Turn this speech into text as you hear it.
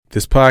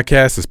This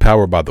podcast is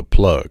powered by The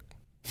Plug.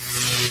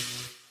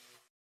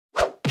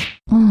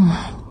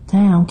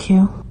 Damn,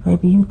 Q.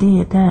 Baby, you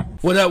did that.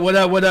 What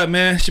up,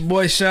 man? It's your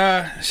boy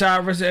Shad.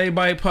 Shad vs.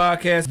 Everybody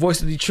podcast.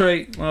 Voice of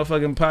Detroit.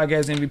 Motherfucking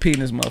podcast MVP in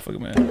this motherfucker,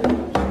 man.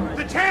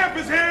 The champ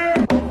is here!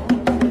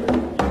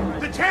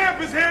 The champ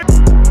is here!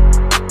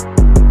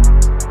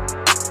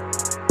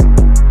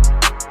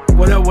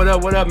 What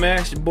up, man?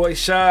 It's your boy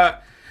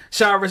Shad.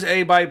 Shad vs.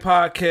 Everybody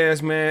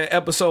podcast, man.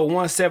 Episode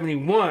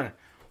 171.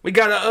 We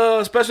got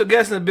a special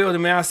guest in the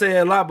building, man. I say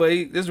it a lot, but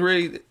this is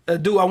really a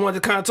dude I wanted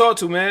to kind of talk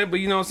to, man. But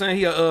you know what I'm saying?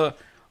 He a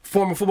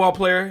former football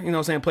player, you know what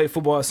I'm saying? Played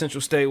football at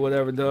Central State,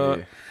 whatever,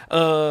 dog.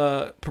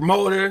 Yeah.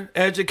 Promoter,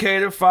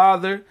 educator,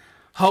 father,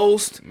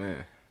 host,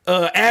 man.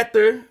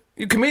 Actor.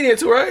 You comedian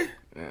too, right?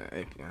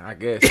 I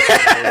guess.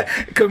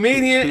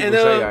 Comedian and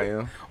I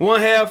am.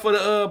 One half for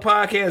the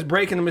podcast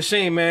Breaking the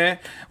Machine, man.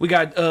 We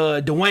got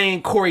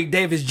Dwayne Corey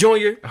Davis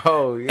Jr.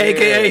 Oh yeah,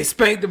 aka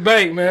Spank the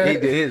Bank, man. He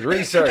did his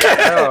research.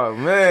 Oh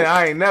man,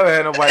 I ain't never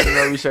had nobody do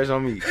no research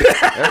on me.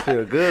 That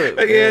feel good.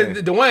 Yeah,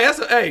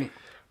 Dwayne,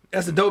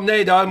 that's a dope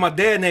name, dog. My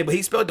dad's name, but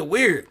he spelled it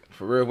weird.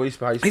 For real, how you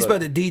spell He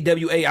spelled it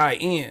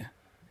DWAIN.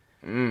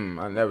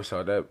 I never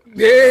saw that.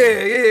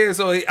 Yeah.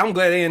 So I'm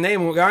glad they didn't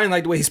name him. I didn't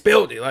like the way he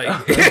spelled it. Like,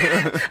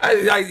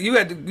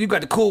 you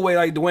got the cool way,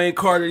 like Dwayne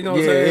Carter. You know what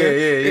I'm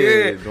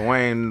saying? Yeah.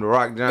 Dwayne The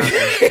Rock Johnson.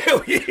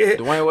 Hell yeah.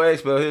 Dwayne Wade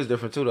spelled his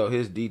different too though.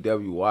 His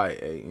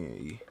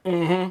DWYANE.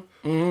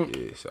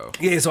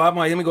 Yeah. So I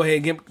might let me go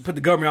ahead and put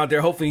the government out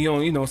there. Hopefully you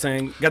don't, you know what I'm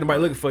saying, got nobody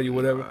looking for you,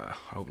 whatever. I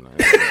hope not.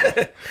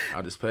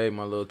 I just paid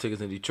my little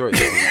tickets in Detroit.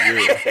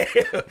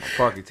 My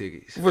parking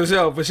tickets. For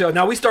sure.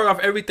 Now we start off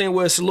everything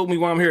with salute me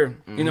while I'm here.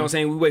 You know what I'm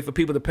saying? We wait for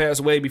people to pass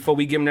away before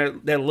we give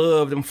them that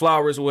love, them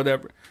flowers or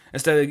whatever.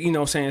 Instead of, you know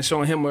what I'm saying,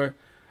 showing him or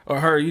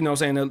her, you know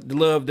what I'm saying, the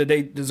love that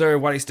they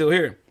deserve while they still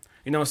here.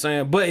 You know what I'm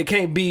saying? But it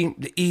can't be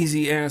the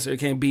easy answer. It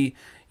can't be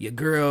your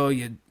girl,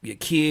 your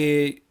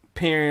kid,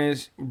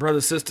 parents,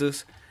 brothers,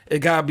 sisters. It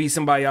gotta be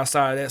somebody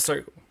outside of that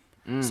circle.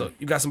 So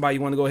you got somebody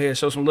you want to go ahead and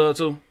show some love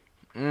to?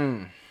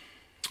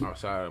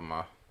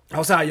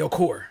 Outside your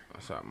core.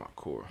 Outside my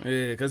core.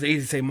 Yeah, because it's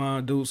easy to say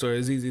mom, dudes, or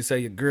it's easy to say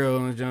your girl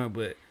and junk,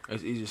 but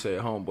it's easy to say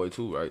a homeboy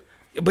too, right?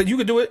 But you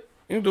can do it.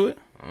 You can do it.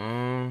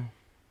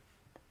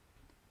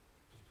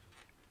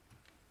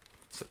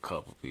 It's a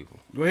couple people.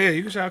 Go ahead.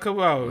 You can shout a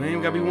couple out. It ain't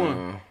even gotta be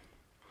one.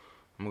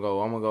 I'm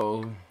gonna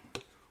go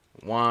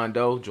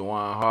Wando,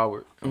 Jawan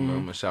Howard. I'm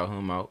gonna shout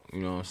him out.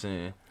 You know what I'm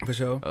saying? For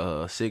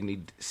sure.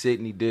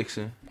 Sydney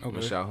Dixon. I'm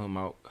gonna shout him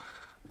out.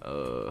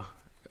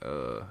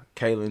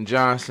 Kalen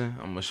Johnson.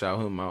 I'm gonna shout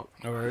him out.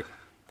 All right.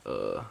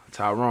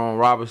 Tyrone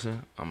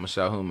Robinson. I'm gonna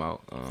shout him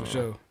out. For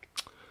sure.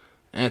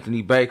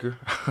 Anthony Baker,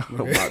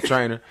 my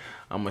trainer.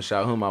 I'm gonna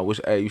shout him out.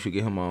 You should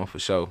get him on for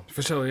sure.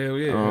 For sure. Hell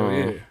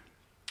yeah.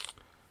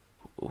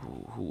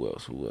 Who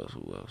else?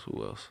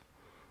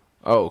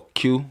 Oh,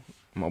 Q.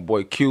 My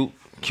boy Q,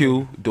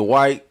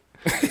 Dwight,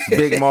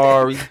 Big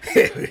Mari,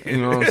 you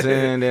know what I'm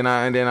saying? Then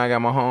I got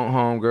my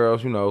home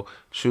girls, you know,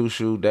 Shoo,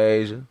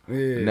 Deja,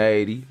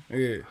 Nady,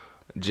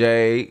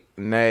 Jade,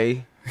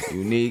 Nay,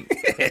 Unique.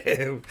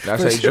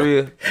 That's a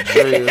Drill,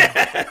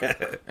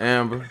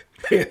 Amber.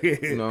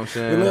 You know what I'm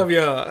saying? We love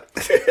y'all.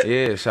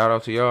 Yeah, shout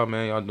out to y'all,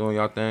 man. Y'all doing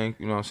y'all thing.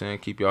 You know what I'm saying?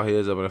 Keep y'all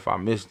heads up, and if I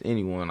missed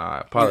anyone,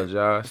 I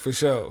apologize. For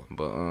sure.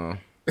 But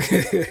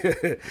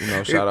you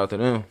know, shout out to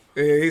them.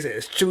 Yeah, he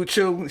says choo,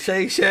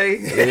 Shay.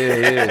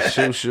 Yeah,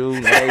 Shoo,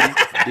 Nady,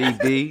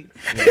 DB.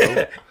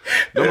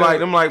 You know,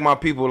 them like my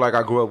people. Like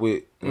I grew up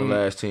with in the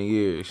last 10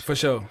 years. For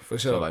sure.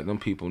 So like them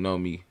people know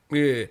me.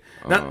 Yeah.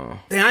 I'm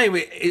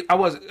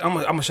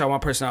gonna shout one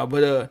person out,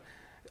 but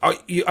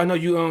I know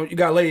you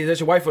got a lady. That's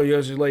your wife or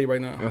yours? Your lady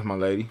right now? That's my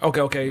lady.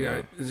 Okay.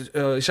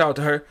 Yeah. Shout out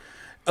to her.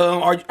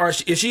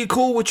 Is she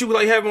cool with you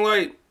like having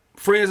like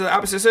friends of the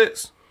opposite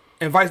sex,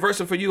 and vice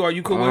versa for you? Are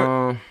you cool with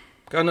her?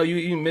 I know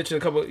you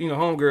mentioned a couple,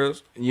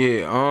 homegirls.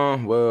 Yeah.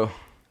 Well,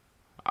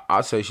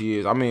 I'd say she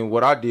is. I mean,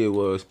 what I did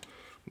was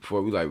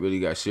before we like really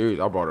got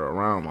serious, I brought her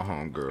around my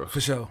homegirl. For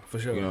sure.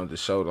 You know, to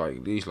show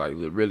like these like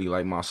really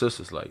like my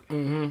sisters, like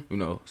you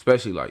know,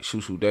 especially like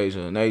Shoo, Deja,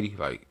 and Nady.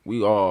 Like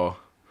we all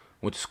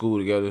went to school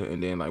together,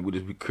 and then like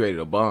we created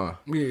a bond.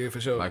 Yeah,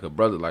 for sure. Like a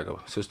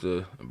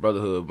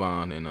brotherhood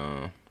bond, and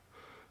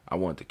I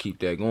wanted to keep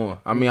that going.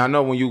 I mean, I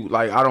know when you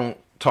like, I don't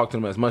talk to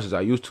them as much as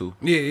I used to.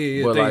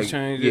 Yeah. But things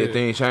change. Yeah,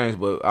 things change.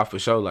 But I for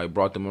sure like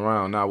brought them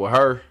around. Now with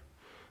her,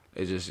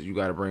 it's just you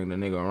got to bring the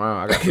nigga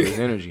around. I got to feel his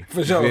energy.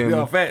 For sure,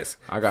 y'all fast.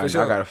 I got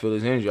to feel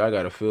his energy. I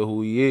got to feel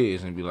who he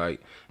is and be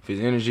like, if his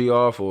energy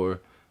off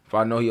or if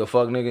I know he a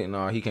fuck nigga,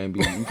 nah, you can't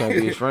be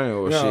his friend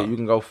or shit. You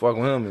can go fuck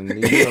with him and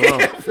leave him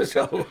alone. For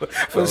sure.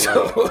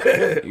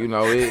 Like, you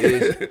know,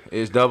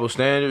 it's double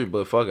standard,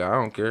 but fuck it, I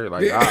don't care.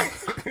 Like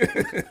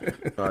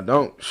I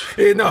don't.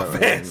 Yeah, no,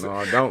 facts. No,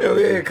 I don't.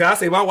 Yeah, cause I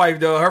say my wife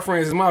though, her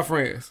friends is my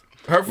friends.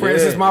 Her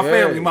friends is my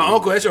family. My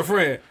uncle, that's your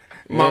friend.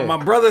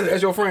 My brother,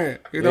 that's your friend.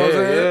 You know what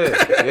I'm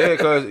saying? Yeah,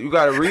 cause you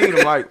gotta read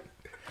them like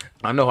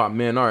I know how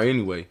men are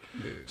anyway.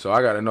 So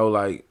I gotta know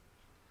like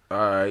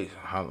all right,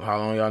 how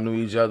long y'all knew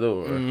each other,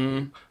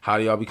 or how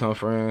do y'all become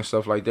friends,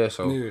 stuff like that.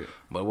 So,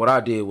 but what I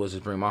did was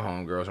just bring my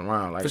homegirls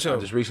around. Like, I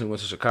just recently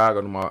went to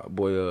Chicago to my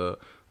boy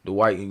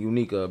Dwight and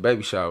Unique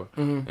baby shower,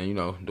 and you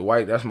know,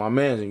 Dwight, that's my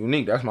man's, and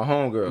Unique, that's my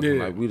homegirl. And,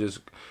 like, we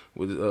just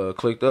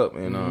clicked up,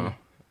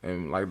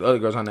 and like the other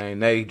girls I named,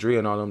 Nay, Dre,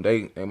 and all them,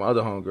 they my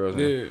other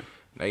homegirls.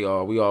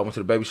 And we all went to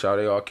the baby shower.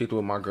 They all kicked it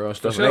with my girl and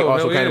stuff. And they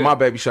also came to my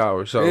baby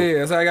shower. So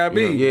that's how I gotta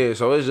be. Yeah,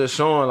 so it's just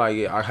showing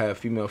like I have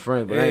female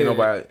friends, but ain't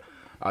nobody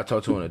I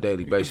talk to on a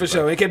daily basis. For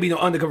sure. It can't be no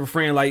undercover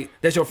friend. Like,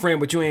 that's your friend,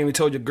 but you ain't even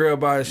told your girl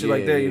about it, shit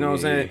like that. You know what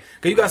I'm saying?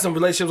 Because you got some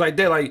relationships like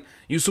that. Like,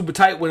 you super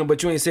tight with them,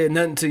 but you ain't said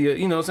nothing to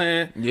you know what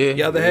I'm saying? Yeah.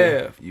 The other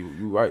half. You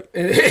right.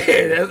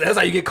 That's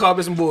how you get caught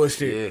with some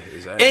bullshit. Yeah,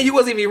 exactly. And you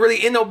wasn't even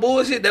really in no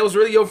bullshit. That was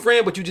really your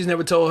friend, but you just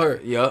never told her.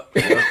 Yep.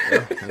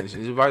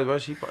 She's vice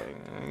versa. She probably,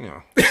 you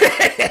know.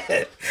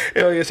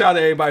 Hell yeah. Shout out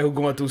to everybody who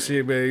going through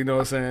shit, man. You know what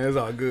I'm saying? It's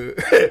all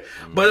good.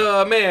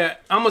 But, man,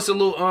 I'm going to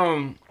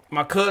salute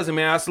my cousin,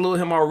 man. I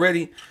salute him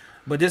already.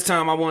 But this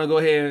time I want to go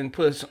ahead and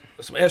put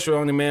some extra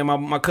on it, man.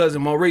 My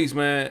cousin Maurice,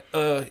 man.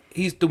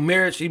 He's through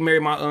marriage. He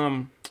married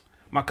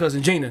my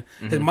cousin Gina.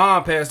 His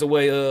mom passed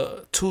away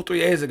 2-3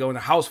 days ago in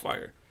a house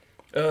fire.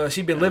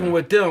 She been living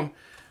with them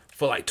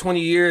for like 20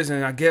 years,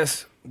 and I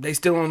guess they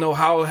still don't know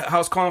how a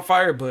house caught on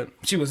fire, but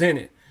she was in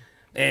it.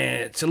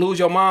 And to lose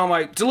your mom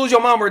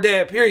or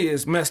dad, period,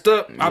 is messed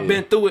up. Yeah. I've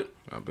been through it.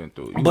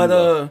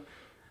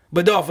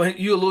 But dog, for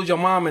you to lose your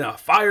mom in a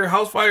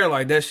house fire,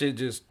 like that shit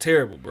just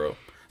terrible, bro.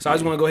 So I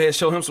just want to go ahead and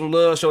show him some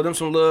love, show them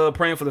some love,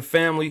 praying for the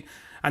family.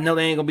 I know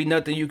there ain't going to be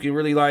nothing you can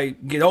really,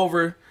 like, get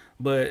over,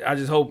 but I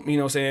just hope, you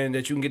know what I'm saying,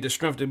 that you can get the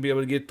strength to be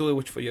able to get through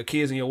it for your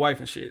kids and your wife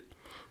and shit.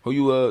 Who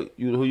you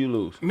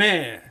lose?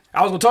 Man,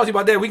 I was going to talk to you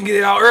about that. We can get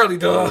it out early,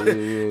 dog.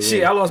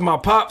 Shit, I lost my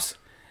pops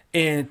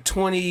in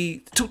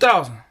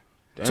 2000.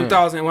 Damn.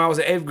 2000, when I was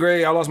in 8th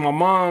grade. I lost my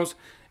mom's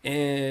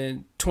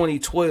in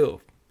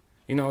 2012.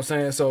 You know what I'm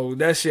saying? So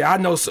that shit, I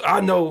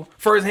know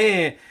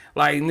firsthand,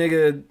 like,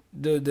 nigga,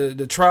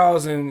 the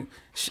trials and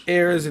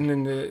errors, and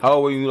then the... How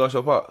old were you when you lost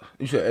your pop?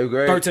 You said 8th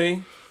grade?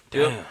 13.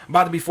 Damn. Yep.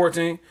 About to be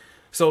 14.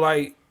 So,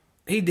 like,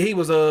 he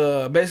was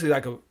basically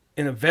like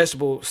in a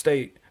vegetable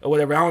state or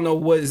whatever. I don't know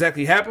what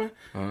exactly happened,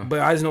 but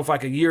I just know for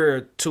like a year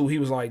or two, he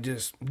was like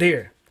just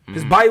there.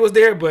 His body was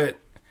there, but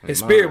his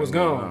spirit was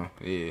gone.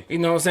 Yeah. You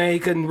know what I'm saying? He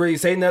couldn't really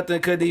say nothing,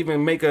 couldn't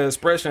even make an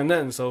expression or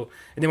nothing. So,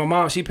 and then my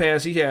mom, she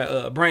passed, she had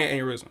a brain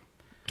aneurysm.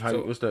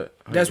 What's that?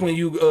 That's when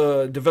you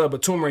develop a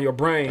tumor in your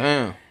brain.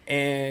 Damn.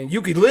 And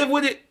you could live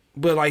with it,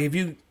 but like if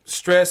you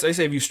stress, they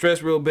say if you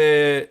stress real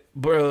bad,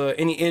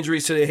 any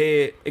injuries to the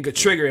head, it could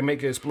trigger and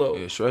make it explode.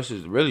 Yeah, stress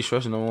is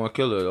number one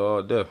killer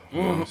all death.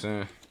 You know what I'm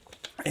saying?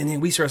 And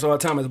then we stress all the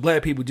time as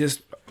black people,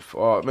 just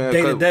man,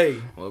 day to day.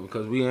 Well,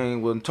 because we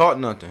wasn't taught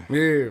nothing.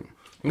 Yeah.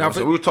 Now,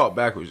 so we were taught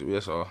backwards.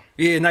 That's all.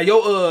 Yeah. Now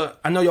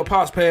I know your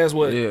pops passed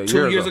what? Yeah,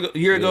 2 years ago. A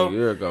year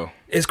ago.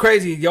 It's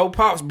crazy. Your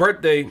pops'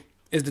 birthday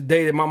is the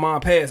day that my mom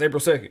passed, April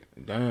 2nd.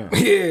 Damn.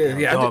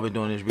 Yeah. I've been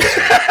doing this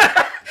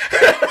research.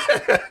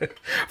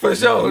 For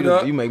sure,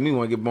 dog. You make me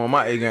want to get on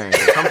my A game.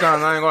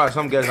 Sometimes I ain't gonna lie.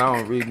 Some guys I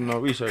don't read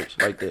research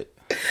like that.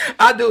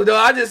 I do, though.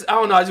 I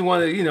don't know. I just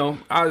want to,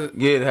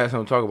 it has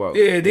something to talk about.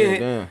 Yeah,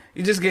 then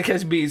you just get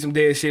catch beat some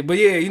dead shit. But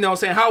yeah, you know what I'm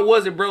saying? How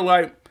was it, bro?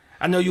 Like,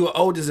 I know you were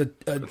old as a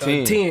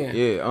 10.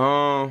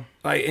 Yeah.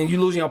 Like, and you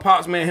losing your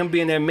pops, man. Him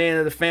being that man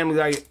of the family,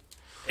 like.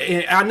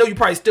 And I know you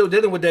probably still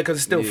dealing with that because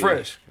it's still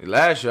fresh.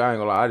 Last year, I ain't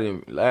gonna lie.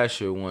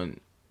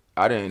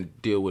 I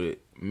didn't deal with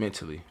it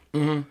mentally.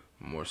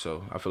 More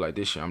so. I feel like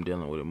this year I'm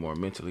dealing with it more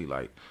mentally.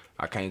 Like,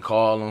 I can't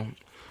call him.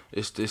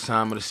 It's this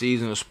time of the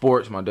season of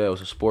sports. My dad was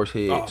a sports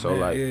head.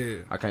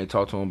 I can't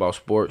talk to him about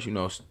sports. You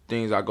know,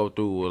 things I go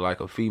through with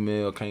like a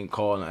female, can't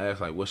call and ask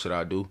like, what should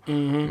I do?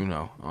 You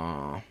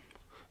know,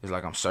 it's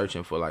like I'm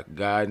searching for like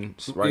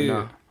guidance right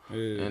now.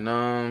 Yeah.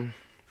 And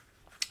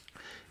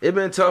it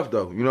been tough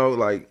though. You know,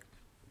 like,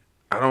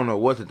 I don't know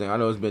what to think. I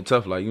know it's been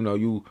tough. Like, you know,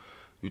 you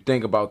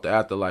think about the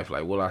afterlife.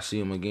 Like, will I see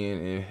him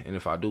again? And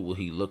if I do, will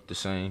he look the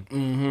same? You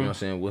know what I'm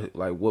saying?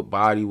 What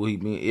body will he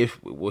be?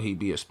 Will he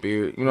be a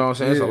spirit? You know what I'm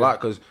saying? It's a lot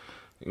because,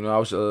 you know, I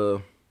was,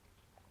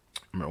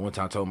 remember one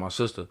time I told my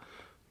sister,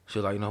 she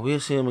was like, you know, we'll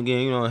see him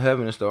again, you know, in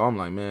heaven and stuff. I'm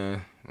like,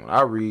 man, when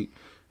I read,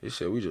 it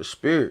said we just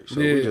spirits. So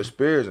we just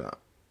spirits.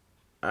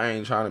 I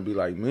ain't trying to be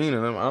like mean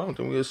and I don't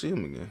think we'll see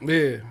him again.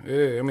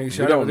 Yeah. I mean, we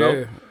don't know. No,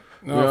 you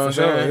know what I'm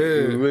saying?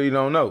 Yeah. We really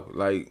don't know.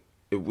 Like,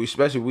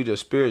 especially if we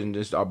just spirits and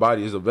just our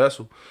body is a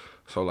vessel.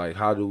 So, like,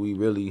 how do we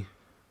really,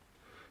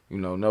 you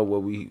know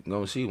what we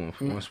gonna see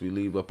once we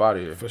leave up out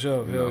of here? For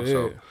sure. You know?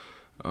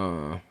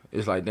 So,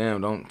 it's like,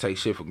 damn, don't take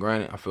shit for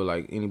granted. I feel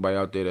like anybody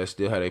out there that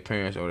still have their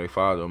parents or their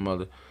father or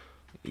mother,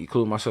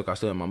 including myself, I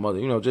still have my mother,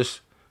 you know,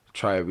 just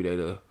try every day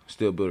to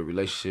still build a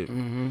relationship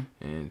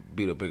and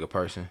be the bigger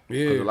person.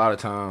 Yeah. Because a lot of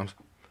times,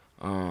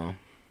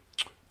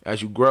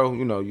 as you grow,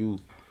 you know, you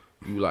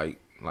like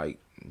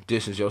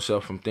distance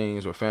yourself from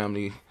things or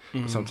family.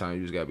 Sometimes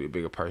you just gotta be a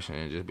bigger person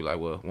and just be like,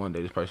 well, one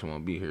day this person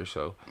won't be here,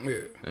 so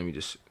let me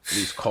just at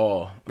least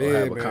call or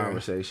have a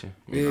conversation.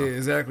 You know?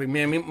 Exactly,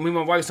 man. Me and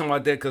my wife something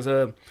like that because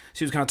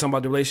she was kind of talking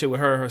about the relationship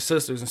with her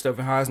sisters and stuff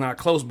and how it's not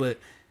close. But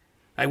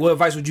like, what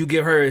advice would you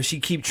give her if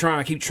she keep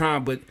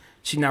trying, but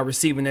she not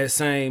receiving that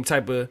same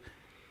type of,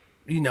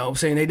 you know what I'm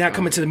saying, they not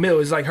coming to the middle.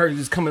 It's like her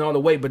just coming all the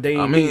way, but they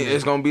ain't. I mean,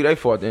 it's gonna be their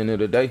fault at the end of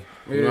the day.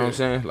 You know what I'm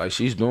saying? Like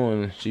she's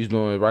doing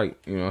it right.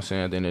 You know what I'm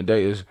saying? At the end of the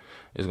day,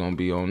 it's gonna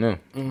be on them.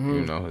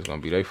 You know, it's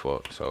gonna be their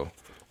fault. So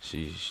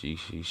she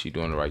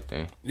doing the right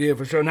thing. Yeah,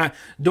 for sure. Now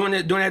during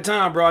that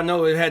time, bro, I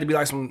know it had to be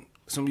like some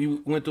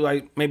you went through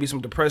like maybe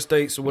some depressed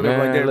states or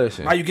whatever like that.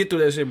 Listen, how you get through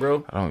that shit,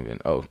 bro? I don't even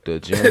know the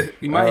gym.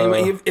 You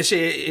might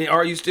shit.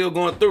 Are you still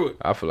going through it?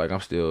 I feel like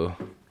I'm still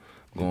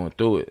going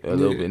through it a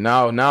little bit.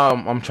 Now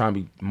I'm trying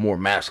to be more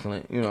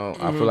masculine. You know,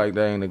 I feel like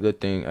that ain't a good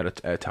thing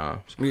at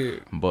times. Yeah.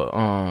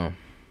 But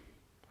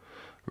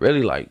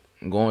really like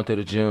going to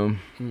the gym.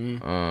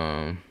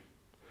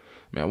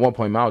 Man, at one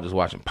point, man, I was just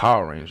watching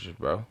Power Rangers,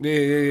 bro.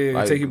 Yeah.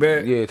 Like, take you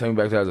back. Yeah, take me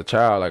back to as a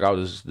child. Like I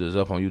was just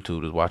up on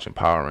YouTube, just watching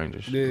Power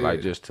Rangers. Yeah.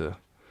 Like just to,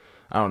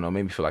 I don't know,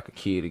 maybe feel like a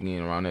kid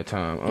again around that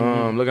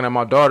time. Looking at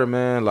my daughter,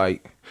 man,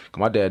 like, 'cause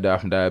my dad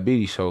died from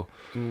diabetes, so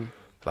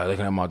like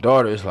looking at my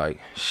daughter, it's like,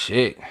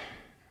 shit,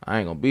 I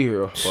ain't gonna be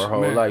here for her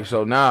whole life.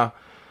 So now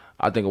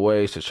I think of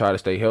ways to try to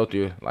stay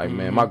healthier. Like,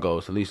 man, my goal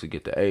is at least to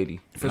get to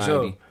 80, for 90.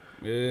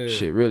 Sure. Yeah.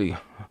 Shit, really,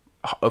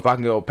 if I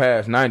can go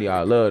past 90,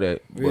 I love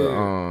that.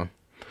 But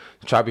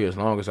try to be as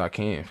long as I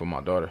can for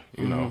my daughter,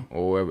 you know,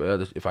 or whoever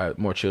others, if I had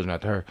more children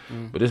after her.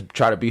 But just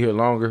try to be here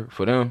longer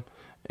for them,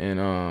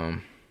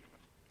 and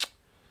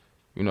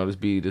you know,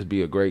 just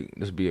be a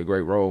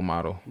great role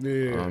model.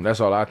 Yeah. That's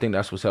all. I think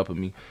that's what's helping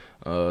me.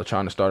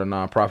 Trying to start a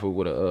nonprofit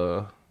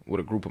with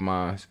a group of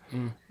mine.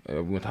 We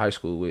went to high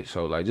school with,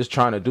 so like just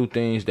trying to do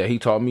things that he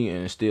taught me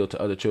and instill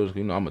to other children.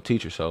 You know, I'm a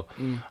teacher, so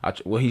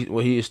what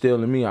he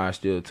instilled in me, I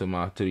instilled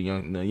to the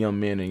young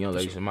men and young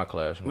ladies in my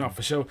class. No,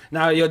 for sure.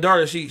 Now your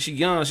daughter, she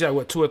young. She like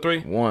what, 2 or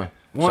 3? One.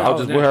 So I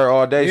was just with her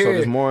all day. Yeah. So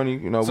this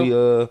morning, you know, we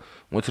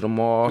went to the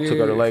mall, took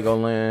her to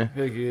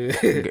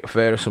Legoland,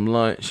 fed her some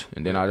lunch,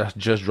 and then I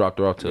just dropped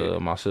her off to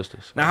my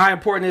sisters. Now, how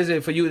important is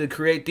it for you to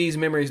create these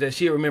memories that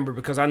she'll remember?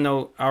 Because I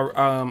know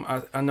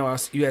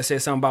you had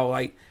said something about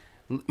like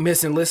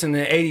missing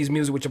listening to 80s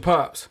music with your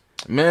pops.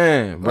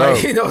 Man, bro.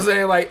 Like, you know what I'm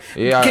saying? Like,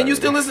 can you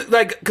still listen?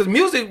 Like, because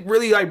music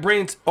really like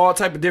brings all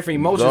type of different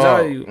emotions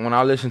out of you. When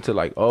I listen to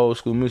like old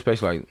school music,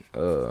 especially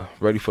like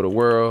Ready for the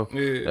World,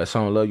 that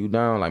song Love You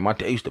Down, like my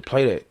dad used to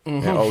play that.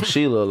 And Oh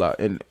Sheila a lot.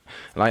 And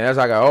like as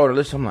I got older,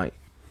 I'm like,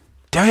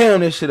 damn,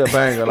 this shit a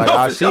banger. Like,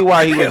 I see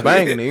why he was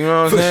banging it. You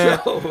know what I'm saying?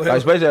 Sure, like,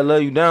 especially that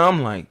Love You Down.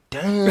 I'm like,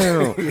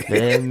 damn,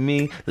 let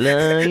me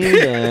love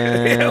you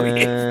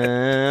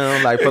down.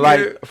 Like for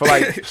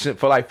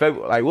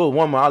February, like well,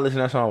 one more I listened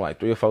to that song like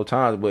 3 or 4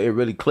 times, but it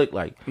really clicked.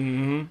 Like,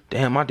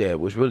 damn, my dad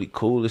was really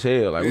cool as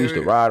hell. Like we used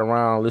to ride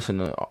around, listen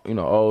to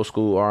old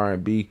school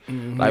R&B.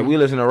 Like we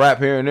listen to rap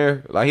here and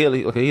there. Like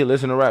he'll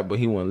listen to rap, but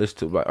he wouldn't listen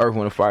to like Earth,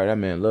 Wind and Fire. That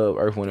man loved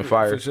Earth, Wind and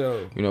Fire. For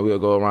sure. You know, we'll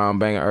go around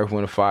banging Earth,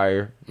 Wind and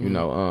Fire. You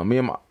know, me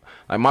and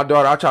my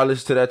daughter, I try to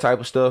listen to that type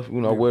of stuff,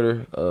 you know,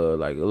 with her,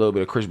 like a little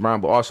bit of Chris Brown,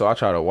 but also I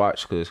try to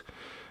watch because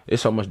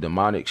it's so much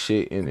demonic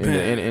shit in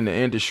the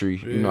industry.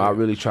 You know, I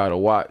really try to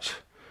watch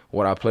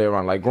what I play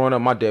around. Like growing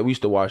up, my dad, we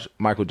used to watch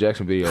Michael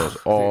Jackson videos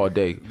all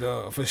day.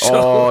 For sure.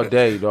 All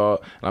day,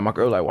 dog. Like my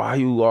girl, like, why are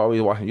you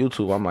always watching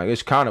YouTube? I'm like,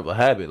 it's kind of a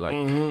habit. Like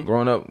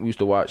growing up, we used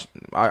to watch.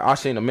 I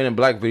seen a Men in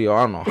Black video.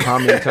 I don't know how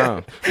many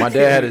times. My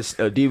dad had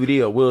a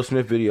DVD of Will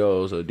Smith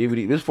videos, a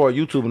DVD. This before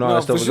YouTube and all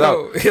that stuff was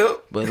out.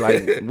 Yep. But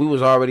like we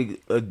was already,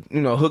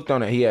 hooked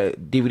on it. He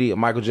had DVD of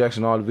Michael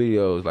Jackson, all the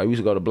videos. Like we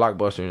used to go to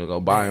Blockbuster and go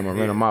buy him and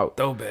rent them out.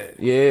 Throwback.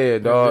 Yeah,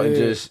 dog.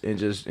 And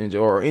just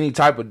or any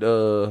type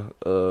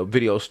of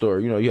video store.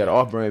 You know, you had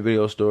off-brand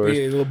video stores.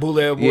 Yeah, little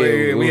bootleg boy.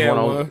 Yeah, we had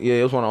one. Yeah,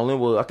 it was one on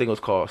Linwood. I think it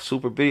was called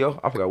Super Video.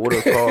 I forgot what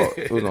it was called.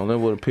 It was on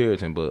Linwood and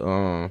Puritan, but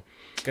got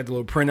the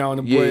little printout on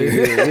the boy.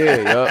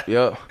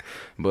 Yep.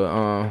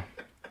 But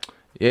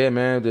yeah,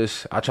 man.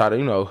 I try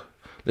to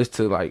listen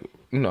to like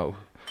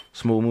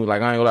smooth moves.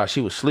 Like I ain't gonna lie,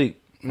 she was asleep.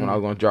 When I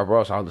was gonna drop her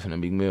off, so I was listening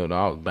to Big Mill.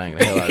 I was banging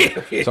the hell out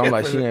of it. So I'm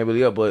like, she ain't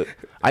really up. But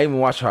I even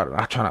watch her.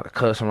 I try not to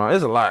cuss around.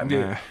 It's a lot,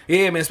 man.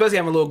 Yeah, man. Especially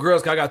having little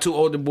girls. Cause I got 2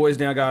 older boys.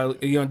 Then I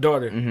got a young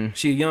daughter.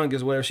 She young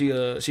as well.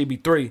 She be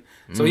 3.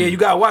 So yeah, you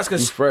gotta watch.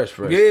 Cause she's fresh.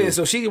 Yeah. Too.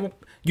 So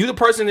you the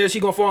person that she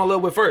gonna fall in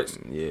love with first.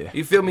 Yeah.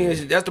 You feel me?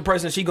 That's the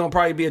person she gonna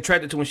probably be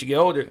attracted to when she get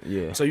older.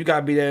 Yeah. So you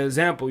gotta be that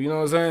example. You know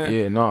what I'm saying?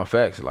 Yeah. No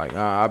facts. Like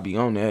I be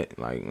on that.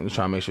 Like I'm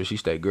trying to make sure she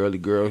stay girly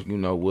girl. You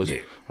know what's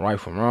right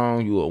from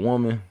wrong. You a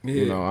woman. Yeah.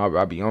 You know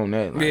I be on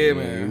that. Like,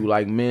 man. You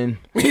like men.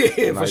 Yeah,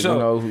 like, for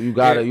sure. You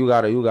gotta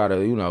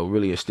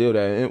really instill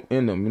that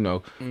in them. You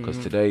know, because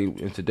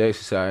in today's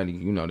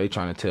society, they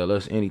trying to tell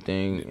us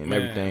anything and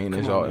everything,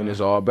 and it's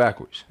all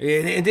backwards. Yeah,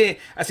 and then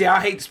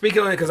I hate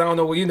speaking on it because I don't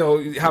know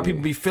how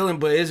people be feeling,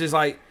 but it's just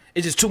like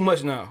it's just too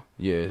much now.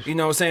 Yes. You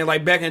know what I'm saying?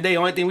 Like back in the day, the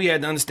only thing we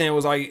had to understand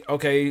was like,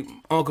 okay,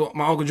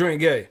 my uncle Dream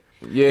gay.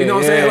 Yeah, you know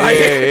what I'm yeah, saying? Like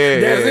yeah,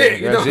 that's yeah, it.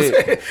 You know that's what I'm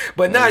it. saying?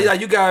 But now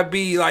like you gotta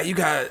be like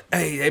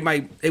hey,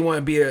 they want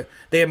to be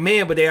they're a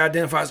man, but they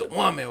identify as a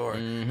woman, or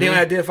they don't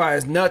identify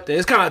as nothing.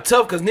 It's kind of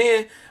tough because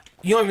then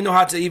you don't even know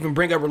how to even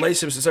bring up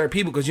relationships to certain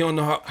people because you don't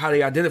know how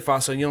they identify,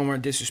 so you don't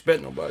want to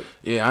disrespect nobody.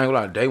 Yeah, I ain't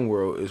gonna lie, the dating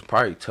world is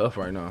probably tough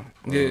right now.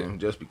 Yeah.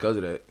 Just because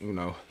of that, you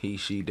know, he,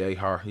 she, they,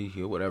 her, he,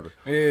 whatever.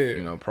 Yeah.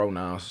 You know,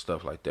 pronouns and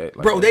stuff like that.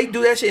 Like Bro, they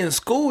do that shit in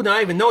school. Now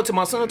I even know it till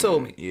my son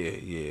told me.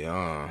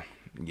 Yeah.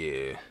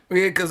 Yeah,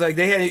 because like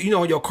they had, you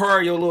know, your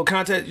car, your little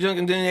contact junk,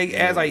 and then they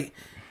asked like,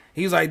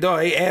 he was like,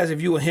 dog, they asked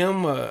if you were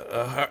him,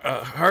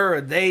 her,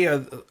 or they, or.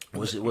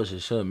 Which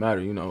it shouldn't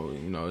matter, you know,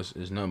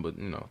 it's nothing but,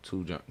 you know,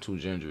 two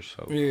genders.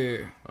 So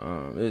Yeah.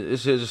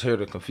 It's just here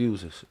to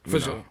confuse us.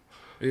 For sure.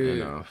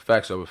 Yeah. And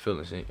facts over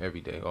feelings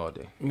every day, all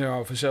day.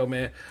 No, for sure,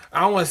 man. I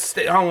don't want to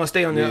stay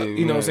on there.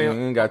 You know what I'm saying?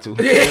 You ain't got to. You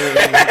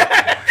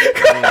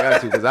ain't got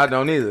to, because I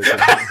don't either.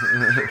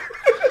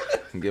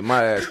 Get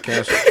my ass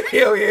canceled.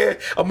 Hell yeah.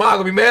 I'm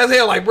gonna be mad as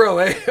hell. Like, bro,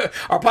 hey,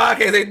 our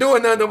podcast ain't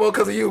doing nothing no more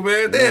because of you,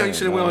 man. Damn, you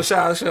should have went on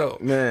Shad's show.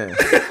 Man.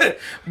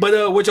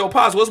 But with your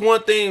pops, what's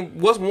one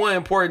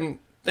important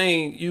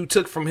thing you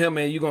took from him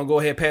and you gonna go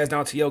ahead and pass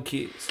down to your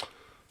kids?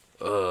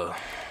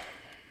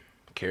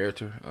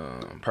 Character,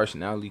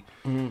 personality.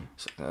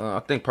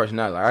 I think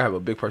personality. I have a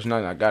big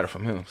personality. I got it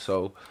from him.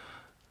 So,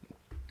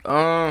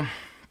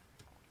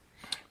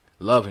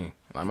 loving.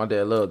 Like my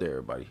dad loved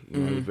everybody.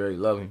 You know, he's very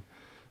loving.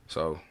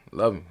 So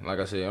love him. Like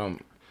I said, no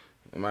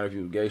matter if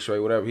you gay, straight,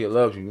 whatever, he'll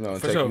love you. You know,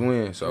 and take you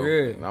in. So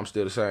I'm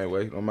still the same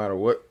way, no matter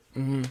what.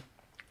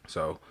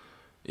 So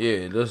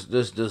yeah, just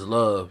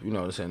love. You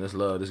know what I'm saying? This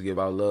love, just give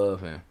out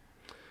love, and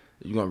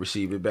you're gonna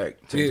receive it back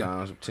 10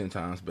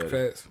 times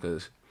better.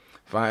 Because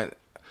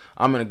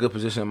I'm in a good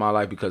position in my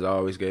life because I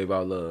always gave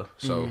out love.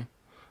 So, and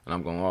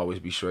I'm gonna always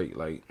be straight.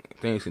 Like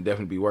things can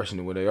definitely be worse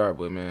than what they are,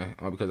 but man,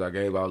 because I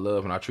gave out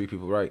love and I treat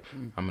people right,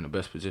 I'm in the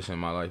best position in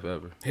my life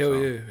ever. Hell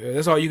yeah,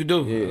 that's all you can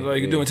do. That's all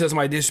you can do until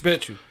somebody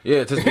disrespect you.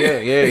 Yeah.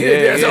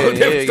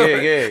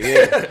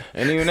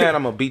 And even that,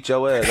 I'm gonna beat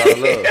your ass out of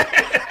love.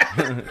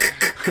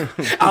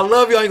 I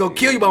love you. I ain't gonna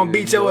kill you, but I'm gonna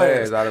beat your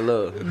ass out of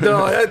love.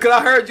 No, cause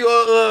I heard you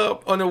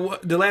on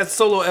the last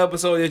solo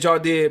episode that y'all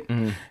did,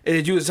 and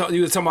you was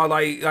talking about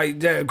like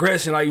that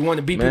aggression, like you want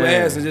to beat people's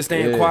ass and just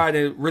staying quiet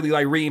and really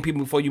like reading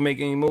people before you make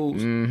any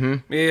moves.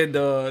 Yeah,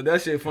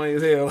 that shit funny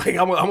as hell. Like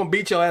I'm gonna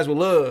beat your ass with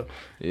love.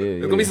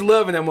 There's gonna be some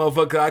love in that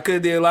motherfucker. I could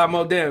have did a lot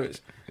more damage.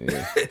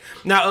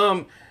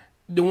 Now,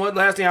 the one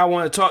last thing I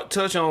want to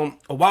touch on,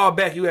 a while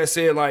back you had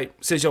said like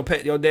since your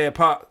dad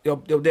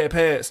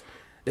passed,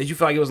 that you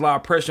feel like it was a lot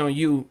of pressure on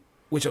you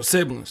with your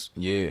siblings.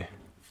 Yeah.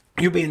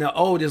 You being the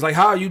oldest, like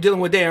how are you dealing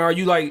with that? Are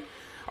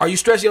you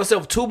stressing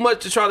yourself too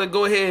much to try to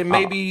go ahead and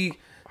maybe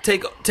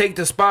take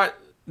the spot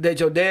that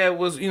your dad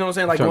was, you know what I'm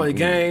saying, like going to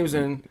games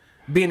and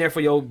being there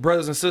for your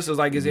brothers and sisters?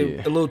 Like, is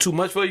it a little too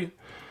much for you?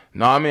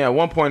 No, I mean at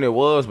one point it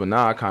was, but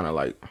now I kind of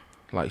like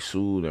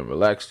soothed and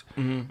relaxed.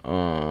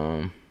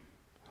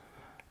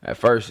 At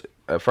first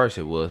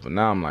it was, but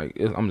now I'm like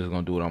I'm just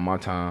gonna do it on my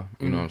time.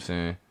 You know what I'm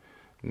saying?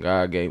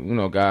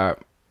 God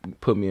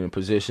put me in a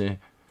position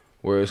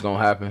where it's gonna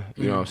happen.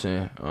 You know what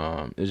I'm saying?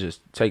 It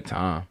just take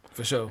time.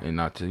 For sure. And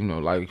not to,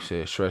 like you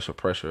said, stress or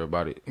pressure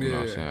about it. You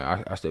know what I'm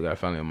saying? I still got a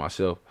family of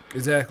myself.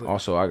 Exactly.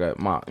 Also, I got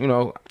my,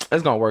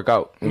 it's gonna work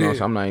out. You know what I'm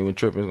saying? I'm not even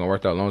tripping. It's gonna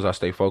work out as long as I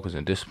stay focused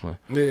and disciplined.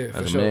 Yeah, for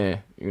sure. As a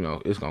man,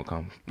 it's gonna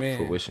come to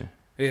fruition.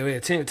 Yeah,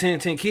 10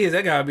 kids,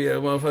 that gotta be a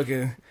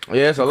motherfucking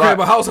it's a lot.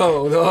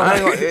 household,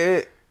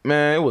 dog.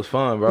 Man, it was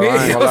fun, bro.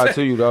 I ain't gonna lie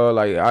to you, dog.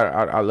 Like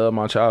I love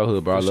my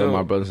childhood, bro. I love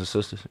my brothers and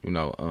sisters.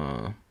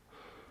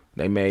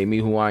 They made me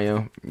who I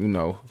am.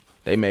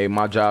 They made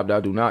my job that I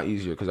do not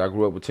easier because I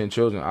grew up with 10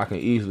 children. I can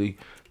easily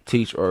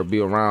teach or be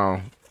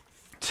around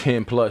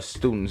 10 plus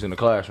students in the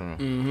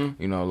classroom.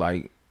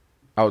 Like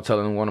I was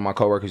telling one of my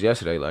coworkers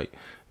yesterday, like,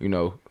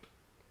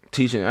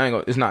 teaching,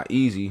 it's not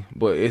easy,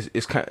 but it's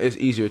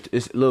easier.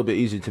 It's a little bit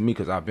easier to me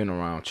because I've been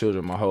around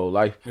children my whole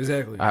life.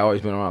 Exactly. I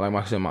always been around.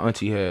 Like I said, my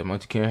auntie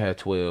Karen had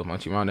 12. My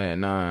auntie Rhonda had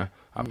 9,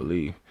 I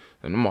believe.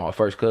 And them all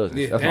first cousins.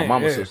 Yeah, that's my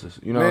mama's sisters.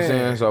 You know what I'm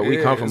saying? So we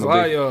come from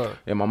a big.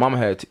 And my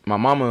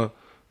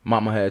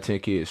mama had 10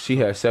 kids. She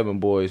had 7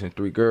 boys and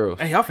 3 girls.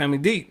 Hey, y'all family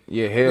deep.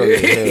 Yeah, hell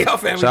yeah. Y'all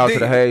family shout deep.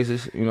 Out to the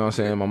Hayeses. You know what I'm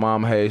saying? My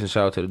mama Hayes, and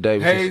shout out to the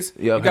Davises. Hayes?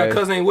 You got a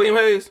cousin named William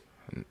Hayes?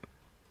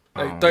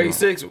 Like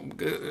 36,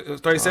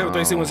 37,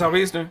 36 in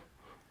Southeastern?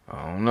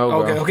 I don't know,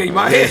 bro. Okay, you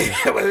might have.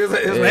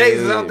 It's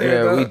Hayes out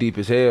there. Yeah, we deep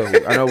as hell.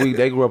 I know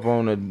they grew up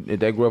on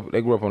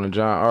the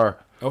John R.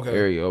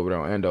 area over there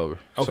on Andover.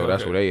 So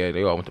that's where they at.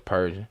 They all went to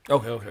Persian.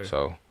 Okay.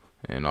 So,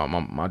 and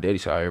my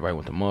daddy's side, everybody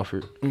went to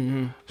Mumford.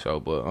 So,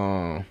 but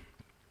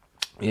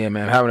yeah,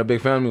 man, having a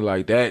big family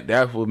like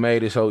that's what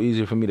made it so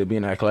easy for me to be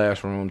in that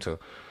classroom to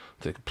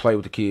play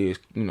with the kids,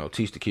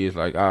 teach the kids.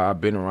 Like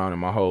I've been around it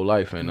my whole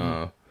life,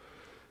 and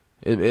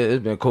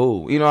it's been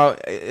cool.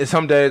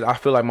 Some days I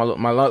feel like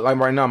like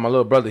right now, my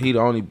little brother, he the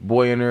only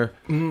boy in there.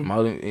 My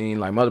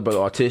other brother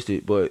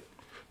autistic, but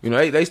You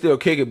know, they still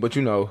kick it, but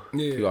you know,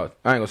 Yeah.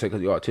 I ain't gonna say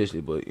because you're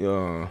autistic, but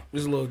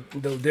It's a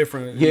little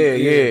different.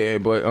 yeah,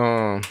 but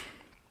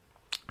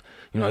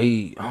you know,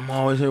 I'm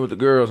always here with the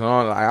girls and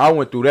all. Like, I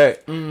went through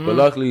that, but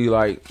luckily,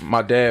 like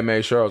my dad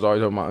made sure I was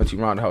always at my auntie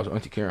Rhonda's house,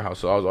 auntie Karen's house,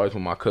 so I was always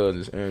with my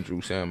cousins,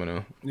 Andrew, Sam, and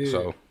them. Yeah.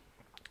 So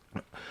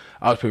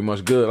I was pretty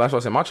much good. That's why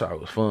I said my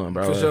child was fun,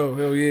 bro. For sure,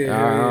 hell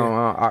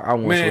yeah. I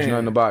won't switch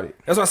nothing about it.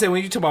 That's why I say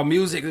when you talk about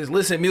music, just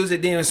listen to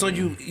music. Then as soon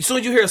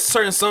as you hear a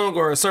certain song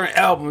or a certain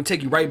album, it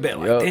take you right back.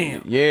 Like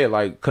damn. Yeah,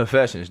 like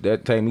Confessions.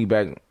 That take me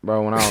back,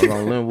 bro. When I was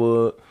on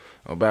Linwood.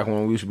 Or back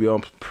when we used to be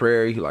on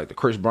Prairie, like the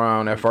Chris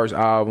Brown, that first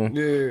album.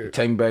 Yeah.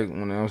 Take me back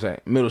when I was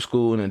at middle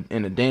school and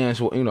in the dance,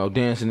 you know,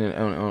 dancing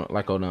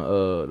like on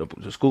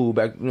the school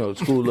back, you know,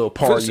 school little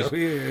parties,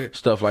 yeah.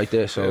 stuff like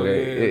that. So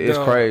it's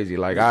crazy.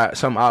 Like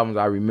some albums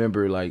I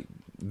remember like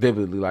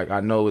vividly, like I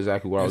know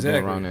exactly what I was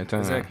doing around that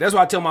time. Exactly. That's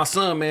why I tell my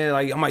son, man,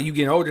 like I'm like, you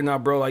getting older now,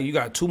 bro. Like you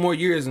got 2 more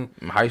years in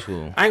high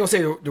school. I ain't gonna say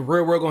the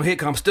real world gonna hit.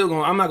 Cause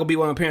I'm not gonna be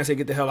one of the parents that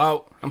get the hell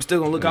out. I'm still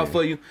gonna look out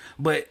for you,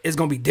 but it's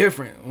gonna be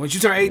different. Once you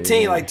turn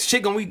 18, like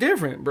shit gonna be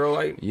different, bro.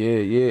 Like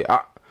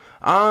yeah.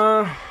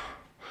 I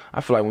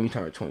feel like when you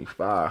turn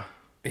 25.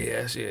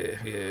 Yes,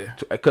 yeah.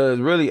 Cause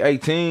really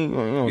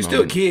 18, you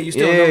still a kid. You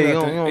still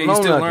know nothing. You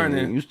still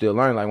learning. You still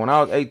learning. Like when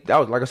I was 8, that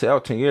was like I said, that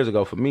was 10 years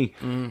ago for me,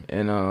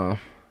 and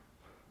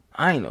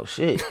I ain't know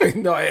shit.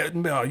 no,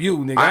 you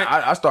nigga.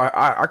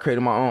 I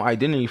created my own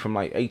identity from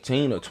like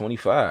 18 or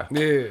 25.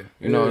 Yeah,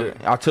 you know,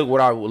 I took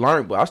what I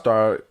learned, but I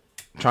started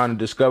trying to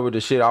discover the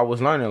shit I was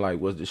learning.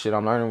 Like, was the shit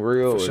I'm learning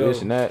real or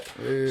this and that?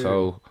 Yeah.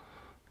 So,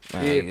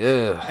 man,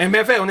 yeah. And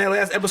matter of fact, on that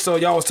last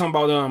episode, y'all was talking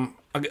about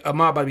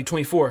Ahmad about to be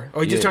 24,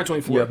 or he just turned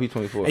 24. Yeah, he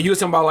 24. And you was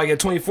talking about like at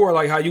 24,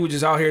 like how you were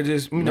just out here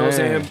just you know what I'm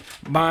saying,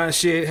 buying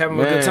shit, having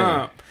a good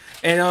time.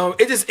 And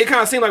it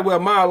kind of seemed like with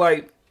Ahmad,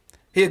 like.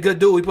 He a good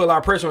dude. He put a lot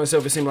of pressure on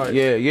himself. It seemed like.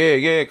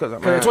 Yeah. Cause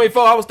at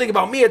 24, I was thinking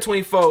about me at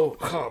 24.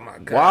 Oh my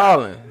god.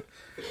 Wildin'.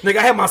 Nigga,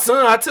 I had my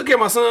son. I took care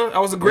of my son. I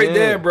was a great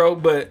dad, bro.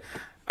 But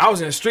I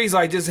was in the streets,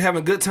 like just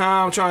having a good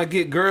time, trying to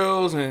get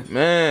girls and.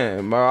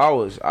 Man,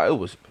 bro, it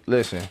was.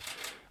 Listen,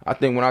 I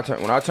think when I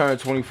turned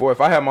 24,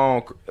 if I had my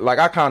own, like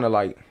I kind of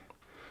like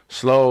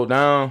slowed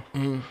down.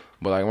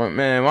 But like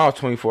man, when I was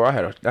 24, I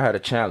had a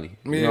Cali.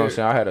 You know what I'm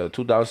saying? I had a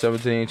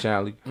 2017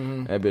 Cali.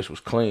 That bitch was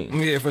clean.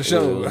 Yeah, for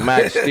sure.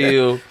 Max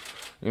Steel.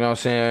 You know what I'm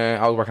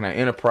saying? I was working at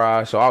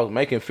Enterprise, so I was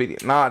making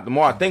 50. Nah, the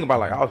more I think about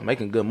it, like I was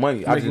making good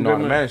money. I just didn't know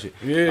how to manage it.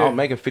 Yeah. I was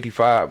making 50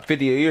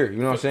 a year. You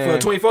know what I'm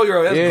saying? For a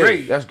 24-year-old, that's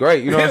great. That's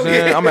great. You know what I'm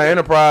saying? I'm at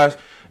Enterprise,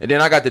 and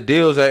then I got the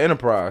deals at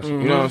Enterprise. You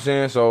know what I'm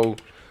saying? So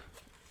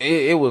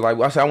it was like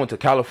I said, I went to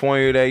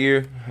California that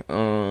year. I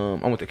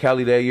went to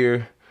Cali that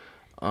year.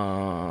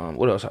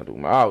 What else I do?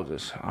 I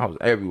was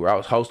everywhere. I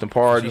was hosting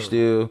parties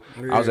still.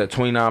 I was at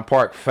 29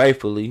 Park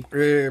faithfully.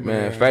 Yeah,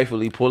 man.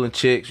 Faithfully pulling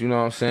chicks, you know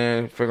what I'm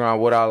saying? Figuring out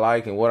what I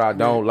like and what I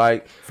don't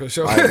like. For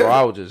sure. Like, bro,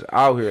 I was just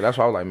out here. That's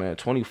why I was like, man,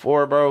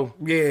 24, bro.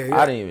 Yeah.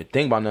 I didn't even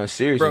think about nothing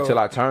serious until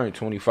I turned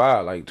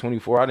 25. Like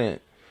 24, I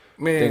didn't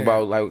think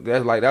about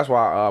that's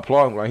why I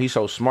applaud him. Like he's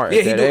so smart.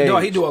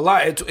 Yeah, he do a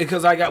lot.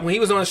 Because when he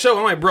was on the show,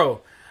 I'm like,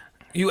 bro.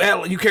 You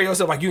carry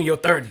yourself like you in your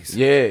 30s.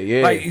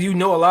 Yeah. Like you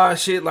know a lot of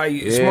shit.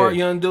 Like smart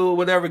young dude,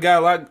 whatever.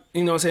 Got a lot,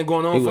 you know what I'm saying,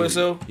 going on for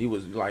himself. He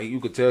was like,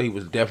 you could tell he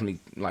was definitely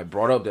like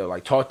brought up that,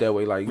 like taught that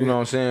way. Like you know what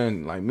I'm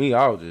saying. Like me,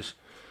 I was just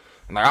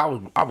like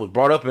I was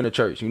brought up in the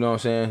church. You know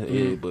what I'm saying.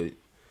 Yeah, but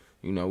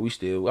you know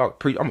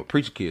I'm a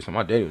preacher kid, so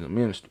my daddy was a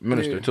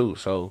minister too.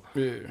 So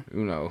you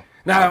know.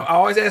 Now I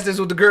always ask this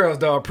with the girls,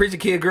 though. Preacher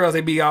kid girls,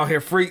 they be out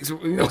here freaks. You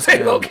know what I'm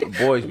saying? Okay.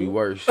 Boys be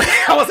worse.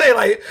 I would say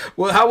like,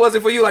 well, how was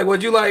it for you? Like,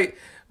 would you like?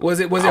 Was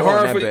it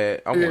hard for you?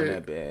 I wasn't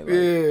that bad.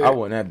 Like, I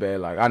wasn't that bad.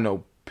 Like I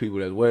know people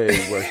that's way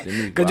worse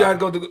than me. Cause y'all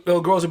go to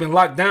those girls have been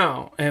locked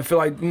down and feel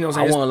like you know. What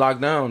I'm saying? I wasn't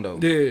locked down though.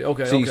 Yeah.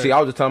 Okay. See, I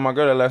was just telling my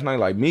girl that last night.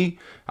 Like me,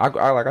 I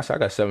like I said, I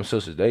got 7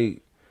 sisters. They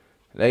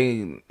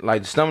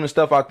like some of the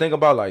stuff I think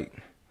about. Like,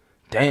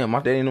 damn, my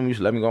daddy used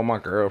to let me go to my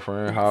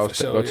girlfriend's house,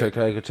 take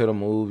her to the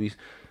movies.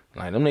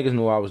 Like them niggas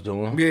knew what I was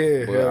doing.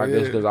 Yeah. But I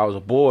guess because I was a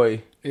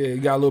boy. Yeah,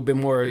 you got a little bit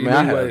more leeway.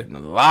 I had a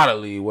lot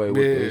of leeway with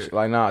this.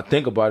 Like now I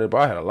think about it,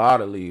 but I had a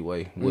lot of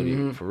leeway with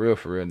it. For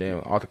real.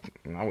 Then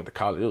I went to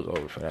college, it was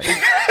over for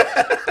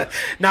that.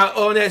 Now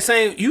on that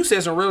same, you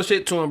said some real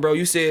shit to him, bro.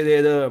 You said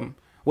that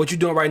what you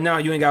doing right now,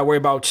 you ain't got to worry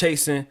about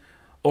chasing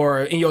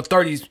or in your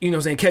 30s, you know what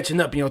I'm saying, catching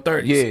up in your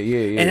 30s.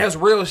 Yeah. And that's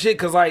real shit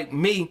because like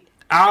me,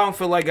 I don't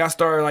feel like I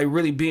started like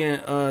really being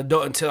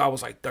adult until I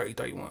was like 30,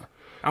 31.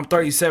 I'm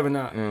 37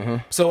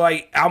 now. So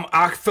like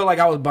I feel like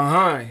I was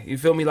behind. You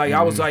feel me? Like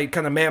I was like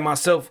kind of mad at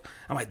myself.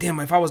 I'm like, damn,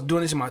 if I was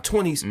doing this in my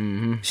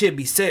 20s, shit'd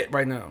be set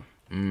right now.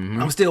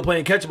 I'm still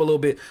playing catch up a little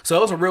bit. So that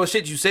was some real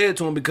shit you said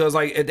to him because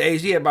like at the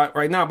age he had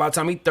right now, by the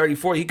time he's 30,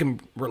 40, he can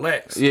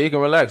relax. Yeah, he can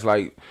relax.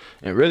 Like,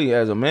 and really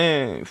as a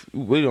man,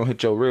 you really don't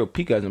hit your real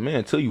peak as a man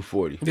until you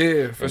 40.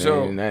 Yeah, for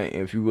sure. And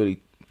if you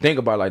really think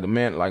about it, like the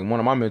man, like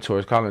one of my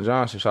mentors, Colin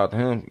Johnson, shout out to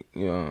him,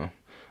 you know,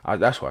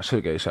 that's why I should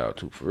have gave a shout out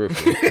to for real.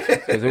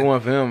 Because it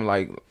wasn't for him,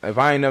 like, if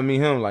I ain't never meet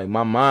him, like,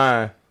 my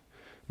mind,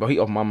 bro, he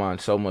opened my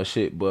mind so much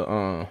shit.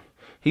 But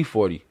he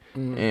 40.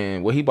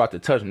 And what he about to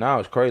touch now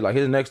is crazy. Like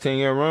his next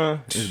 10-year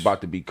run is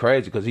about to be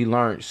crazy because he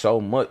learned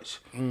so much.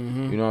 You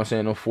know what I'm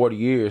saying? In 40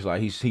 years,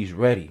 like he's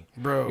ready,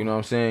 bro. You know what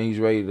I'm saying? He's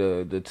ready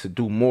to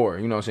do more.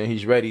 You know what I'm saying?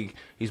 He's ready.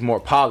 He's more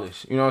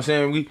polished. You know what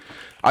I'm saying?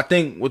 I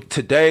think with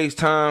today's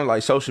time,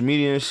 like social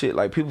media and shit,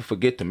 like people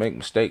forget to make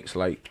mistakes.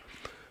 Like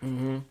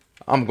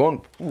I'm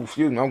going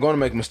to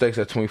make mistakes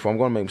at 24. I'm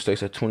going to make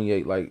mistakes at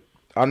 28. Like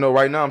I know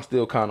right now I'm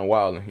still kind of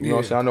wilding. You know what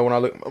I'm saying? I know when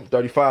I'm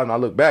 35 and I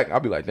look back,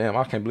 I'll be like, damn,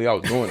 I can't believe I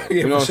was doing it.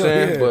 You know what I'm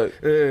saying? But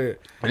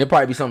and it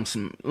probably be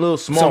something little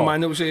small. Some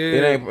minute shit.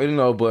 It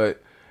ain't,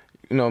 but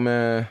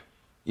man,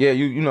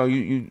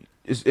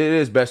 it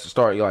is best to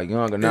start like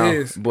younger now. It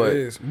is.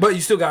 But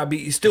you still gotta be.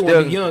 You still want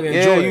to be young and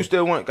enjoy. Yeah, you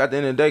still want. At the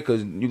end of the day,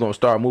 because you gonna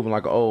start moving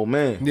like an old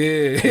man. Yeah,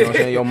 you know what I'm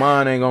saying. Your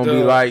mind ain't gonna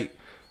be like.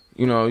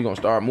 You know, you're gonna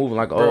start moving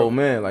like an old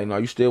man. Like, no,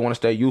 you still want to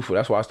stay youthful.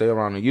 That's why I stay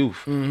around the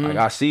youth. Like,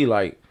 I see,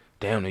 like,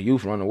 damn, the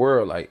youth run the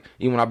world. Like,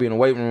 even when I be in the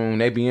weight room,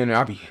 they be in there,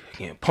 I be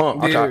getting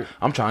pumped.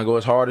 I'm trying to go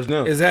as hard as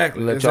them.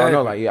 Exactly. Let y'all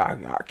know, like, yeah,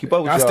 I keep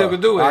up with y'all. I still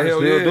can do it. I can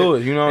still do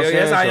it. You know what I'm saying?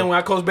 That's how I am when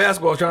I coach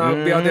basketball, trying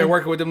to be out there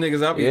working with them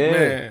niggas. I be,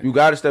 man. You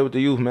got to stay with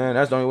the youth, man.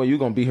 That's the only way you're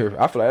going to be here.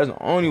 I feel like that's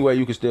the only way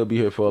you can still be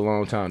here for a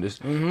long time.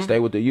 Just stay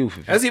with the youth.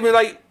 That's even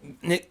like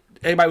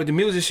everybody with the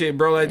music shit,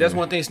 bro. Like, that's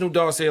one thing Snoop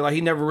Dogg said. Like, he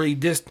never really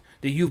dissed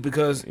the youth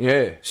because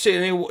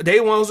shit, they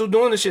ones who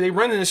doing this shit. They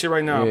running this shit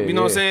right now. You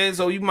know what I'm saying?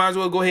 So you might as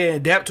well go ahead and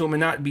adapt to them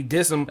and not be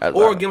diss them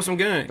or give them some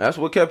gun. That's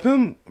what kept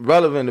him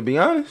relevant, to be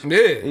honest.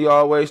 Yeah, he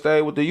always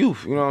stayed with the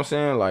youth. You know what I'm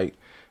saying? Like,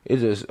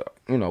 it's just,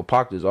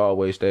 Pac just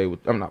always stayed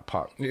with. I'm not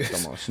Pac.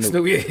 Come on,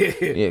 Snoop.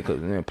 Yeah,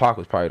 because then Pac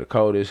was probably the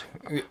coldest.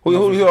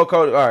 Who your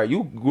coldest? All right,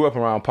 you grew up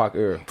around Pac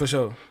era for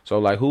sure. So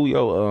like, who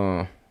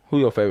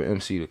your favorite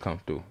MC to come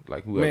through?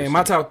 Like, who? Man,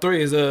 my top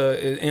three is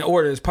in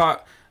order is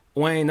Pac,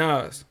 Wayne,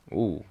 Nas.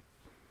 Ooh.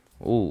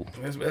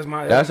 That's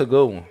a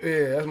good one.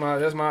 Yeah, that's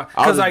my.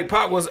 Cause like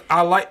Pac was,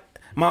 that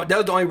was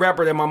the only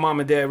rapper that my mom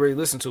and dad really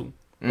listened to.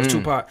 Was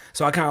Tupac.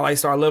 So I kind of like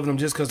started loving him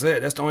just cause of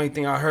that. That's the only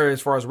thing I heard as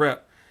far as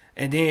rap.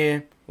 And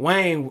then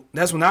Wayne,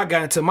 that's when I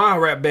got into my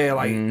rap bag.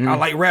 Like I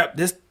like rap.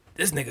 This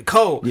nigga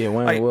cold. Yeah,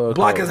 Wayne like, was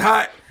Block cold. is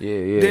hot.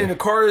 Yeah. Then the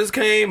Carters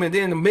came, and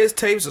then the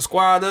mixtapes, the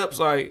Squad Ups.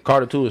 Like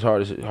Carter 2 is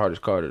hard as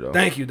Carter though.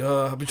 Thank you,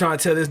 dog. I've been trying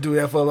to tell this dude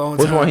that for a long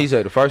time. Which one he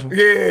said? The first one?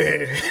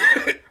 Yeah.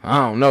 I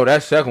don't know.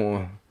 That second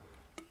one,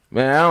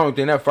 man. I don't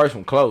think that first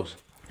one close.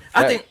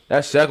 I think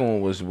that second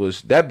one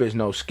was that bitch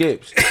no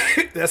skips.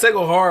 That second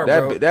one hard,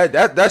 bro.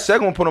 That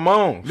second one put him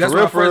on. That's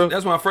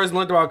when I first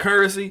learned about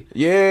currency.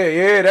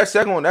 Yeah. That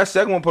second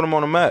one put him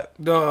on the map.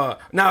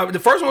 Now the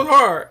first one was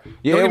hard.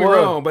 Yeah, don't get me was.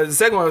 wrong, but the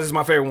second one is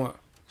my favorite one.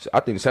 So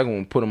I think the second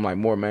one put him like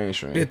more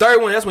mainstream. The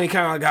third one, that's when he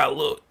kind of got a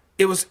little.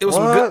 It was some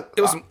good.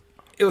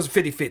 It was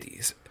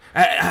 50-50s.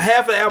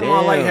 Half of the album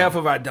I like, half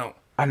of it I don't.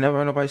 I never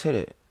heard nobody say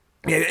that.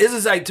 Yeah, it's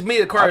just like, to me,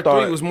 the Carter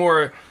 3 was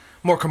more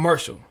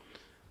commercial.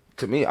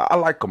 To me, I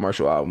like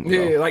commercial albums.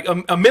 Yeah, like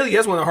a million.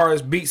 That's one of the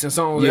hardest beats and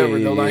songs ever.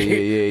 Though, like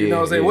you know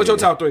what I'm saying. What's your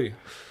top three?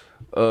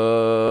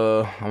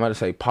 I'm gonna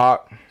say Pac.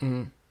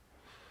 I'm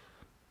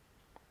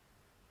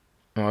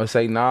gonna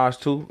say Nas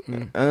too.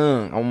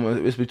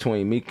 It's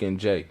between Meek and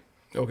Jay.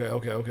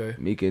 Okay.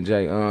 Meek and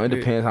Jay. It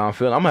depends how I'm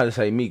feeling. I'm gonna have to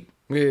say Meek.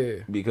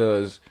 Yeah.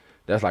 Because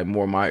that's like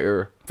more my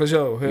era. For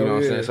sure. You know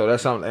what I'm saying? So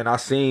that's something. And I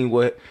seen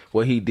what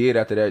he did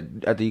after that.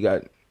 After he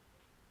got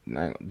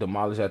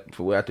demolished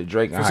after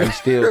Drake, and how he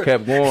still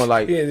kept going.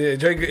 Like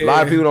Drake. A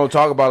lot of people don't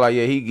talk about like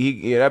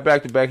that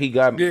back to back he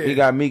got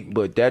Meek,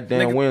 but that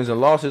damn Wins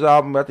and Losses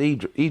album after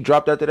he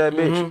dropped after that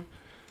bitch.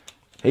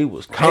 He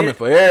was coming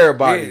for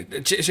everybody. Yeah,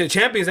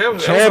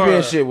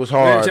 Championship was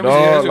hard,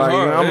 dog. Like,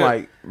 I'm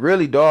like,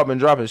 really, dog, been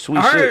dropping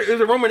sweet shit. I heard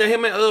there's a rumor that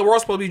him and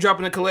Ross supposed to be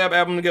dropping a collab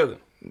album together.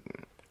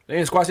 They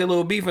didn't squash their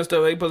little beef and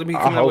stuff. They supposed to be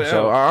coming I up hope with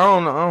so. album. I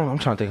don't know. I'm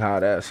trying to think how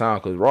that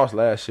sound, because Ross'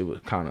 last shit was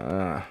kind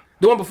of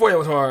The one before that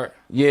was hard.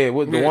 Yeah,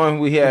 with the one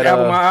we had. The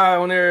album My Eye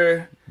on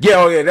there.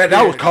 Yeah,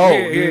 that was cold.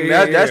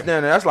 Yeah.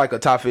 That's like a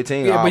top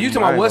 15. Yeah, album. but you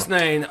talking about what's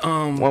name?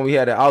 When we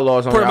had the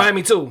Outlaws on Port of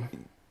Miami too.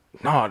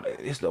 No,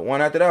 it's the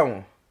one after that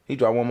one. He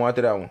dropped one more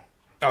after that one.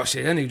 Oh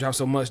shit, that nigga dropped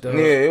so much though.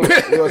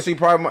 Yeah,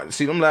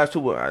 see them last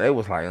two. They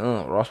was like,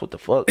 Ross, what the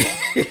fuck?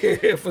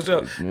 Yeah, for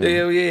sure.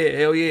 Hell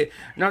yeah.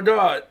 Now,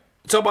 dog,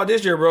 talk about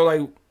this year, bro.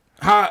 Like,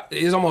 how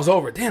it's almost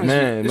over. Damn,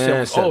 this shit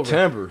was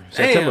September. Over.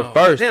 September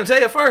 1st. Damn,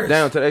 tell you first.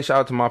 Damn, today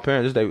shout out to my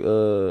parents. This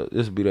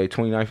will be their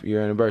 29th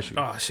year anniversary.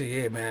 Oh shit,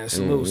 yeah, man.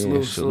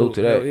 Salute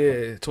to that.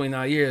 Yeah,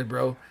 29 years,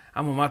 bro.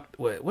 I'm on my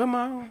what am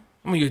I on?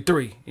 I'm in year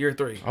three.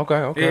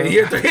 Okay. Yeah,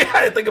 year 3. I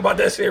had to think about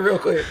that shit real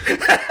quick.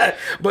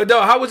 But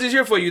dog, how was this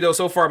year for you though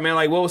so far, man?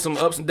 Like, what was some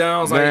ups and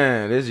downs?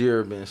 Man, this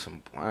year been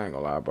some. I ain't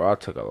gonna lie, bro. I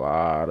took a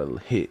lot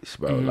of hits,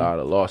 bro. A lot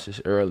of losses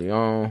early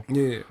on.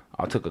 Yeah.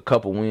 I took a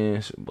couple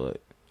wins,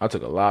 but I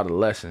took a lot of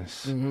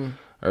lessons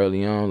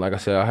early on. Like I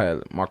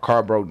said, my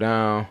car broke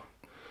down.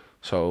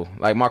 So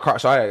like my car,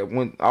 I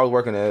was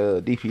working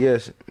at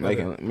DPS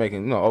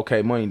making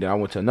okay money. Then I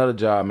went to another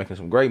job making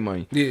some great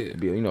money. Yeah, to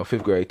be a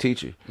 5th grade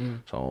teacher.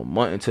 So a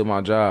month into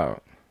my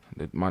job,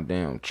 my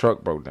damn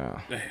truck broke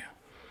down. Damn.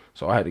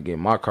 So I had to get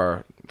my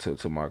car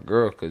to my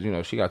girl because, you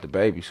know, she got the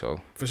baby.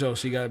 So For sure,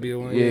 she gotta be the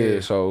one. yeah,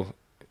 so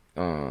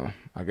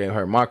I gave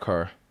her my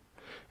car.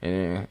 And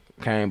then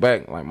came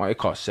back, like, it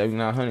cost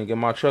 $7,900 to get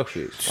my truck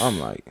fixed. I'm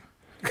like,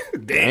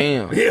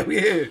 damn.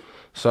 Yeah.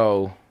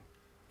 So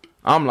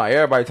I'm like,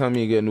 everybody telling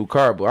me to get a new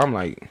car, but I'm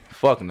like,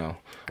 fuck no.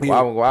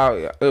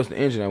 Why? It was the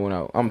engine that went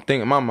out. I'm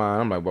thinking in my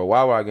mind, I'm like, bro,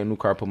 why would I get a new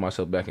car, put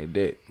myself back in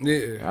debt?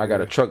 Yeah. I got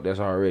a truck that's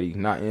already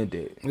not in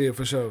debt. Yeah,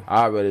 for sure.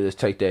 I'd rather just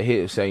take that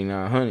hit of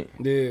 $7,900,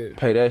 Yeah.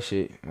 pay that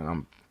shit,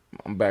 and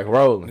I'm back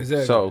rolling.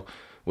 Exactly. So,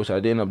 which I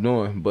did end up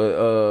doing,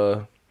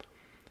 but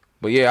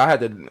yeah, I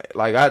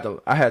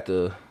had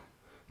to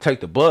take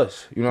the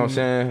bus. You know what I'm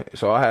saying?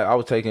 So I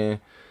was taking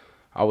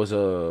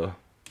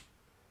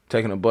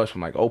a bus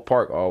from like Oak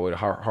Park all the way to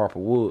Harper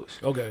Woods.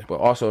 Okay. But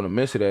also in the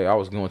midst of that, I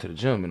was going to the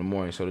gym in the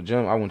morning. So the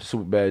gym, I went to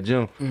Super Bad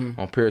Gym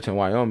on Puritan,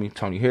 Wyoming,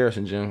 Tony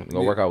Harrison Gym,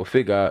 go work out with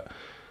Fit God.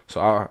 So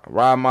I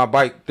ride my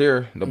bike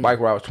there. The bike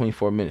ride was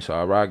 24 minutes. So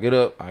I get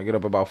up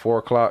about 4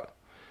 o'clock,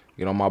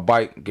 get on my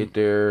bike, get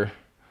there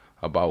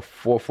about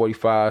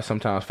 4:45,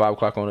 sometimes 5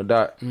 o'clock on the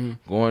dot.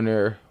 Go in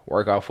there,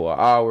 work out for an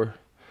hour.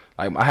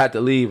 Like, I had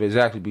to leave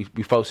exactly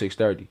before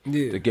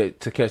 6:30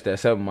 to catch that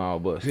 7-mile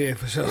bus. Yeah,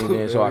 for sure. And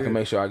then so I can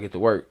make sure I get to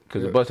work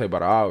because the bus take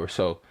about an hour.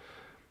 So,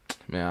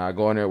 man, I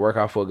go in there, work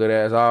out for a good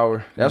ass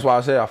hour. That's why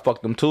I said I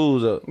fucked them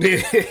tools up.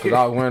 Because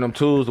I was wearing them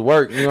tools to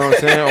work, you know what I'm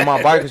saying, on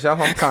my bike and shit.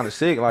 I'm kind of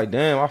sick. Like,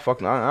 damn, I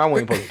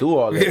wasn't supposed to do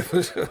all that. Yeah,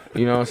 for sure.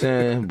 You know what I'm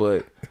saying?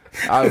 But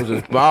I was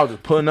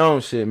just putting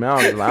on shit,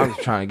 man. I'm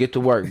just trying to get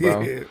to work,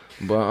 bro. Yeah.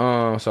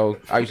 But so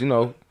I used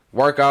to,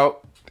 work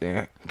out,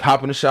 then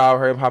hop in the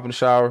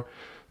shower,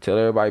 tell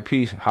everybody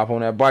peace, hop on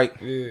that bike,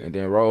 and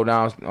then roll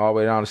down all the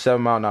way down to 7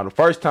 Mile. Now, the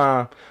first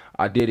time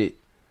I did it,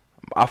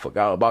 I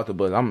forgot about the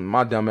bus.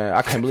 My dumb ass.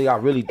 I can't believe I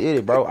really did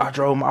it, bro. I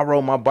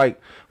rode my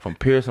bike from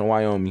Pearson,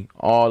 Wyoming,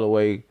 all the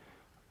way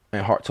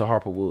to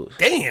Harper Woods.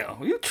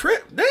 Damn, you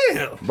tripped.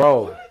 Damn.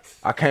 Bro,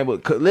 I can't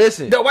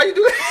listen. No, why you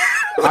do that?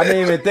 I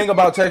didn't even think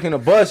about taking a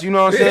bus, you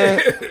know what I'm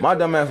saying? My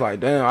dumb ass like,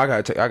 damn, I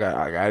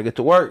gotta get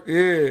to work.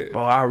 Yeah.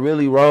 Bro, I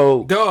really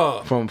rode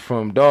Dog.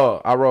 from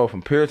Dog. I rode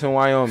from Puritan,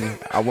 Wyoming.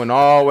 I went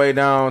all the way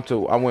down to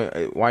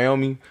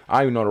Wyoming. I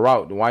didn't even know the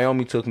route. The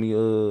Wyoming took me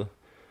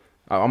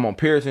I'm on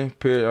Puritan,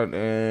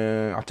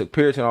 and I took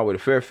Puritan all the way to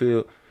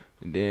Fairfield,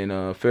 and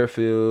then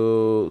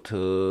Fairfield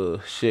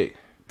to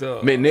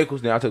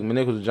McNichols. Then I took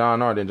McNichols to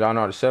John R. Then John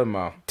R. to 7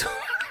 Mile.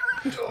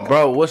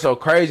 Bro, what's so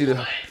crazy?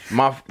 The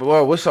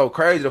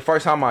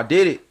first time I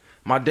did it,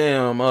 my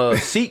damn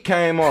seat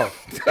came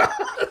off.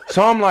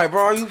 So I'm like,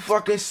 bro, are you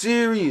fucking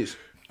serious?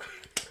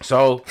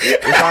 So,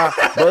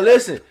 but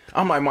listen,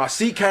 I'm like, my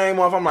seat came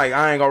off. I'm like,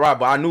 I ain't gonna ride,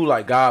 but I knew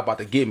like God about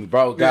to get me,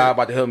 bro. God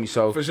about to help me.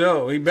 So For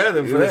sure, he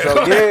better for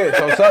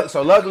that.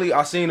 So luckily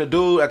I seen a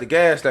dude at the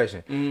gas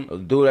station. A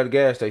dude at the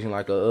gas station,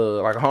 like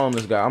a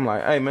homeless guy. I'm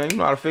like, hey man, you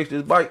know how to fix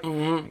this bike?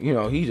 You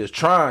know, he just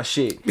trying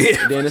shit.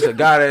 And then it's a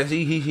guy that's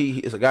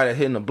it's a guy that's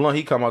hitting the blunt.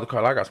 He come out the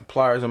car. Like, I got some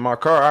pliers in my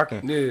car. I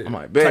can. Yeah. I'm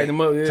like, bet.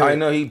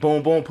 Tighten up. He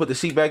boom put the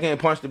seat back in,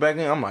 punched it back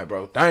in. I'm like,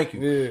 bro, thank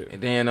you. Yeah.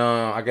 And then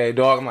I gave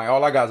Dog. I'm like,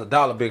 all I got is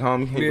 $1, big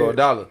homie. Here you go,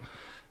 $1.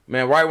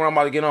 Man, right when I'm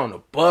about to get on, the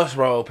bus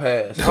rolled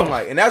past. I'm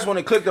like, and that's when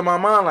it clicked in my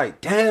mind, like,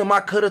 damn, I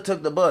could have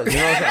took the bus. You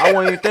know what I'm saying? I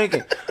wasn't even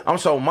thinking. I'm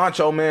so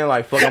macho, man,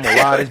 like, fuck, I'm gonna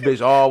ride this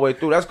bitch all the way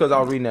through. That's because I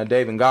was reading that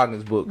David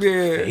Goggins book. Yeah.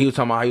 And he was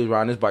talking about how he was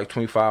riding this bike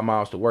 25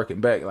 miles to work and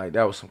back. Like,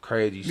 that was some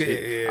crazy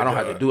shit. Yeah, I don't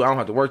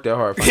have to work that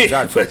hard if I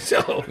got to. For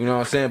sure. You know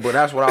what I'm saying? But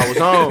that's what I was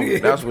on.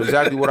 That's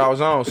exactly what I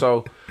was on.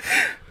 So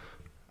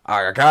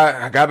I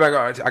got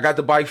back. I got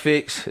the bike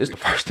fixed. It's the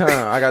first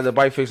time I got the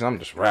bike fixed, and I'm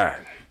just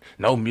riding.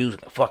 No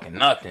music, fucking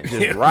nothing.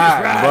 Just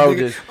riding, bro.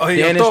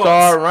 Then it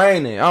started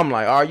raining. I'm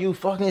like, are you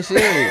fucking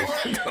serious?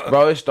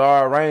 Bro, it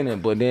started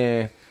raining. But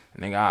then,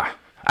 nigga,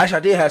 actually, I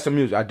did have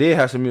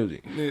some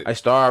music. Yeah. It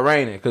started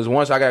raining. Because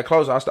once I got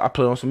close, I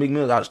put on some Meek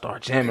Mills. I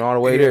started jamming all the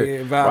way there.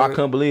 Yeah, bro, I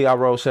couldn't believe I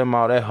rode 7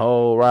 Mile that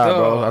whole ride,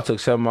 bro. I took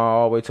 7 Mile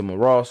all the way to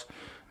Moros.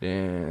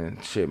 Then,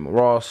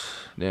 Moros.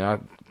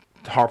 Then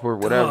Harper,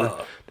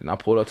 whatever. Then I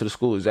pulled up to the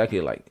school exactly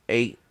at like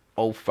 8:05,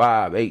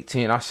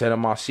 8:10. I sat in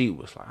my seat.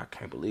 Was like, I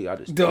can't believe I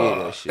just did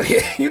that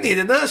shit. You needed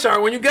another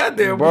shower when you got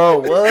there, bro.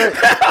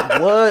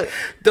 What?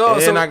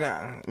 Dog. So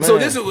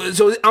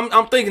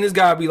I'm thinking this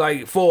gotta be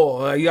like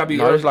fall. You gotta be.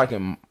 No, it's like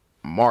in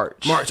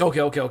March.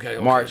 Okay.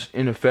 March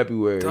into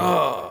February.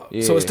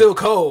 Yeah. So it's still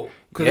cold.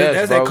 Cause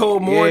that's bro. that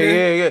cold morning.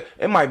 Yeah.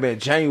 It might have been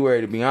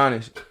January, to be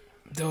honest.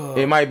 Duh.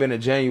 It might have been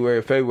in January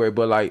or February,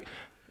 but like,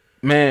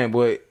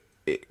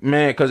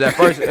 because at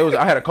first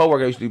I had a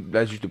coworker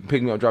that used to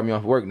pick me up, drop me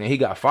off work, and then he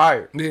got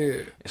fired.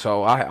 Yeah.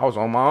 So I was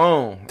on my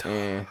own,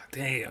 and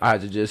damn, I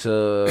had to just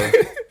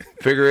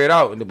figure it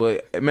out.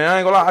 But man, I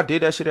ain't gonna lie, I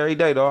did that shit every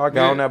day, though. I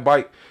got on that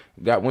bike,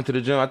 went to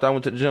the gym. After I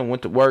went to the gym,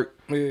 went to work,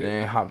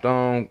 and hopped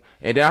on.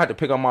 And then I had to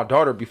pick up my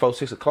daughter before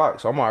 6 o'clock.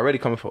 So I'm already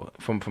coming from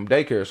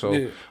daycare.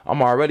 So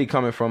I'm already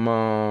coming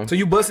from. So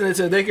you busting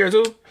into the daycare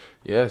too?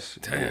 Yes.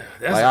 Damn.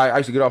 Like I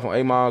used to get off on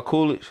 8 Mile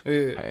Coolidge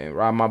and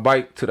ride my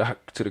bike to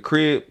the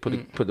crib,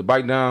 put the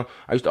bike down.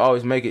 I used to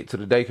always make it to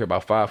the daycare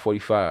about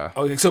 5:45.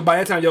 Okay, so by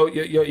that time your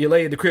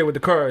lady at the crib with the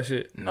car and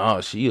shit.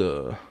 No, she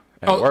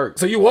at work.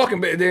 So you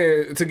walking back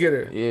there to get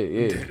her?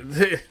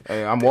 Yeah.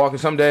 Hey, I'm walking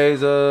some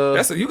days.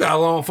 You got a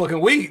long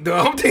fucking week, though.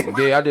 I'm thinking.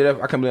 Yeah, I did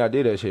that. I can't believe I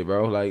did that shit,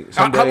 bro. Like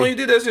how long you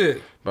did that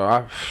shit? Bro,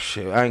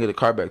 I ain't get the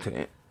car back to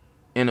the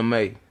end of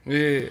May.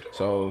 Yeah.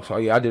 So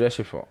yeah, I did that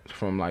shit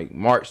from like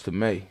March to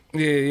May.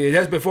 Yeah.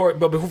 That's before,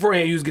 but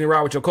beforehand you was getting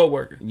around with your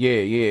coworker.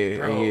 Yeah.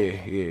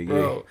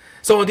 Bro.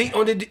 So on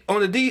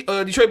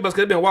the Detroit bus,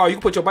 cause it's been a while. You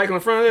can put your bike on the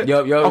front of it.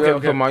 Yup. Okay.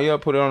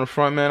 Put it on the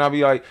front, man. I'll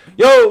be like,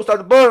 yo, start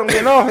the bus. I'm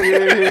getting off.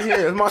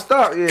 Yeah. It's my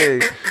stop. Yeah.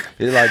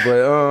 It's like,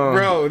 but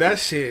bro, that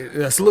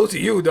shit. Salute to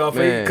you, though.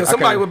 Because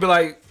somebody would be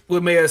like,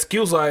 would make an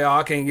excuse like, oh,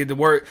 I can't get to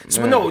work.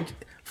 So no,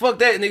 fuck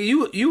that,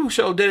 nigga. You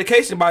show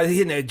dedication by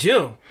hitting that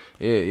gym.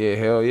 Yeah,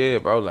 hell yeah,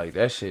 bro. Like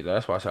that shit.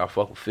 That's why I say I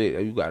fuck with fit.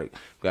 You gotta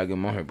get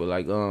him on here. But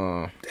like,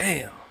 damn.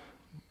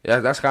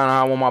 That's kind of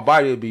how I want my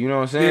body to be. You know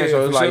what I'm saying? Yeah,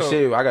 so it's like sure.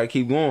 shit. I gotta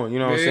keep going. You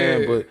know what I'm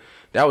saying? But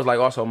that was like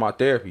also my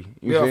therapy.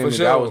 You feel me?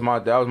 Sure. That was my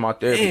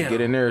therapy. Damn. To get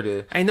in there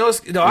to. I know.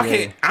 No, I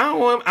can't. I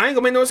ain't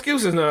gonna make no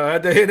excuses now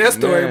after hearing that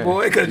story, Man,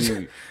 boy. Cause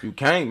you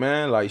can't,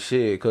 man. Like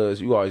shit,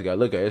 cause you always gotta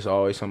look at it. It's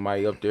always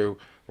somebody up there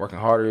working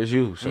harder as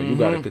you. So you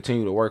gotta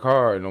continue to work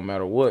hard no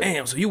matter what.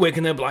 damn. So you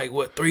waking up like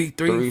what 3,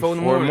 4 in the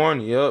 4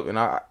 morning? Yep.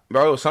 And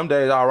bro, some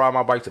days I'll ride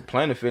my bike to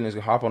Planet Fitness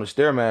and hop on the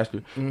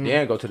Stairmaster,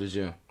 then go to the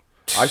gym.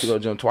 I used to go to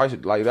the gym twice.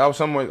 Like that was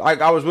somewhere.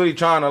 Like I was really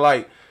trying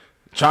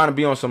to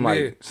be on some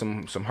like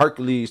some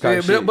Hercules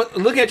type shit. But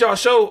look at y'all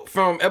show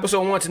from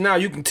episode 1 to now.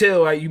 You can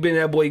tell like you been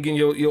that boy getting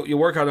your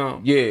workout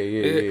on.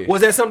 Yeah.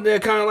 Was that something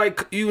that kind of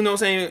like you know what I'm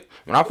saying?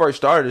 When I first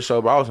started the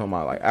show, bro, I was on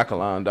my like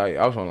alkaline diet.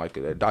 I was on like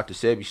that Dr.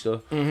 Sebi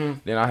stuff.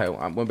 Then I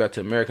went back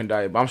to American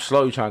diet, but I'm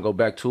slowly trying to go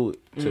back to it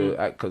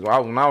because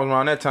when I was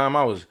around that time,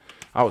 I was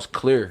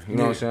clear. You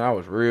know what I'm saying? I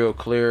was real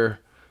clear.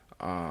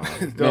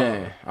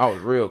 Man, I was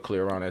real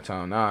clear around that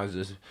time. Now it's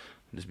just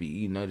be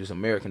eating just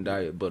American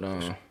diet, but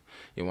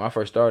yeah, when I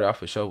first started, I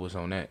for sure was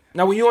on that.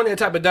 Now, when you on that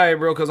type of diet,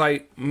 bro, because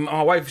like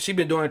my wife, she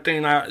been doing a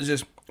thing now,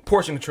 just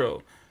portion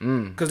control.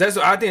 Because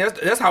I think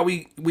that's how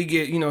we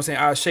get, you know what I'm saying,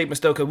 out of shape and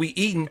stuff, because we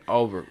eating.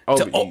 Over.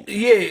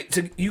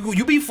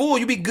 You be full,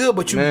 you be good,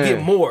 but you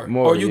get more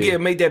or you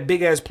get make that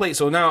big ass plate.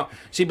 So now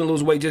she been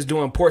losing weight just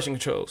doing portion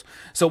controls.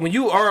 So when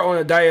you are on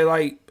a diet,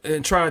 like,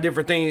 and trying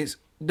different things,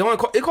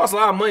 it costs a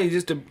lot of money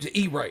just to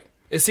eat right.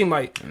 It seemed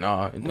like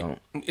no, it don't.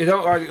 It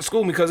don't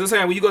school me because it's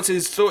saying when you go to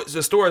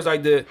the stores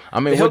like the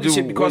healthy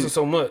shit be costing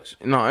so much.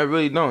 No, it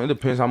really don't. It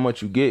depends how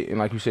much you get, and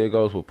like you said, it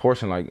goes with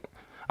portion. Like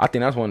I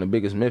think that's one of the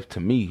biggest myths to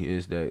me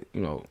is that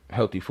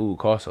healthy food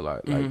costs a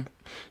lot. Like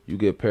you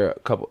get a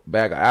couple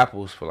bag of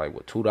apples for like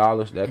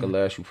 $2 that could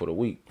last you for the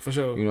week. For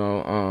sure.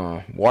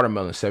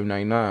 Watermelon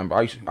 $7.99. But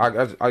I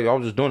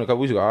was just doing it a couple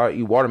weeks ago. I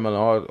eat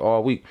watermelon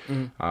all week.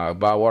 I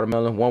buy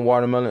one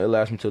watermelon, it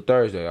lasts me till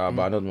Thursday. I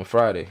buy another one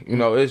Friday.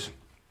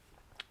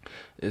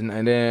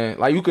 And then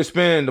like you could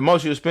spend the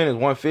most you spend is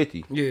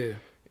 $150. Yeah.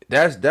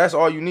 That's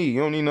all you need. You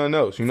don't need nothing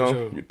else.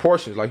 Sure.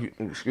 Portions like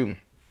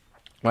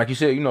you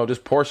said,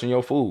 just portion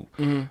your food.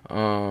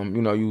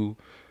 You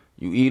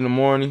eat in the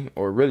morning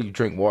or really you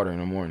drink water in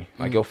the morning.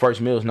 Like your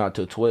first meal is not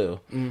till 12,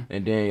 and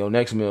then your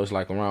next meal is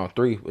like around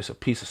 3. It's a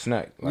piece of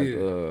snack, like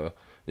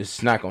just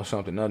snack on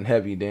something, nothing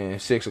heavy. Then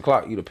 6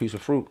 o'clock, eat a piece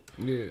of fruit.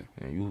 Yeah,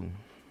 and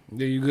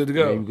you good to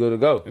go. You good to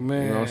go.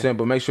 Man. You know what I'm saying?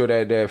 But make sure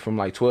that from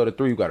like 12 to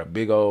 3, you got a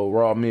big old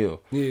raw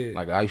meal. Yeah.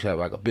 Like I used to have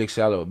like a big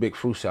salad, a big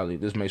fruit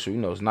salad. Just make sure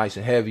it's nice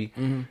and heavy.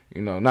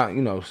 Not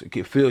it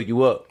can fill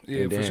you up.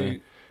 Yeah, for sure.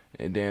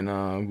 And then,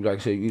 like I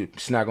said, you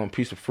snack on a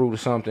piece of fruit or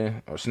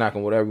something, or snack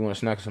on whatever you want to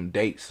snack on, some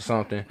dates or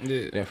something.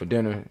 Yeah. Then for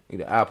dinner,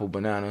 either apple,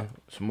 banana,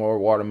 some more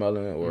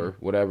watermelon, or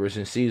whatever is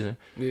in season.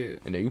 Yeah.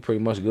 And then you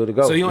pretty much good to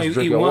go. So you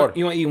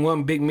don't eat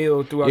one big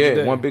meal throughout the day?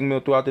 Yeah, one big meal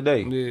throughout the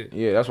day.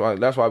 Yeah. That's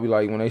why I be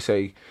like, when they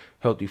say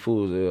healthy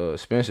food is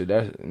expensive,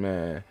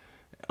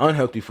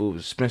 unhealthy food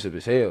is expensive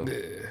as hell.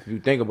 Yeah. If you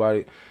think about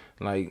it,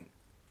 like,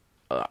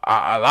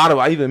 a lot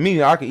of even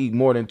me, I could eat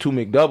more than 2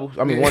 McDoubles.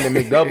 I mean, one of the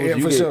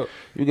McDoubles,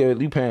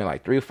 you paying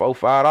like $3, $4,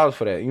 $5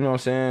 for that. You know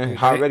what I'm saying?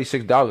 Already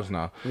 $6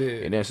 now. Yeah.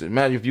 And then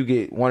imagine if you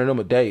get one of them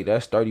a day,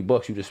 that's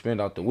 $30 you just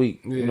spend out the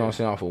week. You know what I'm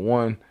saying? For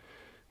one,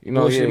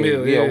 bullshit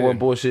meal. One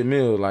bullshit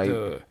meal. Like,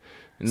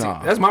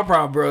 nah. See, that's my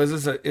problem, bro.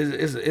 It's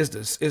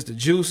the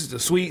juice, it's the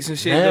sweets and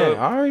shit. Man,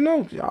 I already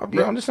know.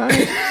 I'm just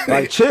saying.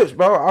 Like chips,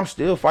 bro. I'm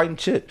still fighting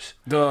chips.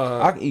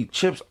 I can eat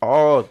chips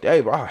all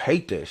day, bro. I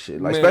hate that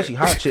shit. Like, especially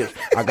hot chips.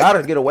 I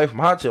gotta get away from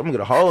hot chips. I'm gonna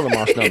get a hole in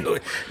my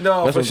stomach.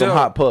 That's for sure. Some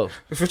hot puffs.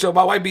 For sure.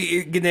 My wife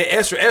be getting that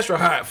extra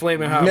hot,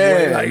 flaming hot.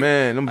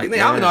 Man.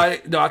 I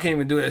can't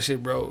even do that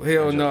shit, bro.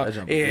 Hell no. I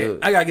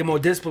gotta get more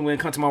discipline when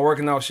it comes to my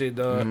working out shit,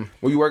 dog.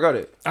 Where you work out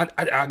at?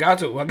 I got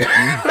to.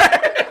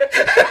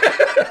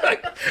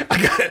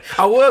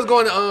 I was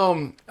going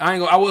to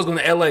I was going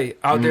to LA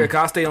out there,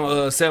 cause I stay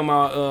on 7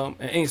 Mile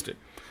in Inkster.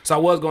 So I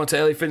was going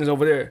to LA Fitness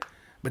over there.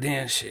 But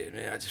then shit,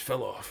 man, I just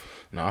fell off.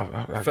 No,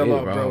 I fell did,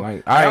 off, bro.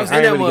 Like I ain't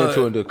really get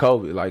into it until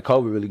COVID. Like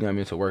COVID really got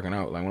me into working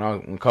out. Like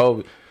when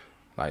COVID,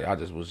 like I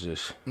just was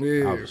just I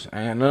ain't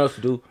had nothing else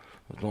to do.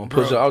 I was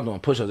doing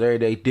push-ups every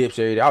day, dips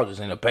every day. I was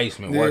just in the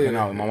basement working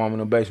out. My mom in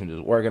the basement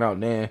just working out.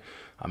 Then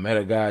I met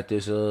a guy at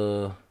this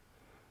I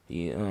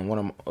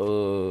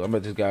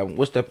met this guy.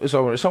 What's that? It's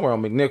somewhere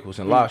on McNichols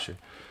in Lasher.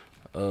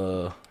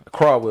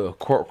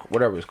 Crawwell,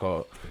 whatever it's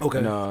called. Okay.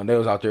 And they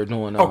was out there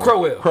doing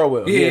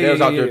Crowell. Yeah, they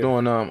was out there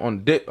doing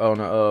on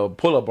the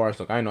pull-up bar and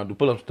stuff. I ain't know how to do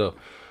pull-up stuff.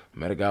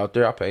 Met a guy out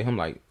there. I paid him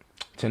like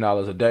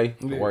 $10 a day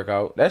to work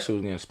out. That shit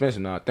was getting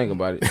expensive now. I think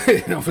about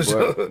it. No, for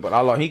sure.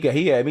 But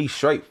he had me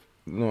straight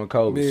doing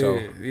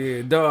COVID.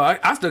 Yeah, dog.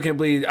 I still can't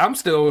believe. I'm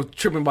still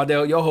tripping about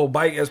that your whole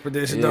bike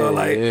expedition, dog.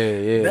 Like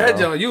that,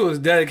 John. You was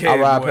dedicated. I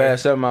ride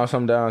past 7 Mile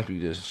sometimes,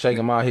 be just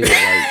shaking my head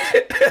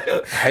like.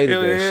 I hated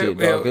that shit,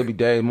 dog. There'd be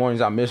days,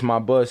 mornings I miss my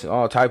bus and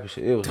all type of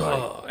shit. It was like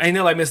ain't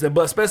nothing like missing the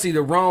bus, especially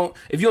the wrong.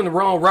 If you're on the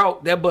wrong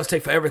route, that bus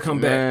take forever to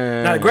come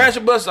back. Now the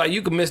graduate bus, like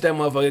you can miss that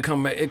motherfucker. It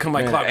come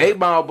like clockwork. 8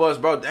 Mile bus,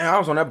 bro. Damn, I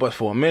was on that bus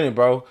for a minute,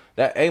 bro.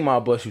 That 8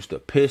 Mile bus used to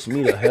piss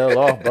me the hell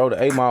off, bro.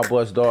 The 8 Mile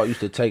bus, dog, used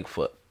to take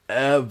forever,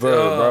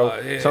 bro.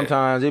 Yeah.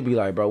 Sometimes it'd be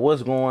like, bro,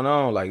 what's going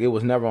on? Like it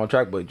was never on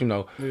track, but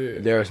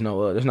there's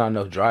not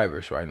enough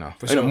drivers right now.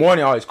 In the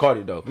morning, I always caught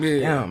it though.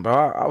 Yeah. Damn, bro,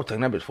 I was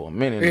taking that bitch for a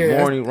minute in the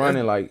morning,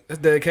 running like. That's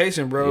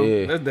dedication, bro.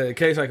 Yeah. That's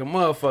dedication like a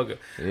motherfucker.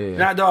 Yeah.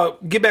 Now,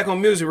 dog, get back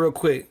on music real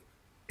quick.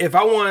 If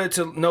I wanted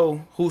to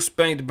know who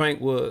Spank the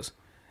Bank was,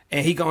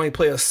 and he can only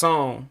play a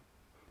song,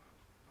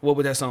 what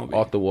would that song be?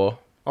 Off the Wall.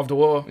 Off the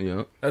Wall.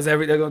 Yeah. That's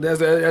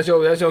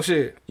your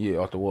shit. Yeah,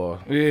 Off the Wall.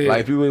 Yeah. Like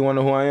if you really want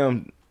to know who I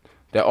am.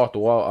 That Off the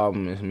Wall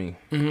album is me.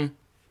 Mm-hmm.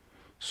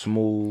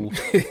 Smooth,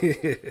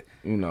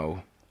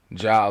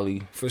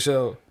 jolly. For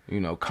sure.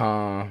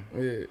 Calm.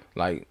 Yeah.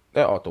 Like,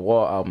 that Off the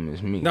Wall album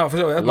is me. No, for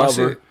sure. That's my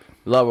shit.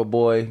 Lover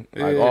Boy,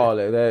 like all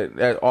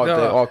that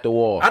off the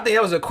wall. I think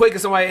that was the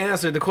quickest somebody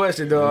answered the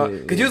question, dog.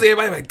 Because usually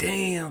everybody like,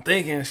 damn,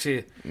 thinking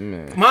shit.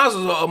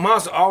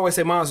 Monster always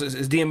say Monster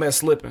is DMS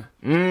slipping.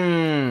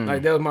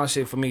 Like that was my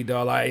shit for me,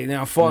 dog. Like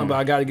now I'm falling, but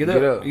I gotta get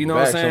up. You know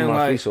what I'm saying?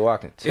 Like so I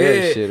can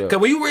tear shit up. Because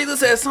when you really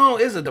listen to that song,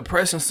 it's a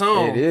depression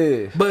song. It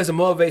is, but it's a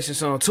motivation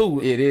song too.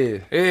 It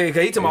is. Yeah,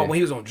 because he talking about when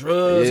he was on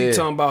drugs. He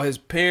talking about his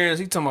parents.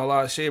 He talking about a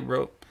lot of shit,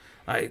 bro.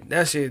 Like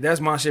that shit. That's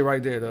my shit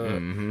right there,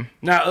 dog.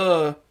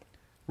 Now,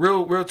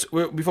 Real,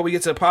 before we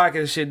get to the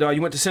podcast shit, dog,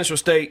 you went to Central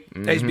State,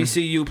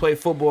 HBCU, played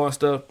football and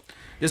stuff.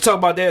 Just talk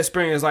about that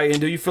experience, like,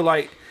 and do you feel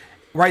like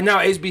right now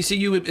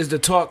HBCU is the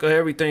talk of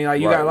everything? Like,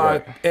 you got a lot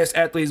of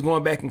ex-athletes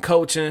going back and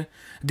coaching.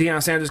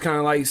 Deion Sanders kind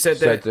of like set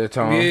the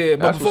tone. Yeah,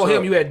 but before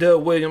him, you had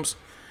Doug Williams.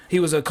 He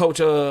was a coach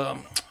of,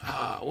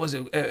 was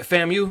it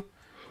FAMU?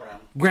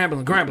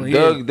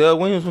 Grambling. Doug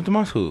Williams went to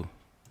my school.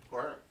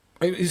 Where?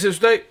 He Central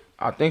State?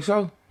 I think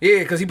so. Yeah,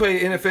 because he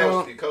played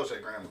NFL. He coached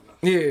at Grambling.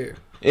 Yeah.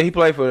 Yeah, he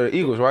played for the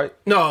Eagles, right?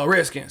 No,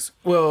 Redskins.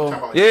 Well,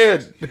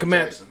 the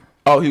Commanders.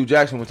 Oh, Hugh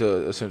Jackson went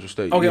to Central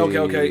State.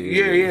 Okay.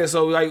 Yeah.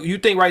 So, like, you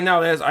think right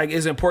now that's like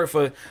is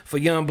important for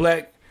young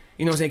black,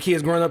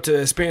 kids growing up to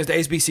experience the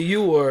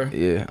HBCU or?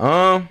 Yeah.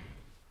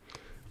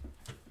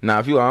 Now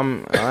if I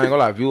ain't gonna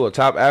lie, if you a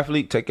top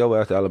athlete, take your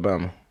ass to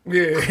Alabama.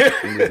 Yeah.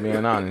 I'm just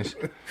being honest.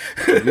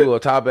 If you a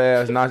top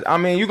ass, I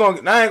mean,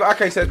 I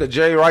can't say that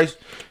Jay Rice.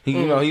 He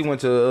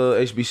went to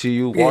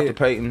HBCU. Walter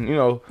Payton.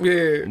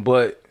 Yeah.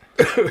 But.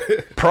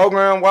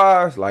 Program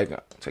wise, like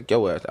take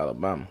your ass to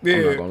Alabama.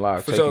 I'm not gonna lie.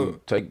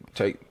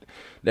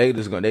 They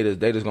just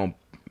gonna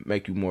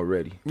make you more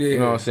ready. Yeah. You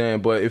know what I'm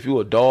saying? But if you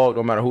a dog,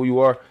 no matter who you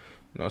are,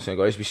 you know what I'm saying,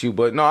 go HBCU.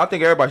 But no, I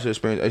think everybody should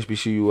experience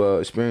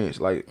HBCU experience.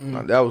 Like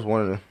that was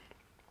one of the.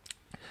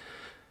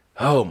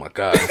 Oh my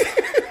God.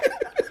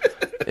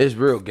 It's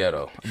real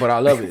ghetto, but I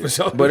love it.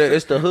 Sure. But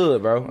it's the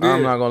hood, bro. Yeah.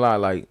 I'm not gonna lie.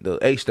 Like the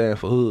H stand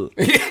for hood.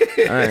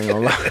 I ain't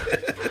gonna lie.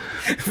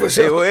 For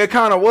sure. It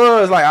kind of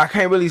was like I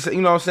can't really say.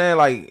 You know what I'm saying?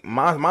 Like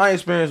my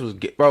experience was,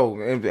 bro.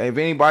 If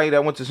anybody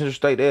that went to Central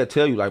State, they'll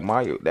tell you like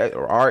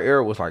our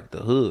era was like the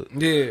hood.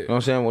 Yeah. You know what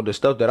I'm saying? Well, the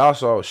stuff that I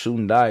saw was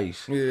shooting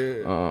dice.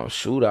 Yeah.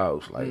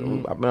 Shootouts. Like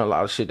I've been a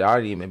lot of shit that I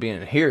didn't even be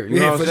in here. You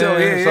know what I'm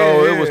saying?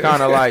 So it was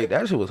kind of like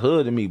that shit was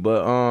hood to me,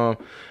 but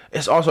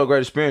it's also a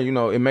great experience.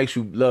 It makes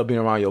you love being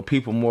around your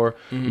people more.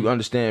 You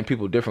understand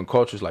people, different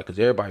cultures, like, because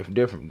everybody from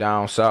different,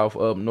 down south,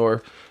 up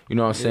north. You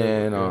know what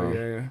I'm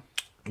saying?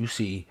 You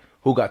see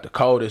who got the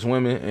coldest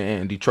women,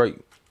 and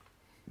Detroit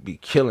be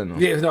killing them.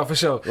 Yeah, no, for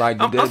sure. Like,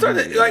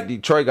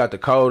 Detroit got the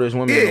coldest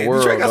women in the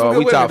world, dog.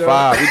 We top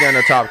 5. We got in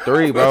the top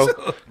 3, bro.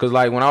 Because,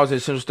 like, when I was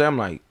at Central State, I'm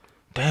like,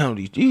 damn,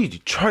 these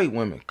Detroit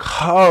women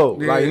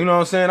cold. Yeah. Like, you know what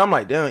I'm saying? I'm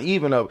like, damn,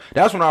 even up.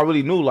 That's when I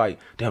really knew, like,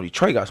 damn,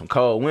 Detroit got some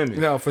cold women.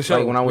 No, for sure.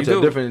 Like, when I went You to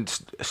a do. different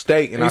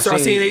state and You I start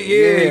seen seeing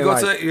it, you go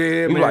like, to,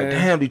 yeah, you man. like,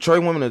 damn,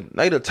 Detroit women,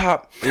 they the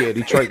top. Yeah,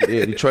 Detroit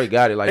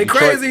got it. Like, They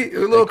Detroit, crazy, a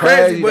little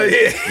crazy, but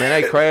yeah.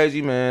 Man, they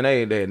crazy, man.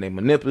 They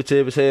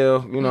manipulative as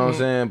hell, you know what I'm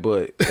saying?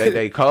 But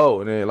they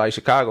cold. And then, like,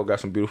 Chicago got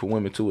some beautiful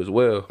women, too, as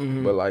well.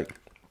 But, like,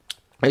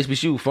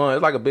 HBCU fun.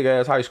 It's like a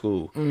big-ass high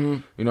school.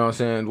 You know what I'm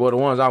saying? Well, the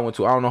ones I went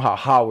to, I don't know how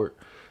Howard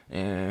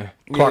and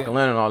Clark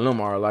Atlanta and all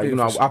them are. Like, you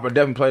know, I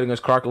definitely played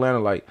against Clark Atlanta.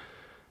 Like,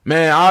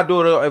 man, I'll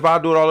do it. If I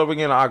do it all over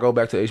again, I'll go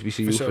back to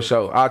HBCU for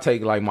sure. I'll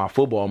take, like, my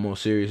football more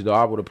serious, though.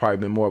 I would have probably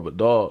been more of a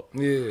dog.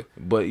 Yeah.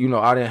 But, you know,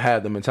 I didn't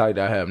have the mentality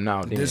that I have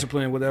now. Then.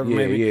 Discipline, whatever, yeah,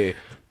 maybe. Yeah.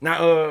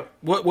 Now,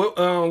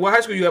 what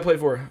high school you got played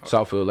for?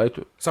 Southfield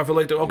Lathrop. Southfield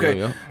Lathrop. Okay.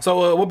 Yeah.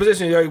 So, what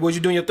position? Was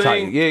you doing your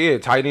thing?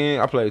 Tight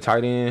end. I played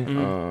tight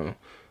end.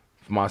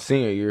 My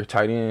senior year,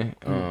 tight end.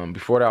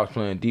 Before that, I was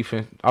playing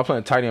defense. I was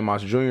playing tight end my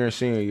junior and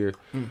senior year,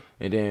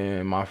 and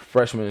then my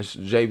freshman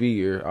JV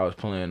year, I was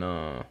playing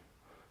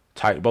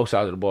both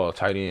sides of the ball,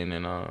 tight end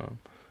and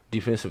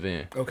defensive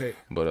end. Okay.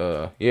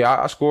 But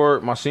I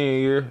scored my senior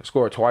year.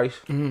 Scored twice.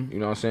 You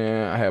know what I'm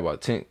saying? I had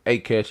about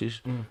 8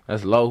 catches.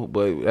 That's low,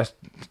 but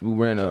we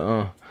ran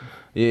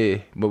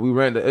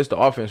it's the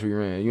offense we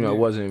ran. You know, it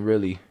wasn't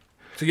really.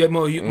 So you had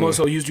more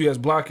so used you as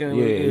blocking.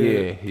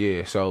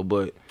 Yeah. So,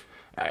 but.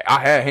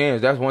 I had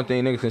hands. That's one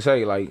thing niggas can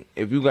say. Like,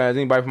 if you guys,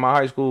 anybody from my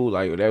high school,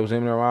 like, that was in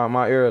and around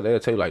my era, they'll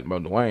tell you, like, bro,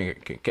 Dwayne,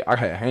 I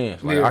had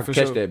hands. Like, I could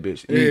catch that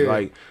bitch.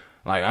 Like,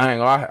 I ain't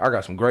gonna lie, I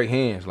got some great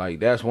hands. Like,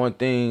 that's one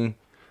thing.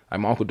 Like,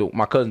 my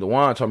cousin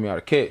DeJuan taught me how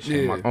to catch.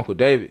 And my uncle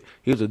David,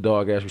 he was a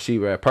dog-ass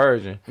receiver at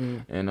Persian.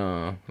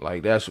 And,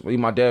 like, that's,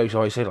 my dad used to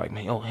always say, like,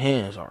 man, your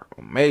hands are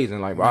amazing.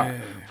 Like,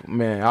 I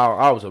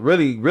was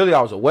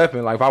I was a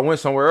weapon. Like, if I went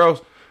somewhere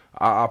else,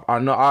 I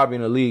know I'll be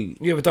in the league.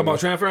 You ever thought about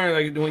transferring,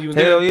 like when you was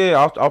Hell there? yeah,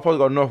 I'll probably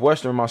go to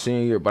Northwestern my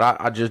senior year, but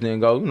I just didn't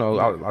go. You know,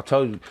 I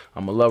told you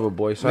I'm a lover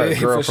boy, so I had a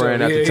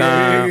girlfriend at the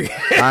time.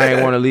 I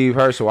ain't want to leave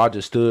her, so I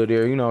just stood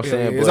there. You know what I'm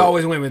saying? It's but,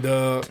 always women,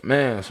 dog.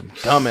 Man, some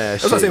dumbass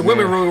shit. That's what I said.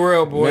 Women rule the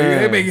world, boy.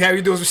 Man. They make you have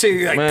you doing some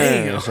shit. Like,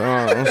 damn.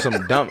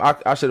 Some dumb.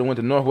 I should have went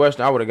to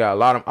Northwestern. I would have got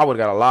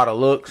a lot of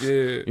looks.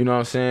 Yeah. You know what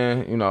I'm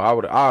saying? You know, I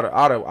would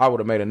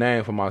have made a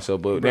name for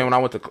myself. But then when I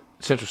went to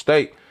Central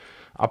State,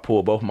 I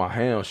pulled both my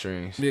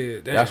hamstrings. Yeah,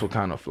 damn. That's what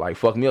kind of like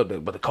fucked me up.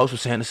 But the coach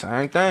was saying the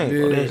same thing.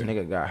 Yeah. This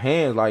nigga got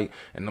hands like,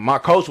 and my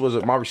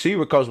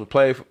receiver coach was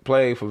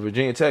played for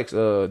Virginia Tech,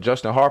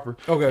 Justin Harper.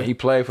 Okay, and he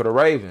played for the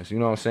Ravens. You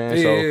know what I'm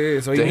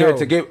saying? So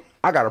to get,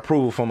 I got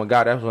approval from a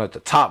guy that was at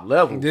the top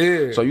level.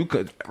 Yeah. So you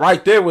could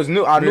right there was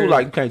new. I knew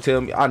like you can't tell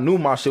me. I knew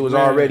my shit was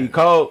already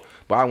cold.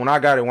 But when I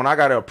got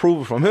an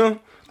approval from him,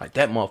 like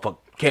that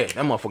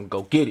motherfucker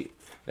go get it.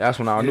 That's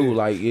when I knew,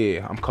 like,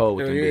 yeah, I'm cold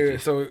with them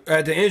bitches. So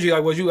at the injury,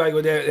 like, was you like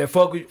that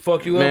fuck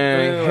you up?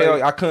 Man, hell,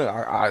 like,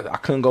 I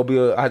couldn't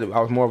go I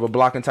was more of a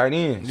blocking tight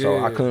end,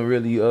 so I couldn't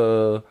really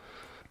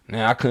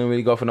I couldn't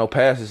really go for no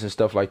passes and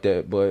stuff like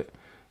that. But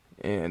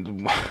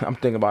and I'm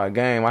thinking about a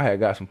game. I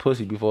had got some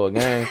pussy before a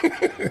game.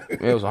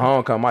 It was a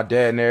homecoming. My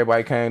dad and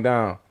everybody came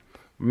down.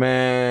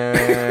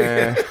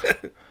 Man,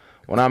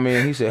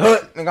 he said,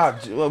 "Hut,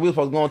 nigga, we was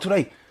supposed to go on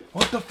today."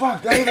 What the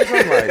fuck, Davis?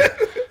 I'm like,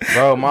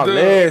 bro, my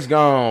legs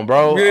gone,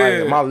 bro. Yeah.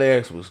 Like, my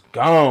legs was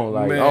gone.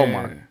 Like, oh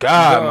my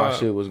God, my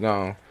shit was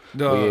gone.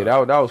 Yeah,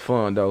 that was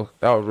fun though.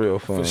 That was real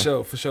fun.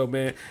 For sure,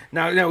 man.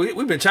 Now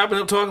we've been chopping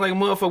up talking like a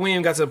motherfucker. We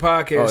ain't got to the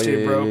podcast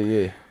yet, bro.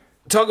 Yeah.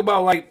 Talk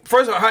about like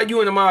first of all, how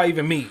you and Ahmad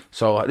even meet.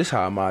 So this is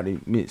how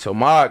Ahmad meet. So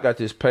Ahmad got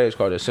this page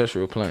called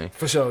Essential Playing.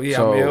 For sure, yeah.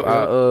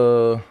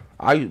 So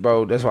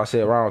bro, that's why I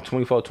said around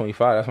 24,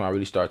 25, that's when I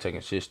really started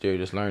taking shit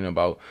serious, just learning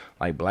about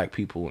like black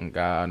people and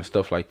God and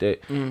stuff like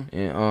that.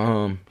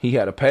 And he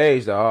had a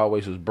page that I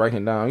always was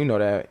breaking down, you know,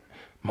 that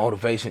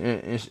motivation,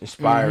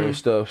 inspiring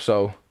stuff.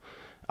 So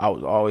I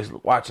was always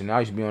watching.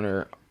 I used to be on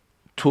there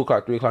 2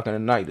 o'clock, 3 o'clock in the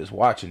night just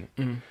watching it.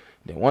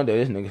 Then one day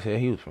this nigga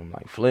said he was from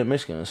like Flint,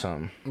 Michigan or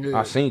something. Yeah.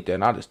 I seen that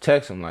and I just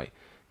text him like,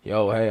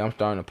 yo, hey, I'm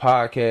starting a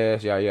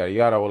podcast,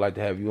 yada. I would like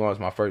to have you on as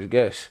my first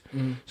guest.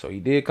 So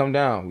he did come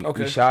down.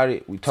 We shot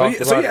it. We talked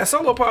about it. So you had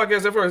solo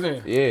podcast at first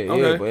then?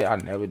 Yeah, but I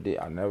never did.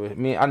 I never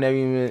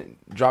even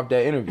dropped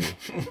that interview.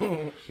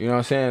 You know what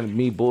I'm saying?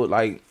 Me,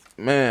 like,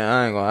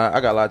 man, I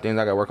got a lot of things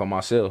I got to work on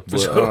myself.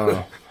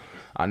 But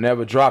I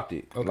never dropped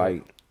it. Okay.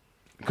 Like,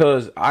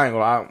 because I ain't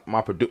gonna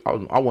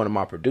lie, I wanted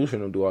my producer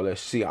to do all that.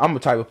 See, I'm the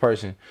type of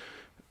person,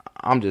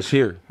 I'm just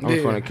here. I'm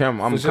in front of the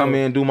camera. I'm gonna come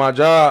in, do my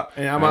job,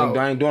 and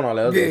I ain't doing all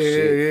that other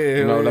shit.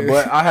 You know,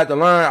 but I had to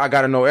learn. I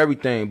got to know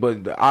everything.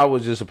 But I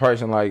was just a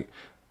person like,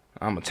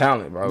 I'm a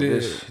talent, bro.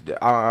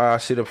 I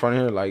sit in front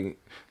of here like,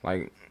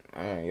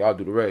 man, y'all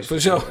do the rest. For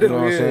sure. You know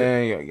what I'm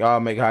saying? Y'all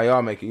make it how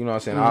y'all make it. You know what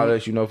I'm saying? I'll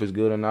let you know if it's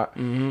good or not.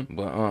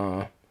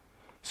 But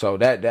so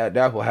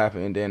that's what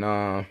happened. And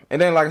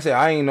then like I said,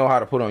 I ain't know how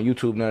to put on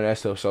YouTube none of that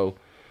stuff. So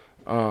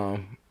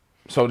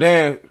So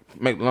then,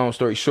 make the long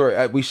story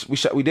short, we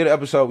did an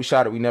episode, we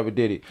shot it, we never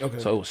did it. Okay.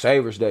 So it was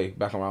Savers Day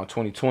back around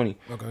 2020.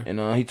 Okay.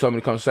 And he told me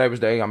to come to Savers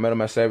Day. I met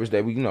him at Savers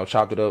Day. We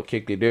chopped it up,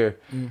 kicked it there.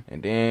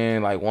 And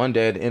then like one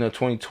day at the end of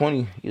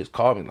 2020, he just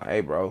called me like,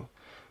 "Hey, bro,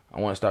 I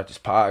want to start this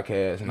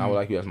podcast, and I would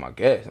like you as my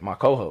guest, my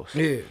co-host."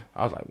 Yeah.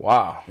 I was like,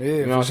 wow. Yeah,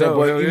 you know what I'm for saying? sure.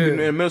 But Hell even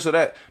in the midst of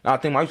that, now I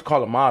think I used to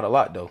call him Mod a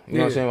lot, though. You know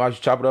what I'm saying? I used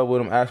to chop it up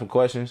with him, ask him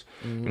questions.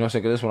 You know what I'm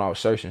saying? Because this when I was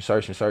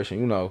searching,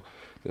 you know,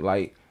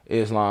 like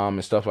Islam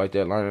and stuff like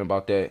that, learning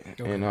about that.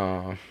 Okay.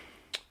 And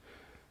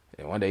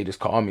one day he just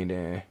called me,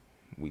 then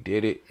we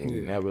did it, and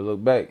we never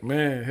looked back.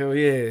 Man, hell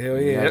yeah.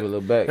 We never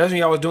looked back. That's when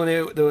y'all was doing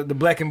it, the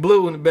black and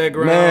blue in the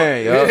background.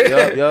 Man,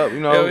 yup. You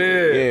know, hell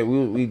yeah.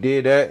 We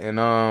did that,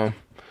 and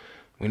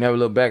we never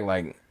looked back.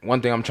 Like,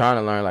 one thing I'm trying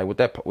to learn, like, with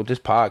this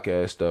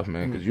podcast stuff,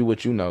 man, because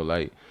you know,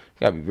 like, you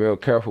gotta be real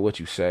careful what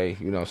you say.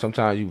 You know,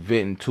 sometimes you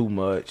venting too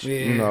much.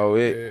 You know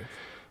it. Yeah.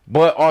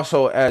 But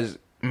also, as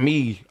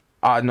me,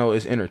 I know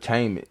it's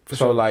entertainment. For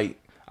so, sure. Like,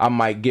 I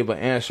might give an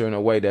answer in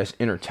a way that's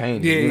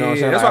entertaining. Yeah, you know what I'm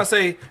saying? That's like, why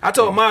I say, I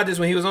told Mod this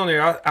when he was on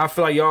there. I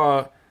feel like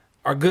y'all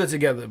are good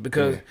together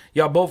because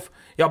y'all both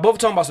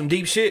talking about some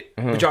deep shit,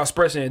 but y'all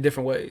expressing it in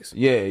different ways.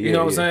 You know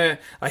what I'm saying?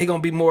 Like, he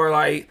gonna be more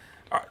like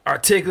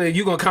articulate.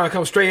 You gonna kind of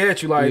come straight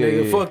at you like,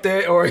 nigga, fuck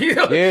that, or you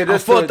know, I'm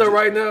fucked up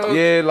right now.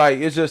 Yeah, like,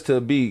 it's just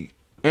to be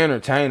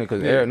entertaining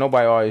because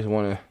nobody always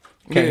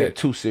can't have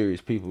too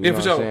serious people. You know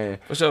what I'm saying?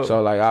 For sure.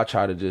 So like, I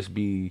try to just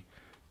be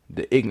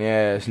the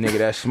ignorant ass nigga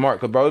that's smart,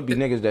 cause bro, it be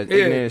niggas that's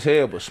ignorant as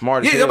hell but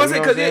smart as hell. Yeah, I'm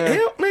saying, cause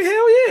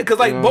hell yeah, cause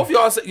like both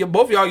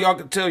of y'all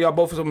can tell y'all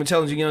both of some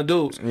intelligent young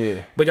dudes.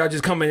 Yeah, but y'all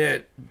just coming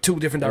at two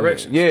different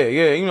directions. Yeah,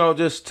 you know,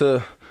 just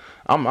to,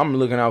 I'm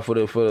looking out for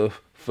the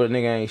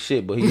nigga ain't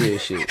shit, but he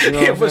is shit. You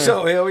know yeah, for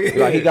sure, hell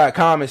yeah. Like, he got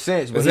common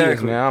sense, but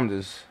I'm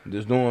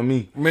just doing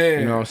me.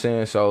 Man, you know what I'm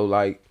saying? So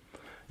like,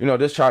 you know,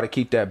 just try to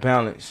keep that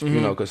balance, you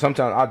know, because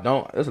sometimes I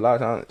don't. There's a lot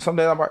of times. Some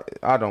days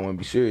I don't want to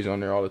be serious on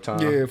there all the time.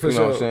 Yeah, for sure. You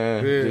know what I'm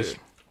saying? Yeah. Just,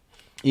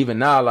 even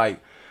now,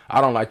 like,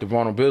 I don't like the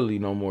vulnerability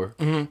no more.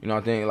 You know,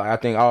 I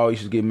think I always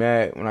used to get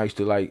mad when I used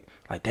to like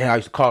damn, I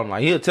used to call him,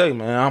 like, he'll tell you,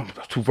 man, I'm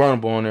too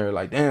vulnerable on there.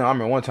 Like, damn, I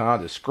remember one time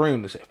I just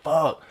screamed and said,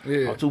 fuck,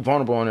 I'm too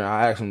vulnerable on there.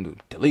 I asked him to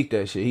delete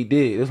that shit. He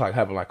did. It's like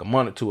happened like a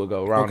month or two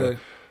ago around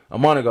a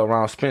month ago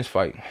around Spence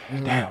fight.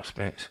 Damn,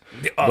 Spence.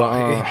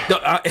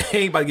 I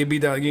ain't about to get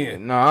beat down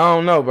again. No, I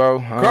don't know, bro.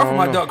 Crawford,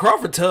 my dog.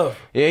 Crawford tough.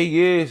 Yeah,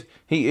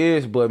 he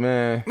is, but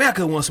man, I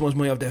could have won so much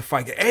money off that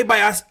fight.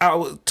 Everybody I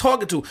was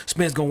talking to,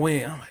 Spence gonna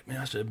win. I'm like, man,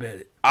 I should have bet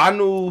it. I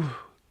knew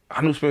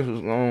Spence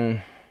was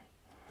gonna.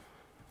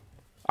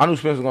 I knew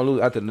Spence was gonna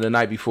lose after the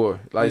night before.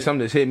 Like,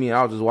 something just hit me, and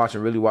I was just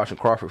really watching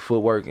Crawford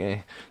footwork,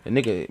 and the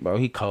nigga, bro,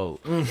 he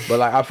cold. But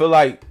like, I feel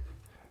like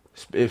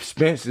if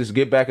Spence just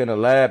get back in the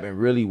lab and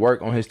really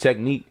work on his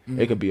technique,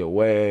 it could be a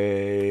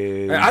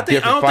way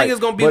different fight. Think it's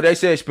gonna be. But they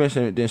said Spence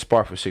didn't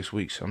spar for 6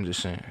 weeks. I'm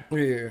just saying.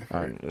 Yeah.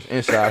 All right, that's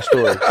inside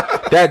story.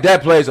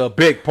 that plays a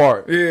big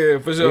part. Yeah,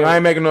 for sure. You know, I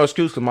ain't making no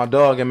excuse because my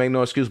dog ain't make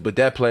no excuse, but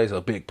that plays a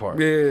big part.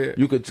 Yeah.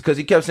 You could, because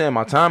he kept saying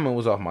my timing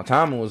was off. You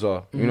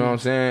know what I'm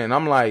saying? And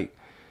I'm like,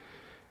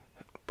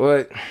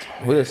 but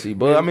we'll see.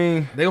 But I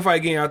mean, they gonna fight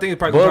again. I think it's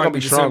probably gonna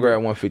be stronger at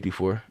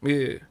 154.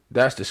 Yeah,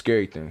 that's the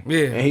scary thing.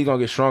 Yeah, and he's gonna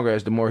get stronger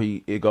as the more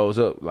it goes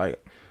up.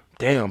 Like,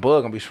 damn,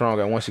 Bud gonna be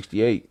stronger at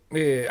 168.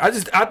 Yeah, I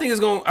think it's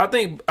gonna. I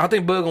think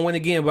Bud gonna win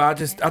again. But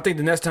I think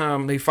the next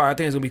time they fight, I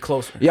think it's gonna be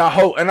closer. Yeah, I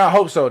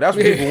hope so. That's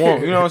what people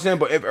want. You know what I'm saying?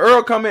 But if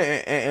Earl come in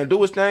and do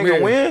his thing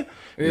and win,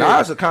 now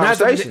it's a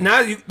conversation.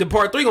 Now the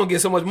part 3 gonna get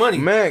so much money.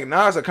 Man,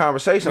 now it's a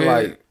conversation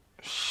like.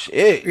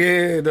 Shit.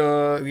 Yeah,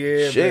 dog.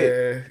 Yeah, shit.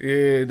 Man.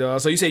 Yeah,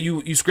 dog. So you said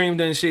you screamed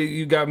and shit.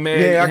 You got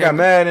mad. Yeah, I got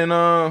mad and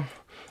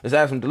just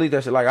asked him to delete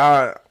that shit. Like,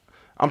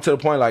 I'm to the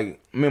point,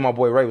 like, me and my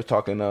boy Ray was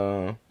talking.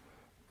 Shout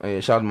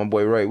out to my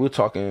boy Ray. We were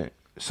talking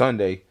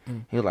Sunday.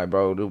 He was like,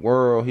 bro, the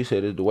world. He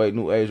said it's the way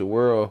new age of the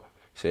world.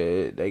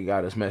 Said they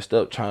got us messed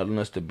up, telling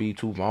us to be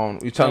too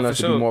vulnerable. He's telling us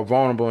to be more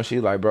vulnerable, and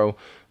she's like, bro,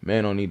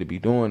 man don't need to be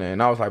doing that.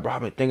 And I was like, bro,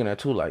 I've been thinking that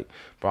too. Like,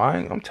 bro,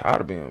 I'm tired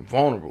of being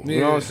vulnerable.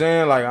 You know what I'm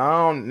saying? Like,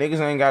 niggas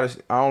ain't got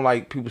to. I don't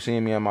like people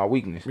seeing me at my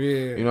weakness.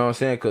 Yeah. You know what I'm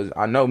saying? Because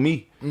I know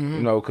me. You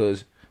know,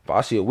 because if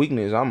I see a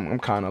weakness, I'm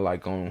kind of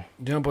like on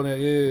jump on that.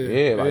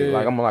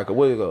 Like I'm like a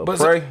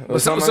prey. But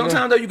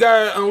sometimes though you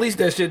gotta unleash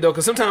that shit though,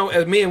 because sometimes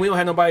as men we don't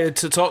have nobody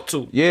to talk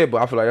to. Yeah,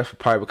 but I feel like that's for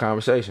private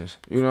conversations.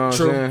 You know what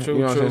I'm saying? True, you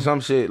know what I'm saying?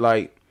 Some shit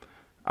like,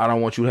 I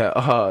don't want you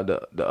to have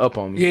the up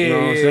on me. Yeah, you know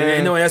what I'm saying?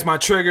 You know, that's my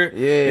trigger.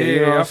 Yeah,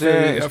 you know what I'm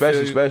saying?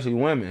 Especially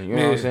women. You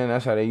know what I'm saying?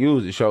 That's how they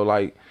use it. So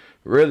like,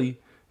 really,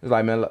 it's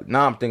like, man,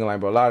 now I'm thinking like,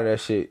 bro, a lot of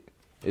that shit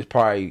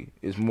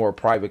is more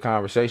private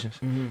conversations.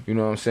 You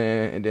know what I'm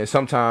saying? And then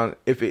sometimes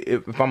if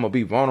I'm gonna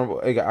be vulnerable,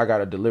 I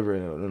gotta deliver it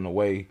in a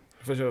way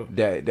for sure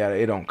that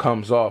it don't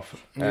comes off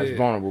as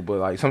vulnerable. But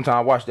like, sometimes I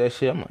watch that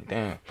shit, I'm like,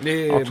 damn,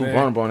 I'm too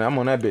vulnerable on that. I'm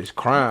on that bitch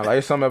crying.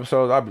 Like, some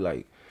episodes I'll be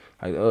like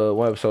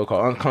one episode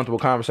called Uncomfortable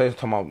Conversations,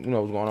 talking about, you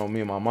know, what's going on with me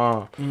and my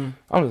mom.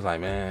 I'm just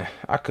like, man,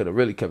 I could have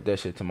really kept that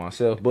shit to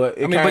myself. But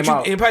you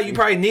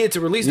probably need to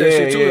release that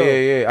shit too.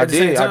 Yeah. I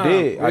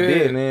did.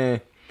 And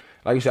then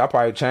like you said, I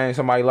probably changed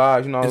somebody's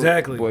lives, you know.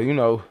 Exactly. But you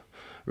know,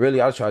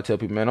 really, I try to tell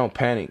people, man, don't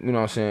panic. You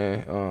know what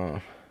I'm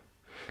saying?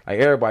 Like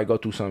everybody go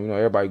through something, you know.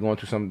 Everybody going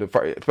through something.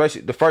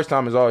 Especially the first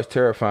time is always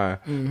terrifying,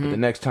 but the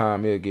next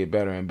time it'll get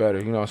better and better.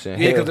 You know what I'm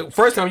saying? Yeah, because the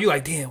first time you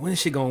like, damn, when is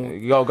shit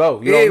going? You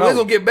go. You Yeah, don't know. it's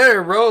gonna get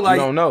better, bro. Like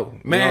you don't know,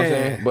 man. You know what I'm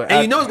saying? But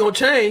and you know it's gonna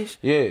change.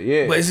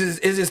 Yeah. But it's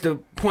just the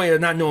point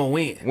of not knowing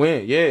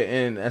when. Yeah,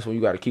 and that's when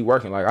you got to keep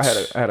working. Like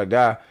I had a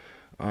guy,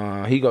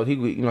 he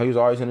was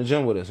always in the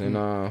gym with us,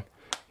 and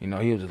you know,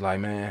 he was just like,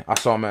 man, I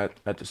saw him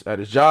at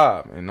his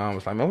job, and I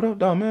was like, man, what up,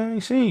 dog, man? I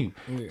ain't seen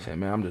you. He said,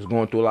 man, I'm just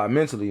going through a lot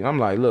mentally. And I'm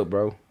like, look,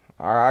 bro,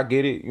 I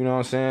get it, you know what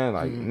I'm saying?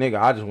 Like,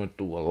 nigga, I just went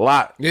through a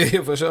lot.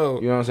 Yeah, for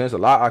sure. You know what I'm saying? It's a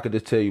lot I could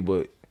just tell you,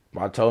 but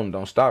I told him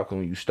don't stop, because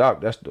when you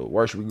stop, that's the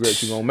worst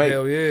regret you gonna make.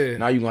 Hell yeah.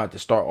 Now you gonna have to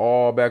start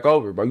all back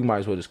over, bro. You might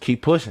as well just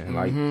keep pushing.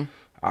 Like,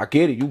 I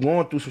get it. You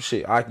going through some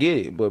shit. I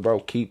get it. But, bro,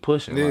 keep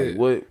pushing. Yeah. Like,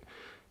 what?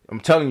 I'm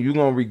telling you, you're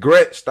going to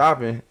regret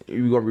stopping.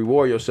 You're going to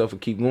reward yourself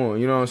and keep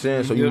going. You know what I'm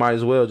saying? So you might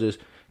as well just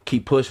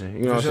keep pushing.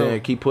 You know what I'm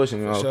saying? Keep pushing.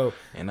 You know? Sure.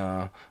 And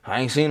I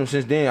ain't seen him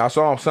since then. I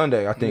saw him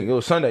Sunday. I think it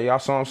was Sunday. I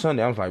saw him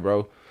Sunday. I was like,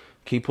 bro,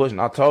 keep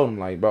pushing. I told him,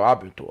 like, bro, I've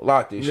been through a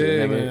lot this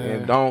shit, nigga. Man.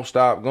 And don't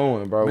stop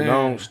going, bro. Man.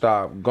 Don't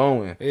stop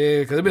going.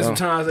 Yeah, because there's been some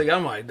times like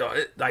I'm like, dog,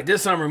 like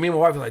this summer, me and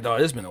my wife was like, dog,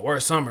 this been the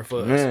worst summer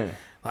for us. Man.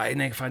 Like,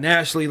 nigga,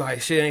 financially,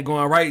 like shit ain't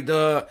going right,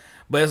 dog.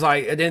 But it's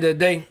like at the end of the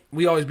day,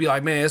 we always be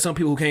like, man, there's some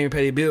people who can't even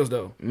pay their bills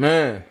though.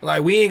 Man.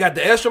 Like we ain't got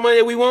the extra money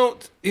that we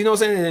want, you know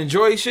what I'm saying, and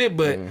enjoy shit,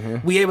 but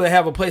we able to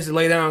have a place to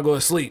lay down and go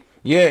to sleep.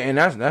 Yeah, and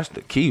that's the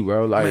key,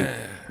 bro. Like,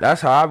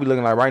 that's how I be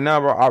looking like right now,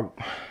 bro.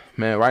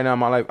 Right now in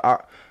my life,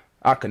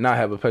 I could not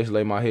have a place to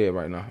lay my head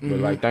right now. But,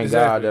 like, thank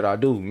God that I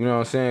do. You know what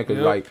I'm saying?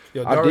 Because, like,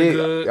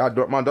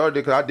 my daughter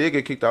did, because I did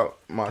get kicked out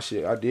my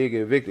shit. I did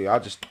get evicted.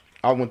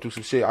 I went through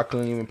some shit. I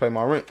couldn't even pay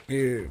my rent.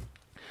 Yeah.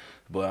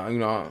 But, you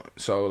know,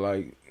 so,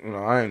 like, you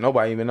know, I ain't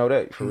nobody even know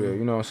that, for real.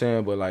 You know what I'm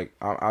saying? But, like,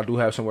 I do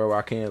have somewhere where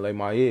I can lay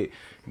my head.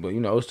 But, you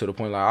know, it's to the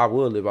point, like, I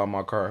would live out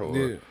my car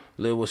or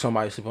live with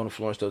somebody, sleep on the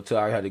floor and stuff till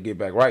I had to get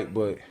back right.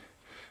 But,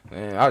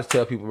 man, I just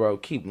tell people, bro,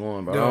 keep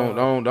going, bro.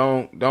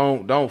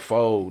 Don't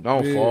fold.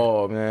 Don't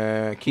fall,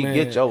 man.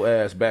 Get your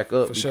ass back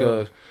up,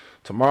 because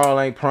tomorrow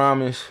ain't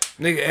promised.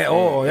 Nigga, at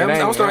all.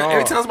 I'm starting,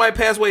 every time somebody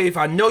pass away, if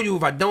I know you,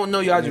 if I don't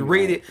know you, I just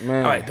read it. Man.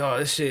 I'm like, dog,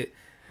 this shit.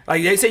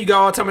 Like, they say you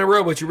got all the time in the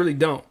world, but you really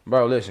don't.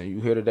 Bro, listen,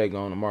 you here today,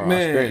 gone tomorrow. Man.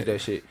 I experienced that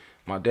shit.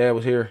 My dad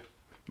was here.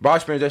 Bro, I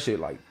experienced that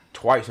shit like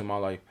twice in my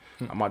life.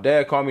 My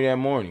dad called me that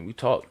morning. We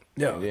talked.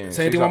 Yeah,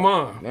 same thing with my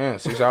mom. Man,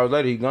 6 hours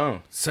later, he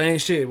gone. Same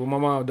shit with my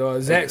mom, dog.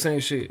 Exact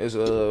same shit. It's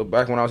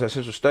back when I was at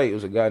Central State, it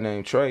was a guy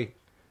named Trey.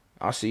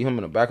 I see him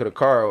in the back of the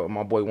car,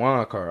 my boy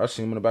Juan car. I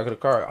see him in the back of the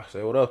car. I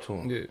say what up to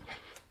him. Yeah. An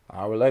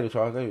hour later, 2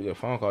 hours later, he get a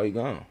phone call, he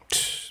gone.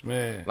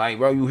 Man. Like,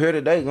 bro, you here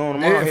today, going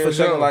tomorrow, here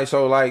second. Like,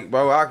 so, like,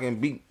 bro, I can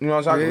be, you know what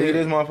I'm saying? I can leave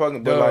this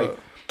motherfucker. But, like,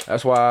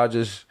 that's why I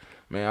just,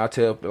 man, I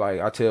tell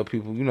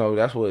people, you know,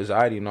 that's where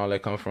anxiety and all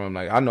that comes from.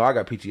 Like, I know I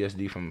got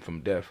PTSD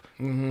from death.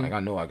 Like, I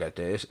know I got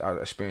that. I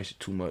experienced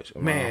it too much.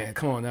 Man,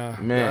 come on now.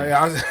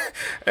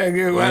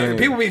 Man.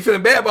 People be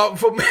feeling bad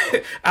about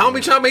I don't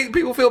be trying to make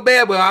people feel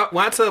bad, but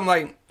when I tell them,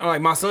 like,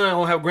 my son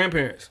don't have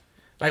grandparents.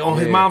 Like, on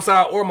his mom's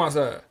side or my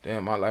side.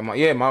 Damn, my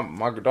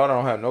daughter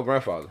don't have no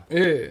grandfather.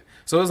 Yeah.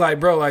 So it's like,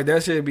 bro, like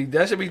that should be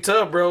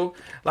tough, bro.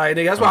 Like,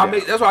 nigga,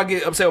 that's why I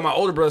get upset with my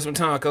older brother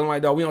sometimes, cause I'm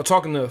like, dog, we don't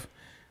talk enough.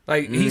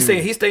 Like, he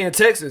stay in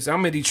Texas.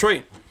 I'm in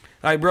Detroit.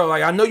 Like, bro,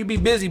 like, I know you be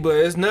busy, but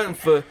it's nothing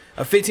for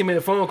a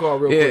 15-minute phone call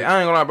real quick. Yeah,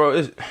 I ain't gonna lie,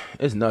 bro.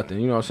 It's nothing.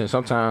 You know what I'm saying?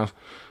 Sometimes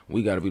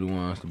we gotta be the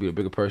ones to be the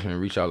bigger person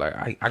and reach out.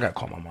 Like, I gotta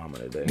call my mama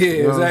today. Yeah,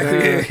 you know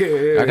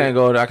exactly. Yeah. I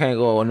can't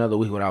go another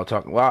week without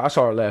talking. Well, I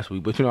saw her last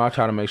week, but you know, I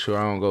try to make sure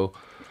I don't go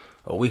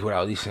a week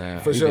without at least saying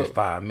for sure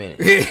 5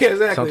 minutes. Yeah,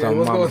 exactly.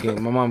 Sometimes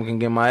my mama can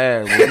get my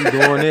ass. Well, you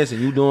doing this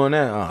and you doing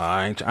that.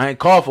 I ain't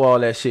call for all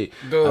that shit.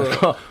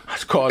 I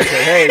just call to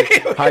say,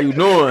 hey, how you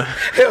doing?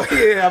 Hell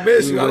yeah, I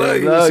miss you. I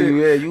love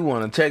you. Yeah, you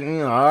want to check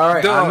me? All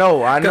right, dog,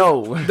 I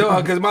know.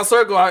 Dog, because my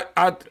circle,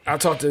 I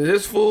talk to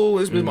this fool.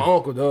 This is my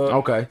uncle, dog.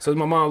 Okay. So it's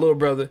my mom's little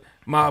brother.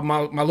 My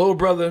little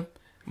brother.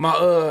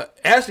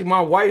 Actually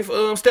my wife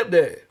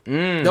stepdad.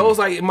 Those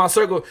like in my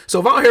circle. So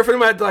if I don't hear from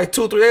them after like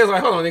 2 or 3 days,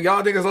 like, hold on, nigga,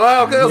 y'all niggas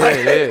alive,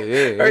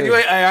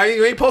 cuz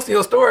you ain't posting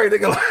your story,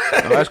 nigga.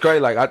 No, that's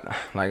crazy. Like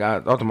I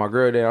talk to my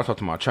girl today, I talk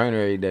to my trainer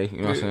every day. You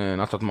know what I'm saying?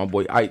 I talk to my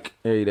boy Ike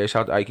every day.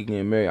 Shout out to Ike, he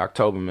getting married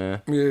October,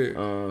 man.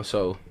 Yeah.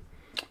 So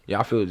yeah,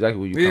 I feel exactly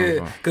where you're coming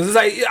from. Cause it's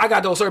like I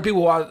got those certain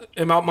people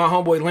and my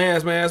homeboy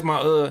Lance, man, that's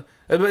my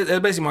that's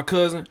basically my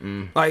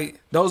cousin.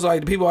 Like, those are like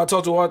the people I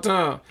talk to all the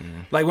time.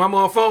 Like, when I'm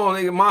on the phone,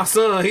 nigga, my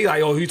son, he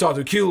like, oh, you talk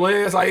to Q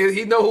Lance? Like,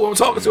 he know who I'm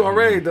talking to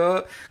already,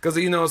 dog. Because,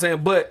 you know what I'm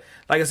saying? But,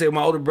 like I said, with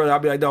my older brother, I'll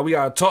be like, dog, we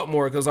got to talk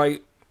more. Because,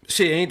 like,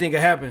 shit, anything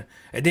can happen.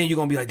 And then you're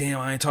going to be like, damn,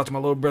 I ain't talk to my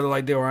little brother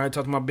like that. Or I ain't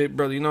talk to my big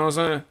brother. You know what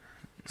I'm saying?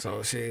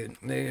 So, shit,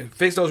 nigga,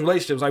 fix those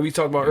relationships like we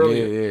talked about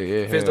earlier.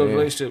 Yeah. Fix those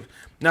relationships.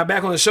 Now,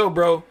 back on the show,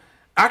 bro,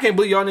 I can't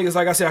believe y'all niggas,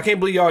 like I said, I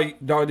can't believe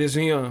y'all this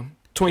young.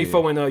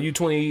 24 and you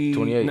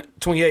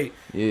 28.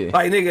 Yeah.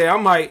 Like, nigga,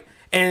 I'm like,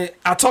 And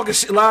I talk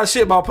a lot of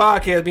shit about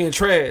podcasts being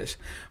trash,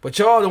 but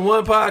y'all the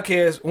one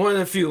podcast, one of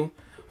the few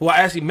who I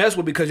actually mess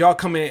with because y'all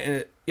coming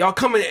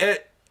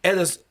at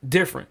us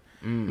different.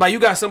 Like you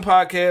got some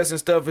podcasts and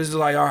stuff. It's just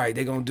like, all right,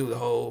 they gonna do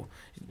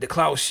the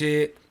clout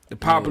shit, the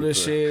popular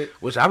shit,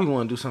 which I be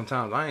want to do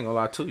sometimes. I ain't gonna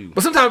lie to you,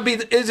 but sometimes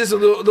it's just a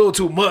little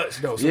too much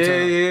though. Sometimes.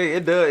 Yeah,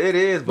 it does. It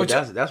is, but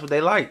that's what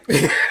they like.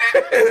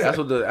 that's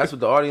what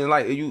the audience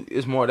like.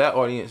 It's more that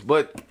audience,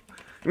 but.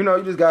 You know,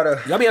 you just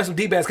gotta. Y'all be having some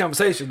deep ass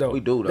conversations though.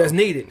 We do though. That's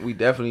needed. We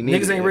definitely need.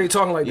 Niggas ain't really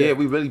talking like that. Yeah,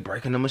 we really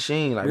breaking the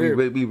machine. Like we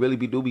really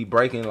be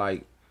breaking.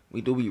 Like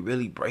we do be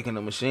really breaking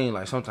the machine.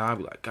 Like sometimes I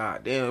be like,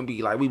 God damn, it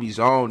be like we be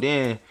zoned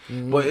in.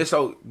 But it's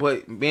so.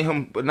 But me and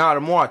him. But now the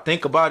more I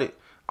think about it,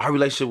 our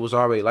relationship was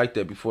already like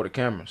that before the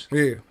cameras.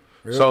 Yeah.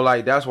 So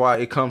like that's why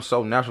it comes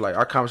so natural. Like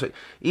our conversation,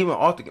 even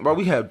off the, bro,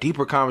 we have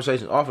deeper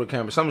conversations off of the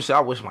camera. Some shit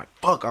I wish, like,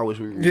 fuck, I wish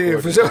we recorded. Yeah,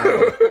 for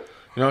sure.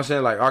 You know what I'm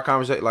saying? Like our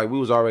conversation, like we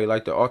was already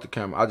like the off the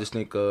camera. I just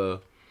think,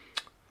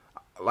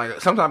 like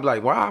sometimes I be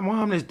like, why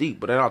I'm this deep?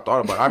 But then I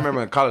thought about it. I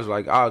remember in college,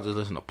 like I was just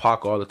listening to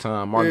Pac all the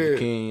time, Martin Luther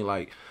King.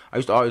 Like I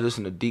used to always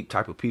listen to deep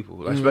type of people,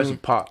 like especially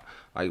Pac.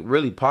 Like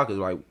really, Pac is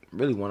like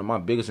really one of my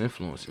biggest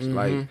influences.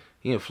 Like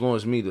he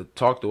influenced me to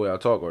talk the way I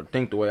talk or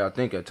think the way I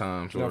think at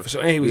times. No, or for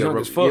sure. And he was young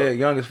as fuck. Yeah,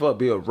 young as fuck.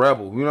 Be a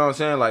rebel. You know what I'm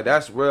saying? Like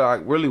that's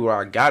really where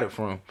I got it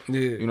from. Yeah.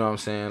 You know what I'm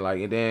saying?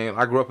 Like and then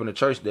I grew up in a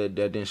church that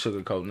didn't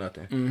sugarcoat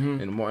nothing. And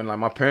the more and like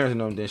my parents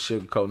and them didn't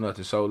sugarcoat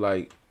nothing. So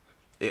like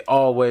it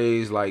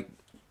always like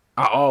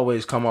I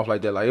always come off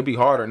like that. Like it'd be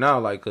harder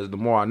now, like because the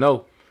more I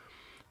know,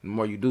 the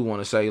more you do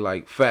want to say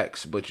like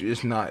facts, but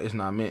it's not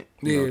meant.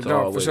 You know, to no,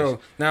 always. for sure.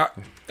 Now,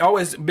 I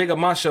always big up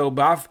my show,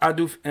 but I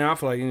do, and I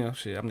feel like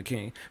shit, I'm the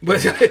king.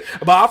 But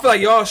but I feel like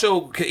y'all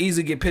show could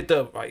easily get picked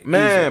up, like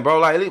man, bro.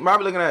 Like I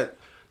be looking at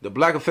the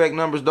Black Effect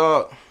numbers,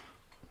 dog.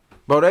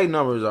 Bro, they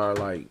numbers are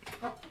like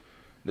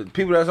the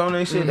people that's on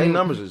that shit. They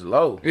numbers is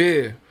low.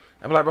 Yeah.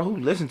 I'm like, bro, who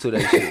listen to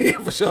that shit? Yeah,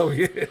 for sure.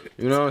 Yeah.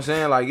 You know what I'm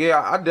saying? Like, yeah,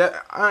 I ain't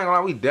gonna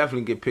lie, we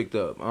definitely get picked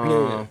up.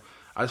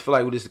 I just feel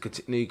like we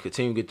just need to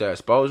continue to get that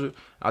exposure.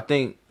 I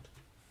think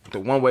the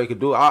one way it could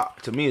do it,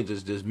 to me,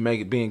 is just make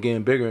it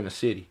getting bigger in the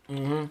city. You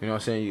know what I'm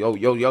saying?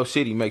 Your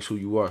city makes who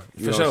you are.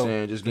 You know what I'm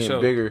saying? Just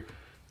getting bigger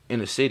in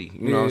the city.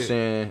 You know what I'm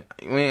saying?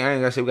 I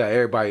ain't gonna say we got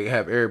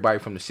everybody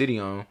from the city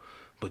on,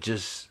 but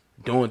just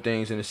doing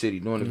things in the city,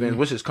 doing events,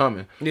 which is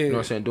coming. You know what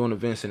I'm saying? Doing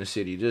events in the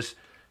city, just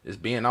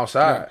being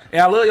outside.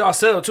 Yeah, I love y'all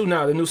setup too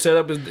now. The new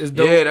setup is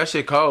dope. Yeah, that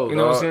shit cold. You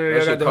know what I'm saying? That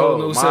shit got the whole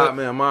cold. new setup.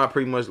 Mine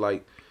pretty much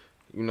like,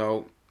 you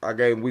know,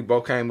 we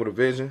both came with a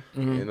vision,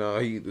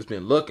 and he just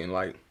been looking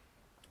like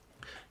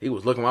he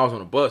was looking when I was on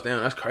the bus.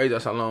 Damn, that's crazy.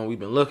 That's how long we've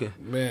been looking.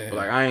 Man, but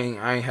like I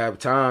ain't have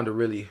time to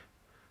really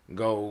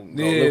go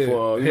look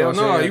for. You know what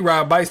I'm saying? You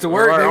ride bikes to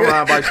work. Right, I'm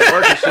riding bikes to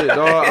work and shit,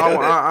 dog.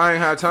 I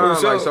ain't had time.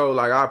 Sure. Like so,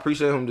 like I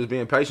appreciate him just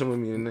being patient with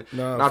me,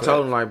 and I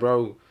told him like,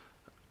 bro,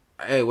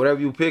 hey,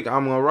 whatever you pick,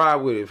 I'm gonna ride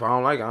with it. If I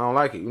don't like it, I don't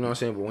like it. You know what I'm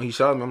saying? But when he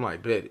showed me, I'm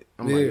like, bet it.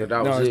 I'm like, yeah,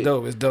 that was it. It's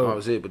dope. It's dope. That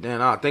was it. But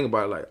then I think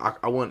about it,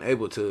 like I wasn't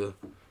able to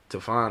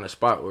find a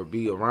spot or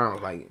be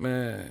around, like,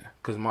 man,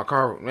 cause my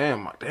car,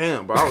 man,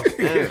 damn, bro, I was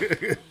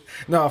damn.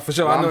 No, for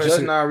sure. Bro, I know I'm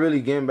just not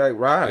really getting back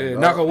riding. Yeah,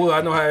 knock on wood.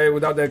 I know how it is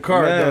without that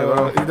car, man, dog.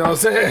 Bro. You know what I'm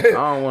saying?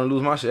 I don't want to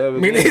lose my shit ever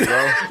again,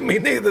 bro. Me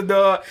neither,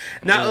 dog.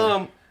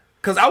 Now,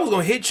 cause I was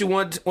gonna hit you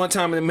one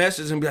time in the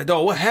message and be like,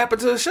 dog, what happened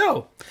to the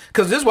show?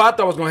 Cause this is what I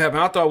thought was gonna happen.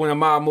 I thought when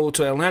Amar moved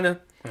to Atlanta,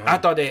 I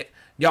thought that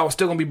y'all was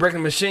still gonna be breaking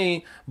the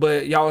machine,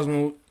 but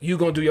you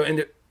gonna do your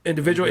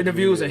individual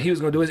interviews, and he was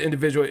gonna do his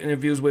individual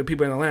interviews with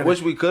people in Atlanta,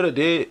 which we could have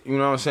did. You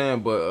know what I'm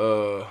saying?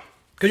 But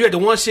cause you had the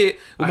one shit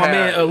with my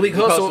man Leak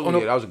Hustle.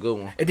 Yeah, that was a good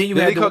one. And then you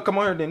did had Leak come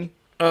on here, didn't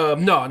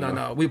he?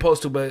 No. We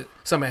supposed to, but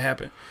something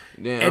happened.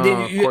 Then, and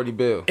then Courtney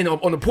Bell. And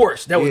on the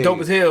porch, that was dope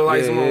as hell.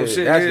 Like some old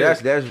shit.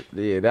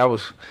 That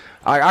was.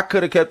 I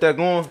could have kept that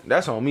going.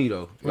 That's on me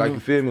though. Like you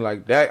feel me?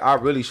 Like that, I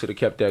really should have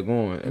kept that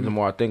going. And the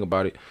more I think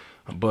about it,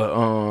 but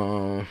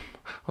I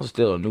was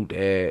still a new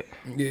dad.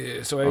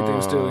 Yeah, so everything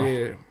was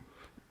still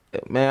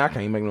Man, I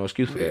can't even make no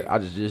excuse for that. I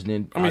just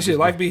didn't. I mean, shit,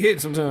 life be hitting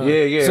sometimes.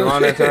 Yeah. So,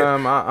 around that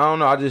time, I don't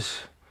know.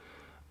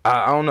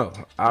 I don't know.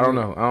 I don't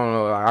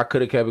know. I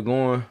could have kept it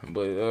going,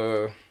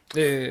 but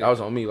that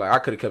was on me. Like I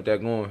could have kept that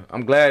going.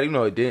 I'm glad,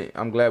 it didn't.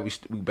 I'm glad we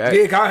back.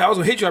 Yeah, I was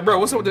gonna hit you, like, bro.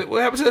 What's up?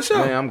 What happened to the show?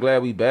 Man, I'm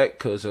glad we back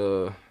because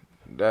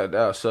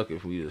that'll suck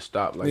if we just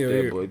stopped like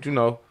that.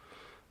 But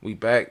we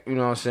back. You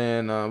know what I'm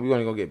saying? We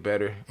only gonna get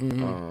better.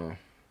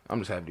 I'm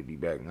just happy to be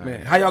back now.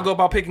 Man, how y'all go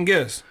about picking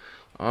guests?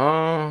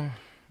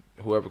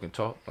 Whoever can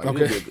talk. Like,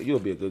 okay. You'll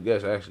be a good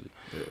guest, actually.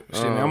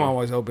 Shit, man, I'm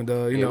always open,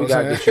 though. You know we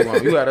gotta get you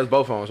on. You got us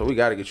both on, so we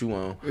gotta get you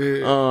on.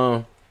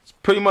 Yeah.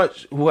 Pretty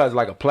much who has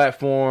like a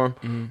platform,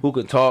 who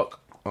can talk,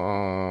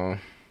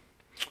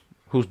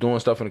 who's doing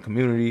stuff in the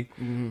community.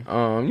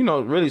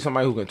 Really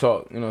somebody who can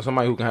talk.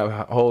 Somebody who can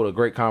hold a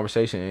great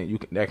conversation,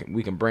 and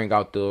we can bring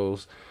out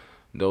those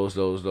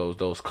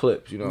those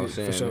clips. You know what I'm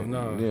saying? For sure.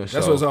 No, Yeah,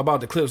 that's what it's all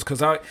about, the clips.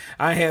 Because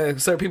I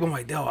had certain people, I'm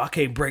like, no, I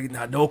can't break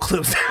no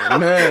clips.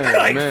 Man,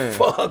 like, man.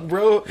 fuck,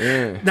 bro.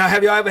 Yeah. Now,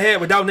 have y'all ever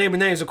had, without naming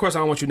names, of course I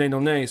don't want you to name no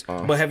names,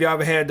 but have y'all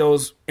ever had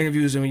those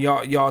interviews and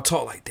y'all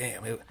talk like,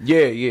 damn.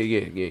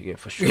 Yeah,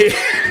 for sure.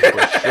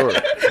 For sure.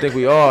 I think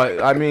we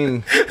all. I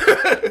mean,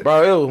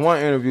 bro, it was one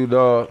interview,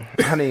 dog.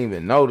 I didn't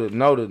even know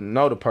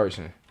the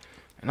person,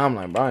 and I'm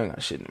like, bro, I ain't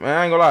got shit. Man,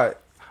 I ain't gonna lie.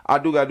 I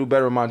do gotta do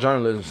better with my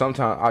journalism.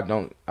 Sometimes I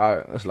don't.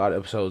 There's a lot of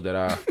episodes that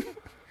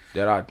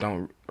I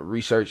don't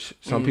research.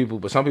 Some people,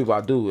 but some people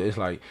I do. It's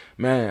like,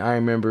 man, I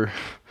remember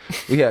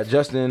we had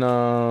Justin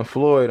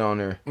Floyd on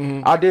there.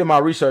 I did my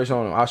research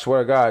on him. I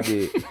swear to God, I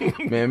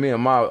did. Man, me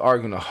and Ma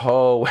arguing the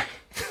whole way.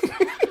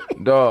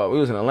 Dog, we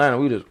was in Atlanta.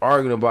 We just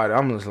arguing about it.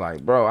 I'm just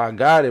like, bro, I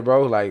got it,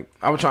 bro. Like,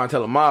 I was trying to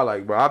tell him,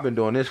 like, bro, I've been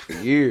doing this for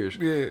years.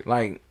 Yeah.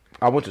 Like,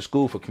 I went to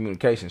school for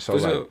communication, so For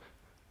like, sure.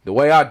 the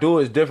way I do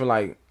it is different.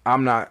 Like,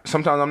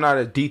 sometimes I'm not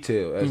as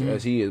detailed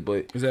as he is,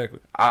 but Exactly.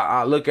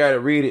 I look at it,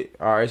 read it.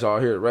 All right, it's all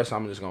here. The rest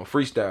I'm just gonna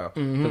freestyle.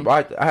 'Cause,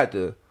 bro, I had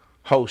to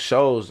host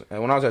shows,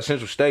 and when I was at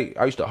Central State,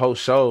 I used to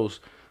host shows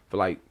for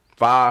like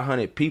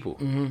 500 people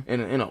in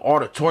an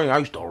auditorium. I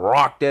used to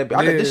rock that.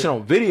 I got this shit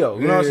on video.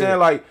 You know what I'm saying?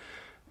 Like,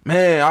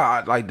 man,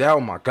 I like that. Oh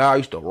my God, I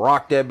used to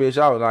rock that bitch.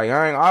 I was like,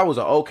 I was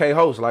an okay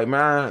host, like,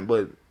 man,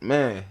 but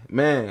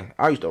man,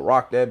 I used to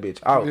rock that bitch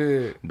out.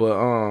 Yeah. But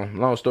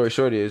long story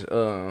short is,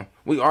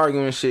 we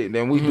arguing and shit.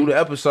 Then we do the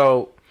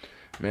episode.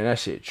 Man, that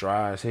shit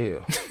dry as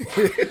hell.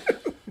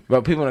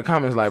 Bro, people in the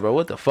comments like, bro,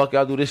 what the fuck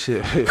y'all do this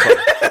shit?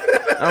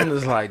 I'm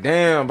just like,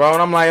 damn, bro.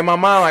 And I'm like, in my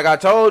mind, like, I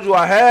told you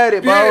I had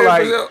it, bro. Yeah,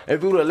 like, for sure.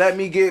 if you would have let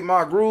me get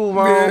my groove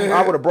on,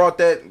 I would have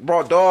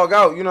brought dog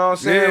out. You know what I'm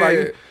saying? Yeah.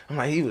 Like, I'm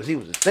like, he was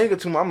just thinking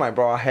too much. I'm like,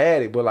 bro, I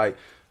had it, but like,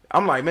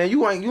 I'm like, man,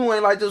 you ain't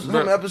like this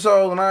some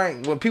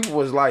episodes when people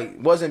was like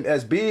wasn't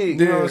as big.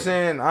 You know what I'm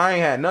saying? I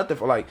ain't had nothing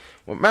for like,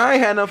 I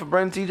ain't had nothing for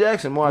Brandon T.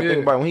 Jackson. More I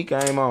think about it, when he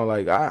came on,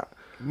 like I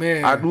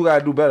do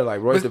gotta do better.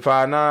 Like Royce the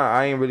 5'9",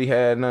 I ain't really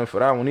had nothing for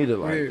that one either.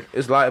 Like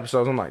it's a lot of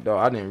episodes. I'm like, dog,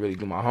 I didn't really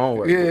do my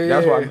homework.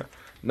 That's why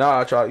now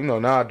I try.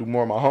 Now I do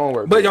more of my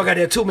homework. But y'all got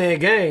that 2-man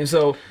game,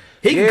 so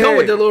he can come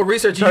with the little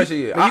research. I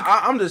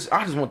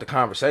just want the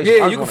conversation.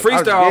 Yeah, you can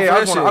freestyle.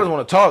 I just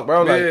want to talk,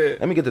 bro. Like, Yeah.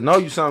 let me get to know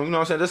you something. You know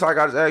what I'm saying? That's like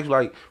I just ask you,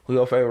 like, who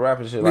your favorite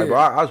rapper and shit. Like, bro,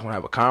 I just want to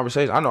have a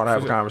conversation. I know how to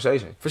have a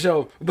conversation. For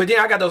sure. But then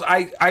I got those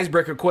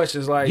icebreaker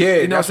questions, like, Yeah,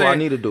 you know that's what what I I'm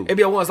need saying? to do. It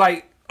be ones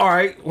like, all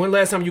right, when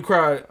last time you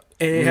cried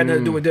and it had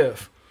nothing to do with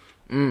death?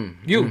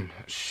 You.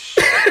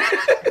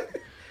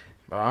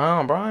 Bro,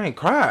 I ain't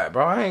cried,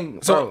 bro. I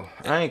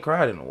ain't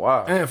cried in a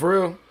while. Man, for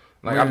real?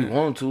 Like, I be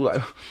wanting to,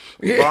 like,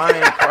 bro, I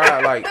ain't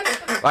cried. Like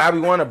I be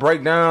wanting to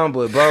break down,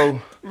 but, bro.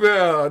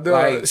 Yeah,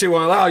 like, she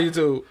won't allow you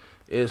to.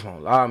 It just won't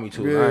allow me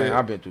to. Yeah.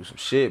 I've been through some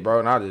shit, bro,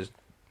 and I just,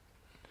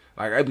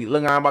 like, I be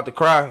looking, I'm about to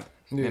cry,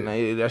 and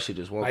that shit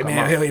just won't Like, come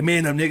man, out. hell yeah,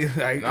 man, them niggas.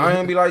 Like, I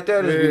ain't be like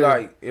that. It's be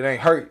like, it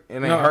ain't hurt. It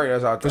ain't hurt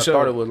as I sure.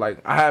 thought it was. Like,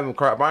 I haven't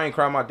cried, but I ain't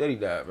cried my daddy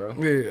died, bro.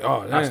 Yeah,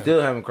 oh, damn. I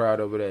still haven't cried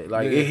over that.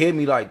 Like, it hit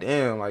me like,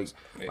 damn, like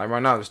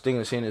right now, just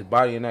thinking of seeing his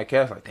body in that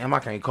cast, like, damn, I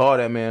can't call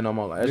that man no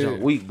more. Like, that's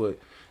weak, but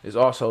it's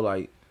also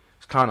like,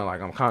 it's kind of like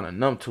I'm kind of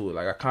numb to it.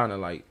 Like, I kind of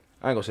like,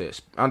 I ain't gonna say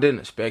I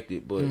didn't expect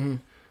it, but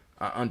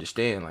I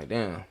understand. Like,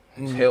 damn,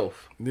 it's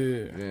health. Yeah.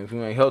 And if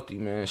you ain't healthy,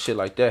 man, shit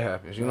like that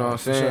happens. You know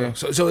what I'm saying?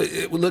 So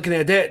looking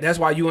at that, that's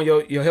why you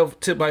and your health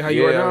tip like how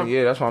you are now?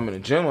 Yeah, that's why I'm in the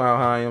gym how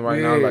I am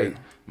right now. Like,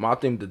 I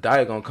think the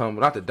diet gonna come,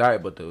 not the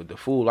diet, but the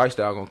food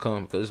lifestyle gonna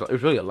come, because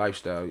it's really a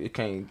lifestyle.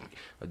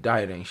 A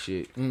diet ain't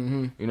shit.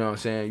 You know what I'm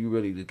saying? You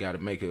really just gotta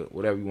make it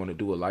whatever you want to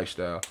do a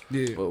lifestyle.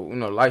 Yeah. But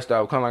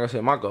lifestyle kind of like I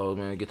said, my goal is,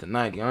 man, get to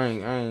 90. I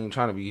ain't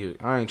trying to be here.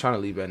 I ain't trying to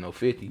leave at no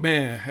 50.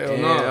 Man, hell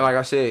and, no. And like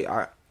I said,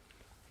 I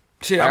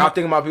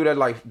think about people that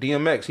like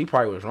DMX. He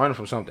probably was running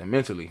from something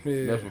mentally.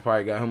 Yeah. That's what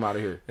probably got him out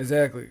of here.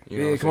 Exactly.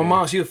 You know Cause my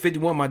mom, she was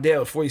 51. My dad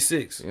was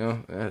 46. You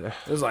know,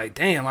 it was like,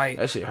 damn, like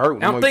that shit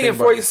hurt. I'm thinking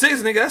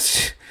 46,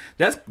 nigga.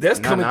 That's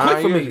coming quick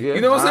for me. Yeah,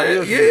 you know what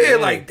I'm saying? Yeah,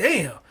 like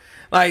damn.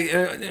 Like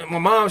my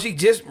mom, she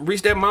just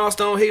reached that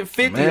milestone, hitting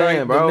 50. Man,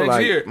 like, bro, the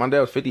next year. My dad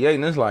was 58,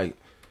 and it's like,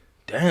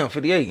 damn,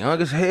 58,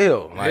 young as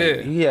hell.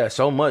 Like, he had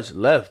so much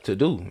left to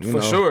do.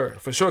 For sure.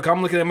 Cause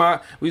I'm looking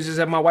at we just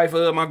had my wife,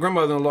 my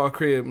grandmother-in-law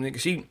crib, nigga.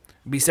 She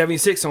be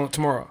 76 on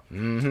tomorrow.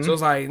 So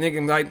it's like,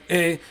 nigga,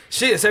 like,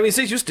 shit,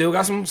 76, you still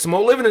got some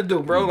more living to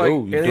do, bro.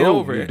 It ain't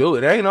over.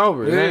 It ain't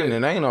over.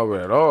 It ain't over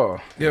at all.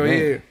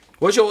 Yeah.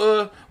 What's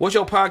your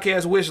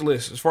podcast wish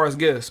list as far as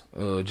guests?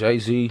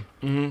 Jay-Z,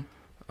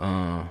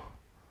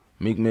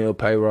 Meek Mill,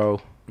 Payroll.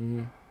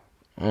 I've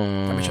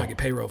been trying to get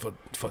payroll for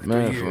fucking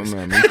 3 years.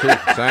 Man, me too.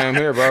 Same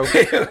here, bro.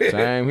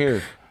 Same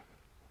here.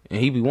 And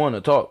he be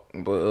wanting to talk,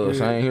 but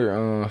same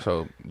here.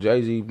 So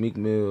Jay-Z, Meek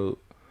Mill,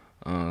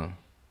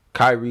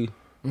 Kyrie,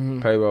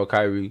 Payroll,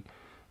 Kyrie.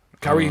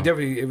 Kyrie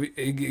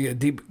definitely a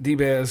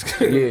deep ass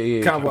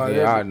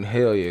combo.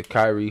 Hell yeah,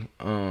 Kyrie,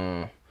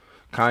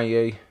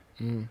 Kanye,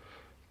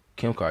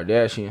 Kim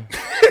Kardashian.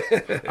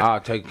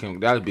 I'll take Kim.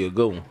 That'd be a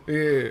good one.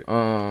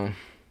 Yeah.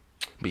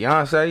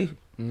 Beyonce.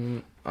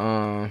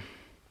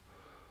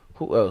 Who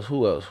Who else?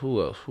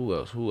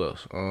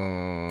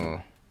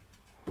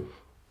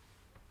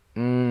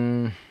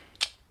 Man,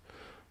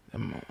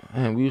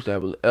 we used to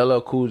have LL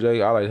Cool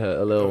J. I like to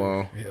have LL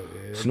on.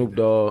 Yeah, Snoop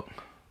Dogg.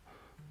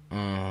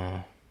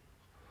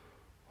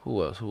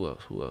 Who else?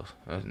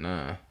 That's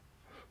 9.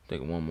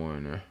 Think of one more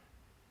in there.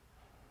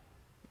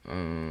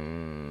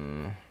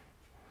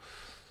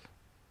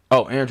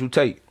 Andrew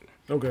Tate.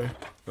 Okay.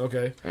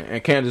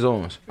 And Candace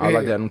Owens. I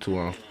like that them two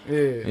on.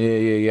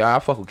 Yeah. I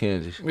fuck with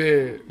Kansas.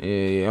 Yeah.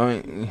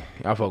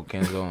 I fuck with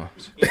Candace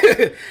Owens.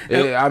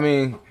 I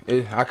mean,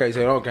 I can't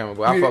say it on camera,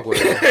 but I fuck with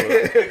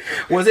her.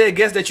 Was there a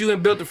guest that you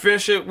had built a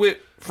friendship with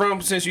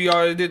since you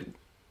already did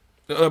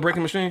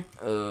Breaking Machine?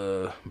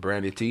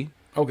 Brandy T.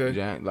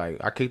 Okay.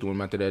 Like I kicked with him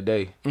after that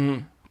day.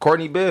 Mm-hmm.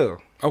 Courtney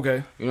Bell.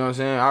 Okay. You know what I'm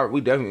saying? We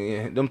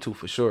definitely them two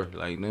for sure.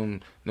 Like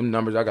them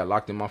numbers I got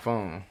locked in my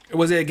phone.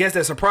 Was there a guest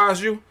that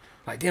surprised you?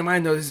 Like, damn, I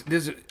didn't know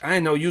this. I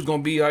didn't know you was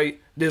gonna be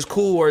like this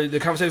cool, or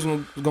the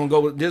conversation was gonna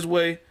go this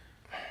way.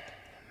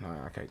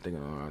 Nah, I can't think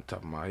of it on the top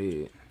of my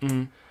head.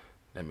 Mm-hmm.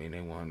 That mean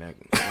they won that.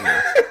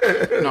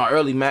 No,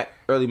 early Mac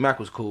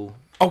was cool.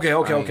 Okay.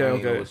 Yeah,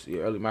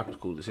 early Mac was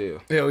cool as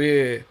hell. Hell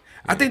yeah.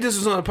 I think this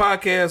was on a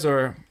podcast,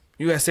 or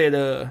you had said,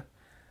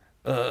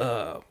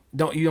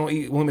 don't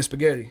eat women's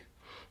spaghetti.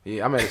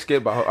 Yeah, I made a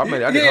skit about her. I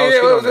did a whole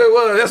skit it on was.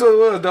 That's what it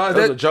was, dog.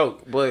 That was a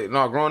joke, but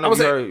no, growing up,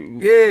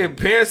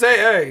 parents say,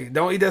 hey,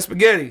 don't eat that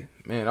spaghetti.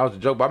 Man, that was a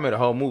joke, but I made a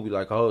whole movie,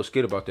 like a whole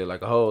skit about that,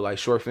 like a whole like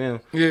short film.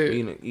 Yeah.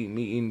 Me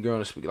eating a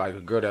girl, like a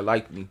girl that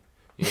liked me.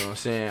 You know what I'm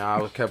saying?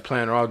 I kept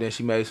playing her off, then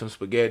she made some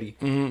spaghetti.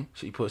 Mm-hmm.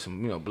 She put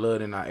some,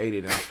 blood in, I ate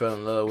it, and I fell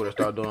in love with her,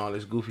 started doing all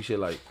this goofy shit.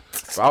 Like,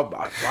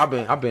 I've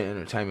been in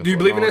entertainment. Do you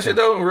believe in that shit,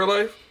 though, in real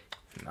life?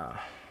 Nah.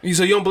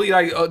 So you don't believe,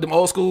 like, them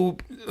old school,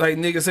 like,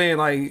 niggas saying,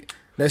 like,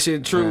 that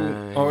shit true?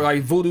 Man. Or,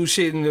 like, voodoo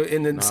shit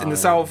in the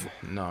South?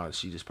 No,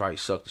 she just probably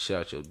sucked the shit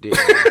out your dick.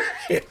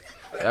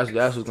 That's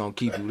what's gonna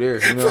keep you there.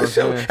 You know what I'm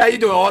saying? How you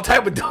doing all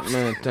type of dumb shit?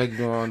 Man, think you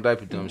doing all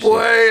type of dumb shit.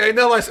 Boy, ain't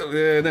nothing like some.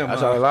 Yeah, never mind.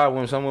 That's how a lot of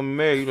women, some women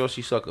married,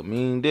 she suck a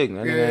mean dick.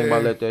 That nigga ain't about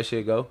to let that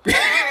shit go.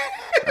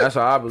 That's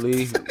how I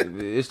believe.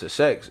 It's the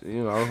sex,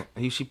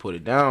 she put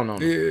it down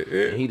on him.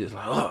 Yeah. And he just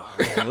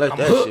like, man, let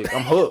that shit.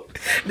 I'm hooked.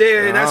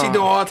 Yeah, now she doing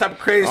all type of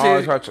crazy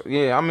shit.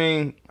 Yeah, I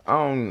mean,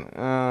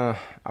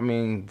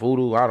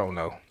 voodoo, I don't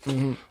know.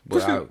 Mm-hmm.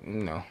 But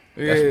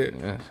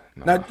Yeah.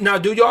 Now,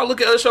 do y'all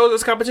look at other shows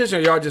as competition,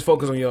 or y'all just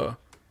focus on y'all?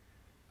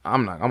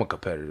 I'm a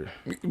competitor.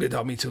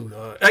 Me too,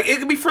 dog. Like, it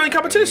could be friendly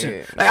competition.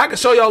 Yeah. Like, I can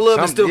show y'all love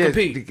and still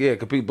compete. Yeah,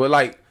 compete. But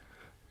like,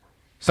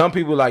 some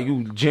people like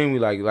you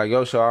genuinely like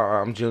yo, so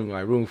I'm genuinely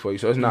like rooting for you.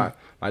 So it's not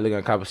like looking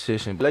at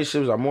competition.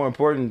 Relationships are more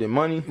important than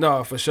money.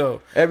 No, for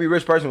sure. Every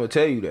rich person will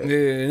tell you that. Yeah,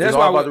 and that's it's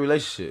why all about the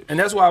relationship. And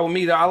that's why with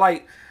me, I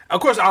like. Of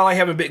course, I like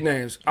having big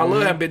names. I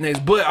love having big names,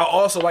 but I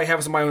also like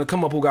having somebody on the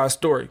come up who got a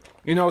story.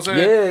 You know what I'm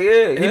saying?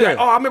 Yeah. And he be like,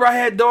 I remember I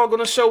had Dog on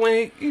the show when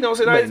he, you know what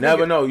I'm saying? You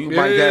never know. You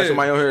might get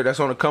somebody on here that's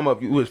on the come up.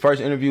 You his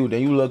first interview,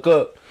 then you look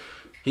up,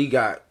 he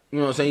got, you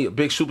know what I'm saying, he a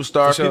big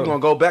superstar. People gonna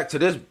go back to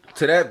that,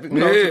 to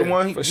the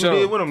one he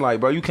did with him. Like,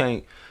 bro, you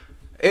can't.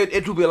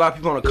 It do be a lot of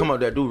people on the come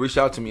up that do reach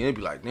out to me and it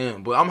be like,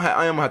 damn. But I am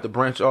gonna have to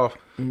branch off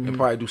and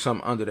probably do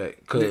something under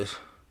that, cause.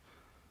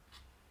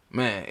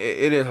 Man,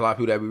 it is a lot of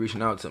people that be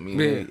reaching out to me.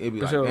 Yeah, it be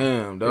like,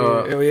 damn,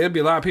 dog. Yeah, it'd be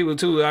a lot of people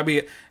too.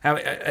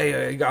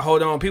 Hey, you got to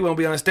hold on. People don't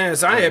be understanding.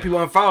 So I ain't had people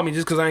unfollow me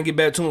just because I ain't get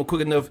back to them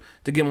quick enough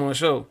to get them on the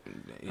show.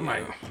 I'm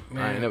like,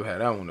 man. I ain't never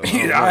had that one though.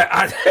 Damn,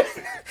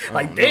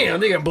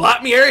 nigga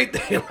block me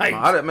everything. Like,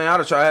 I'd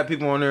try to have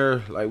people on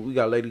there. Like, we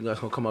got a lady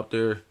that's gonna come up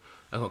there.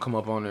 That's gonna come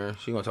up on there.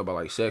 She gonna talk about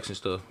like sex and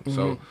stuff. Mm-hmm.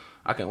 So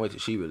I can't wait till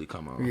she really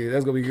come on. Yeah,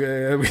 that's gonna be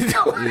good.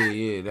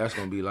 Yeah, that's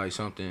gonna be like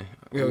something.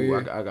 Ooh,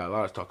 I got a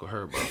lot to talk with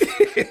her, bro.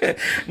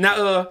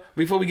 Now,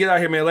 before we get out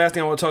here, man, last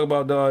thing I want to talk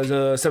about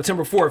is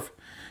September 4th.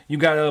 You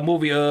got a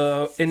movie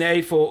in the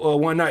A for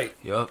one night.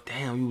 Yup.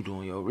 Damn, you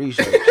doing your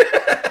research.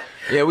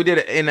 Yeah, we did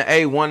it in the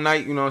A one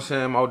night. You know what I'm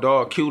saying? My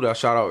dog Q, that I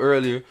shot out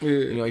earlier.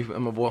 Yeah.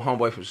 My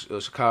homeboy from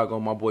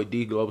Chicago. My boy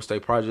D, Global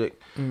State Project.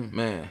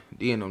 Man,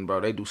 D and them, bro,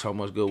 they do so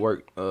much good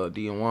work.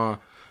 D and Juan.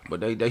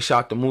 But they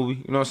shot the movie.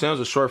 You know what I'm saying? It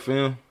was a short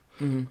film.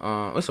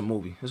 Mm-hmm. It's a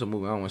movie. I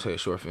don't want to say a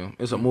short film.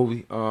 It's a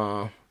movie.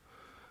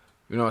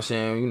 You know what I'm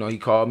saying? He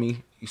called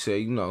me. He said,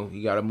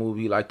 he got a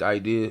movie. He liked the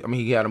idea. I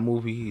mean, he had a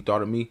movie. He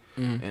thought of me.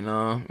 And,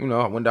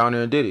 I went down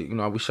there and did it.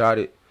 We shot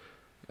it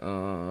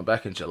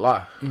back in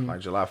July, like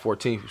July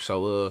 14th.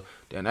 So,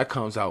 then that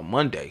comes out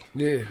Monday.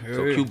 Yeah.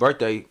 So, Q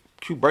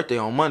birthday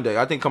on Monday.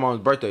 I think come on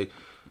his birthday.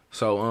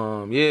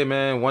 So, yeah,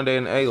 man, one day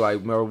in the A, like,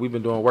 remember, we've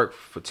been doing work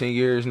for 10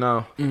 years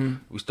now.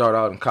 We started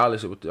out in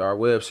college with our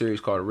web series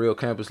called The Real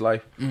Campus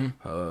Life.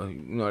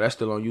 That's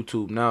still on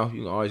YouTube now.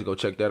 You can always go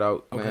check that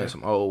out. Okay. Man,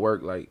 some old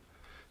work, like,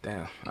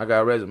 damn, I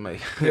got a resume.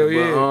 Hell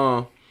yeah.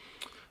 But,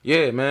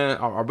 yeah, man,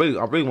 I really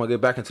want to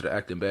get back into the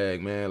acting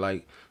bag, man.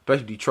 Like,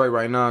 especially Detroit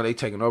right now, they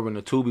taking over in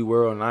the Tubi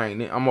world, and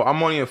I'm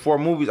only in 4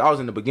 movies. I was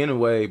in the beginning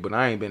wave, but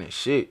I ain't been in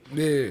shit.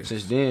 Yeah.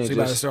 Since then. So you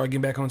about to start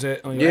getting back on your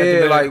acting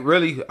bag? Like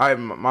really,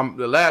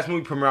 the last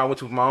movie premiere I went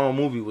to for my own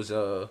movie was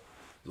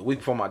the week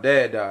before my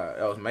dad died.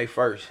 That was May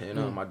 1st,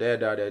 and my dad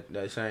died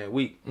that same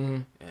week.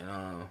 And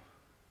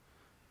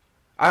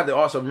I had to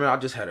also remember I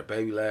just had a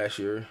baby last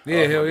year.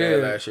 Yeah, hell yeah.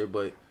 Last year,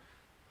 but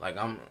like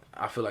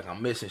I feel like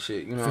I'm missing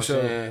shit. You know what I'm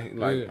saying?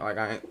 Like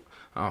I ain't.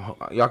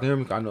 Y'all can hear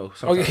me? I know.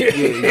 Sometimes,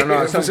 you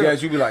know, some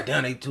guys you be like,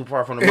 damn, they too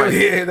far from the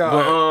mic.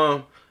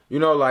 But you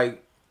know,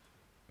 like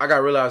I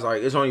gotta realize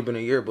like it's only been a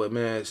year, but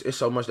man, it's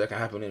so much that can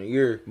happen in a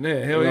year. Yeah, hell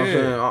you know what I'm yeah.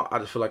 saying? I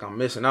just feel like I'm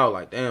missing out.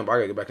 Like, damn, I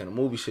gotta get back in the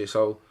movie shit.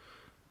 So,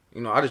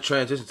 you know, I just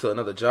transitioned to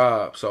another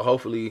job. So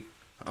hopefully,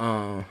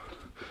 man,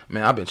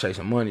 I've been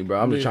chasing money,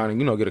 bro. I'm just trying to,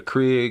 you know, get a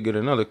crib, get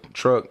another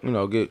truck, you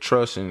know, get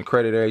trust and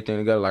credit, everything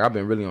together. Like I've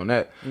been really on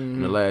that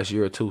in the last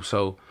year or two.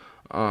 So,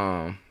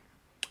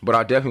 but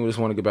I definitely just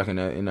want to get back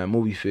in that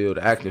movie field,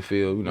 the acting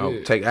field. You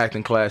know, take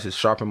acting classes,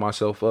 sharpen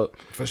myself up.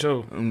 For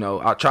sure. You know,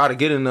 I try to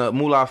get in the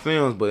Moolah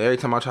Films, but every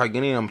time I try to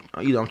get in,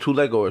 I'm too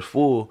late or it's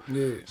full.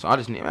 Yeah. So I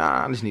just need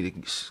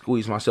to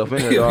squeeze myself in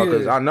there, dog,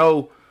 because I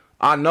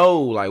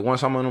know, like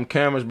once I'm on them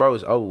cameras, bro,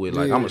 it's over with.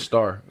 Like I'm a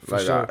star.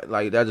 Like sure.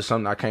 like that's just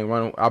something I can't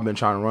run. I've been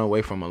trying to run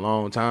away from a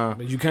long time.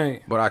 But you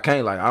can't. But I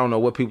can't. Like I don't know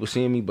what people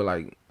see in me, but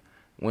like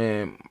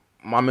when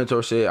my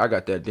mentor said I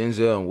got that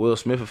Denzel and Will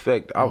Smith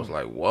effect, I was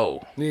like,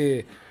 whoa.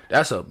 Yeah.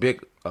 That's a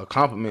big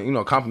compliment, you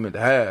know, compliment to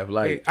have.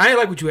 Like I ain't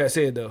like what you had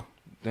said though.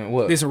 Then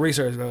what? Did some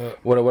research,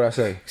 What I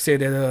say?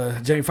 Said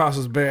that Jamie Foxx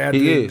was bad.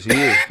 He is.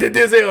 The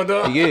Denzel,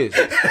 dog.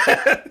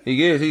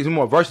 He is. He's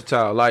more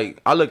versatile. Like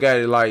I look at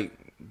it like,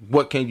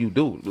 what can you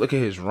do? Look at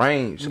his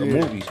range of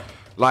movies.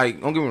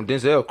 Like don't give him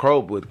Denzel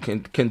Crow, but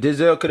can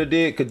Denzel could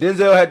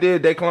Denzel have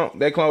did they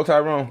clone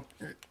Tyrone?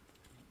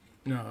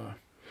 No.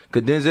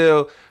 Can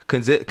Denzel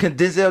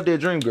did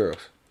Dreamgirls?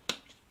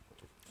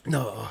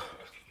 No.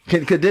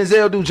 Could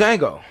Denzel do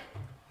Django?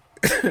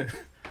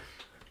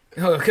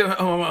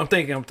 I'm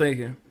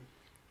thinking.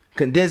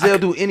 Can Denzel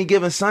do Any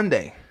Given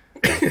Sunday?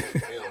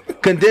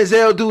 Can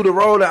Denzel do the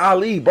role of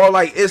Ali, bro?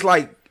 Like it's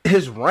like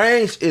his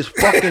range is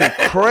fucking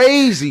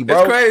crazy,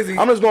 bro. It's crazy.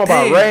 I'm just going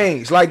by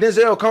range. Like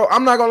Denzel Cole,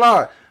 I'm not gonna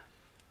lie.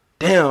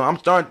 Damn, I'm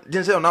starting.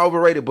 Denzel not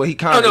overrated, but he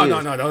kind of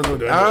is. No, don't do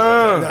that.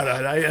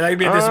 I ain't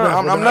being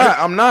disrespectful.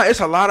 I'm not.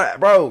 It's a lot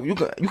of, bro. You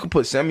can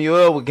put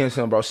Samuel against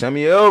him, bro.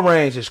 Samuel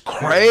range is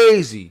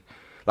crazy.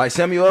 Like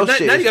Samuel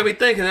shit. Now you got me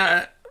thinking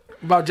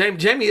about Jamie.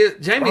 Jamie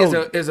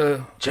is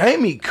a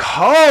Jamie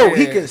Cole. Yeah.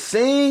 He can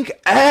sing,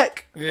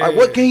 act. Yeah. Like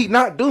what can he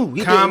not do?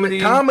 He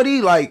comedy.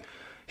 Like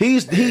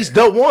he's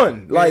the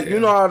one. Like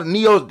you know how the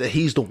Neo.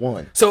 He's the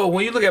one. So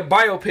when you look at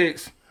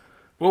biopics,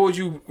 what would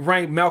you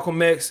rank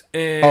Malcolm X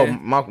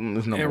and? Malcolm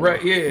is number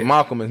one. Yeah.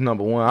 Malcolm is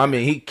number one. I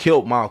mean, he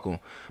killed Malcolm,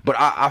 but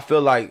I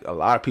feel like a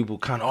lot of people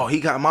kind of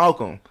he got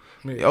Malcolm.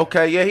 Yeah.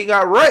 Okay, yeah, he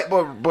got Ray,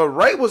 but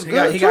Ray was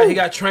good too. He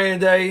got Training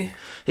Day.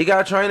 He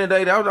got Training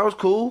Day. That was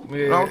cool.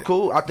 Yeah. That was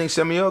cool. I think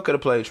Samuel could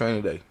have played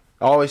Training Day.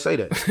 I always say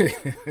that.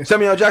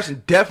 Samuel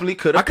Jackson definitely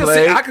could have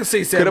played. I can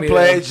see Samuel. Could have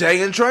played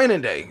Jay in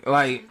Training Day.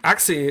 Like I can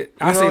see it.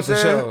 I see it for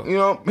sure. You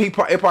know, it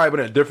probably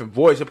been a different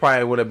voice. It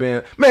probably would have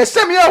been. Man,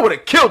 Samuel would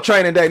have killed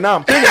Training Day. Now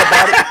I'm thinking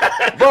about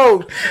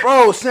it,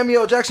 bro.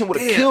 Samuel Jackson would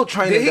have killed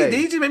Training Day. Did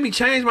he just make me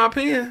change my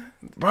opinion?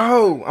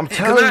 Bro, I'm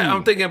telling you.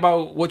 I'm thinking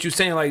about what you're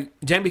saying. Like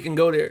Jamie can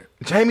go there.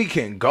 Jamie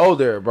can go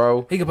there,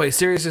 bro. He can play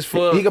serious as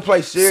fuck. He can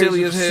play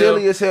silly as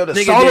hell. The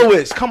nigga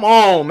soloist. Come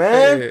on,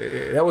 man.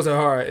 Yeah, that wasn't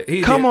hard.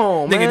 Come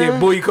on, man. Nigga did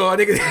booty call.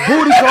 Booty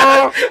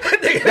call.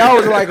 That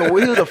was like he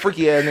was a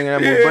freaky ass nigga in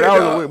that movie. But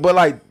that was but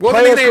like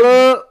Players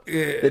Club.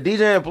 Yeah. The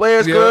DJ in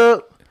Players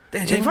Club.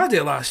 Damn, Jamie Foxx did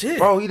a lot of shit.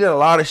 Bro, he did a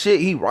lot of shit.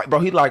 He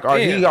like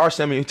our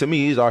Samuel. To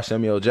me, he's our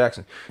Samuel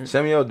Jackson.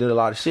 Samuel did a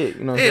lot of shit.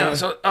 You know what I'm saying?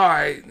 So all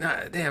right,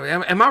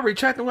 damn. Am I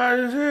retracting what I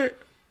just said?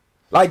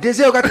 Like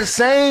Denzel got the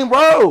same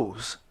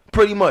roles,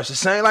 pretty much the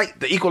same. Like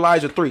the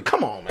Equalizer 3.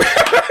 Come on, man.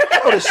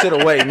 Throw this shit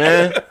away,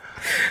 man.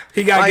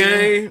 He got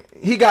game.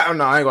 I ain't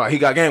gonna lie. He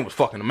got game was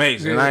fucking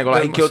amazing. I ain't gonna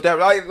lie. He killed that.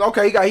 Like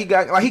okay, he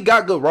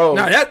got good roles.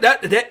 No,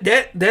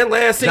 that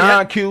last scene.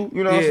 John Q.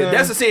 You know what I'm saying?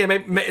 That's the scene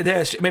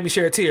that made me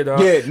share a tear,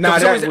 dog. Yeah, nah, for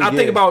some reason, I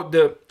think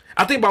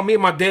about me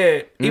and my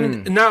dad.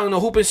 Even not on the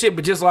hooping shit,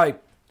 but just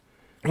like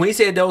when he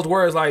said those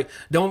words, like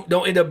don't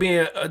end up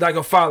being like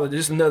a father,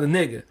 just another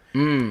nigga.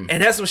 And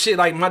that's some shit.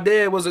 Like my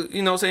dad was,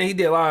 you know what I'm saying? He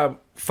did a lot of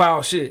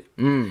foul shit.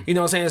 You know what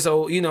I'm saying?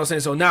 So you know what I'm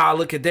saying? So now I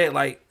look at that,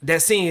 like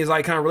that scene is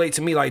like kind of relate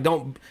to me. Like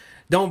don't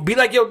be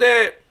like your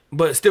dad,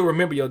 but still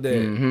remember your dad.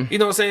 You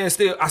know what I'm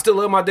saying? I still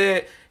love my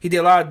dad. He did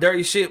a lot of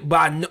dirty shit,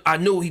 but I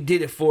knew he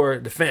did it for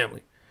the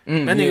family.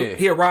 That nigga,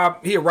 he'll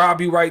rob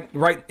you right.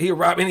 He'll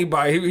rob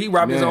anybody. He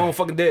robbed his own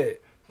fucking dad.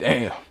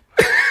 Damn.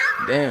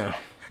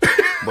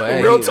 But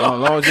hey, as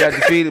long as he had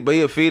to feed it, but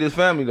he'll feed his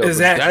family though.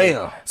 Exactly.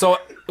 Damn. So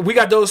we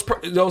got those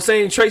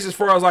same traits as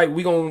far as like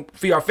we gonna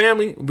feed our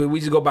family, but we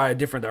just go by a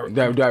different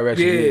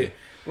direction. Yeah.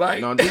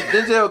 Like no,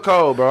 Denzel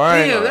Cole, bro.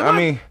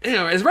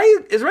 Is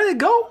Ray to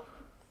go?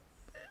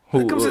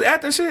 Who comes to the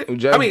acting shit?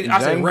 Jamie? I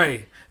said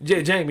Ray.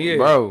 Jamie, yeah.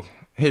 Bro,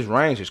 his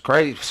range is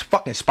crazy.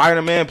 Fucking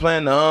Spider-Man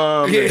playing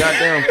the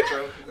goddamn.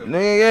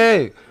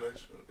 Yeah.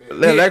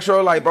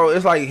 Electro, like, bro,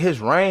 it's like his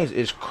range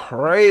is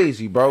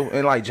crazy, bro.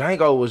 And like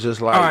Django was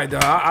just like, all right,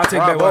 dog. I'll take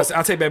back.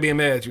 I'll take back being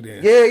mad at you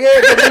then.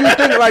 Yeah. Cause when you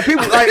think like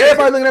people, like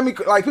everybody looking at me,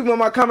 like people in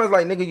my comments,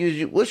 like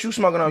nigga, what you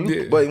smoking on?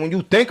 But when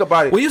you think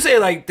about it, when you say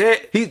it like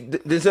that,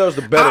 Denzel's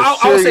the better. I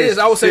would say this.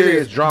 I would say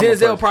this. Drama Denzel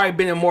person. probably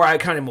been in more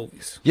iconic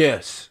movies.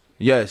 Yes.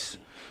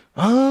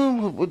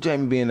 What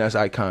Jamie being that's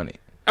iconic?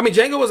 I mean,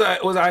 Django was an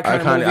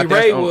iconic movie.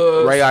 Ray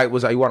was. Ray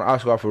was. He won an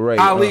Oscar for Ray.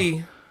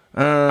 Ali.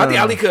 I think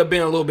Ali could have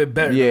been a little bit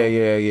better. Yeah.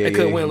 It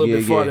could have went a little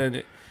bit farther than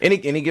it.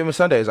 Any given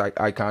Sunday is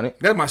iconic.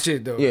 That's my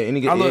shit though. Yeah, any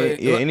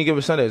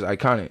given Sunday is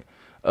iconic.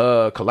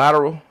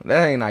 Collateral,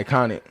 that ain't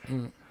iconic.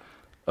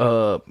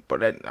 But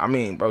that, I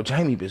mean, bro,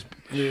 Jamie is.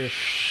 Yeah.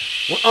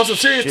 Well, on some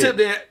serious tip,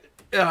 then.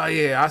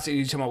 I see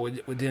you talking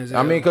about with Denzel.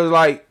 I mean, cause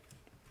like,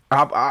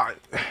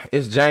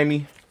 it's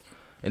Jamie,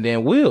 and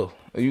then Will.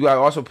 You gotta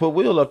also put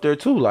Will up there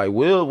too. Like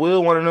Will,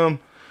 one of them.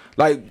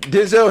 Like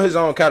Denzel, his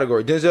own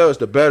category. Denzel is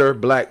the better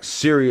black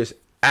serious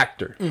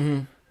actor.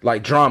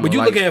 Like drama. But you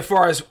like, looking at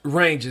far as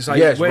ranges, like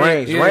yes,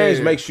 range. Yeah.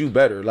 Range makes you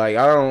better. Like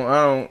I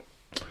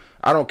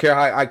don't care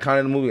how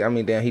iconic the movie. I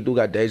mean, damn, he do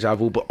got Deja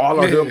Vu, but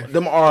all of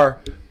them are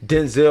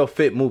Denzel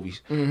fit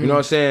movies. You know what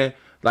I'm saying?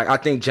 Like I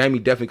think Jamie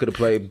definitely could have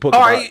played Book.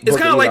 All right, it's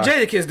kind of like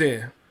Jadakiss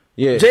then.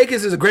 Yeah,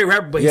 Jadakiss is a great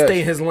rapper, but he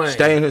stay in his lane.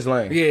 Stay in his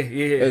lane. Yeah.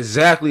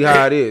 Exactly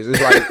how it is.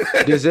 It's like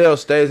Denzel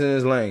stays in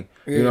his lane.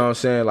 You know what I'm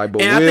saying? Like,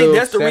 but and I think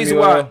that's the reason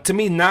why, to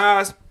me,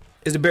 Nas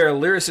is the better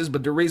lyricist,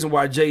 but the reason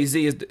why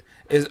Jay-Z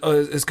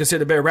is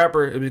considered a better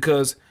rapper is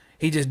because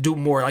he just do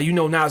more. Like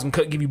Nas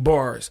can give you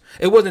bars.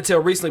 It wasn't until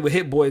recently with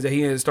Hit Boys that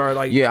he started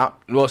like. Yeah,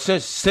 well,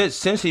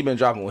 since he been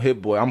dropping with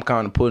Hit Boy, I'm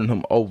kind of putting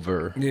him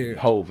over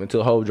Hove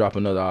until Hove drop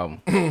another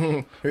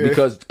album.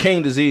 Because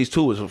King Disease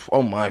 2 is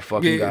oh my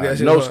fucking god,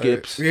 no hard.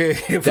 Skips. Yeah,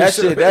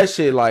 that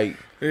shit like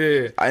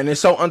and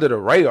it's so under the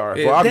radar.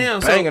 Yeah,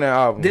 I'm banging that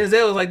album.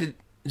 Denzel is like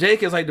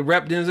Jake is like the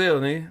rap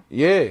Denzel, man.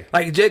 Yeah,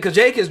 like because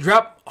Jake has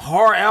dropped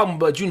hard album,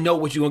 but you know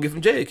what you gonna get from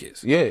Jake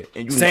is. Yeah,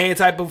 and same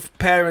type of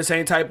pattern,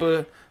 same type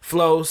of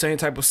flow, same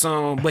type of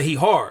song, but he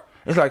hard.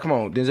 It's like, come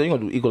on, Denzel, you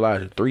gonna do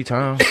Equalizer 3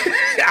 times?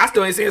 I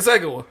still ain't seen a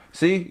second one.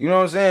 See, you know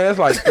what I'm saying? That's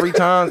like 3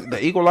 times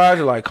the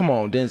Equalizer. Like, come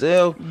on,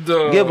 Denzel,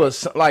 give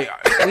us like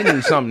we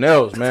need something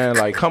else, man.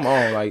 Like, come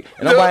on, like,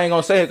 and nobody ain't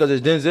gonna say it because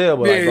it's Denzel,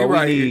 but like,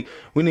 bro,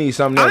 we need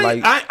something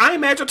else. I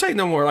ain't mad at your take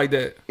no more like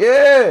that.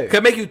 Yeah,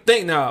 can make you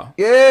think now.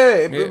 Yeah,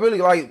 it really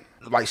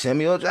like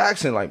Samuel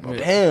Jackson, like bro,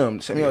 damn,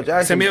 Samuel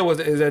Jackson. Samuel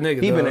is that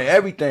nigga. He been in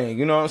everything,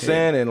 you know what I'm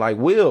saying? And like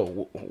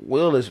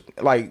Will is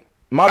like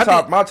my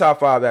top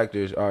 5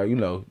 actors are, you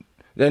know,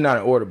 they're not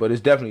in order, but it's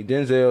definitely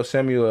Denzel,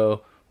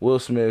 Samuel, Will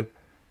Smith,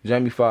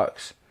 Jamie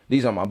Foxx.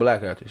 These are my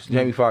black actors.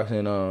 Jamie Foxx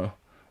and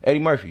Eddie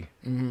Murphy.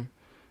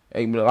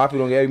 A lot of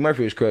people don't get Eddie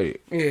Murphy his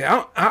credit.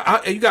 Yeah,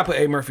 you gotta put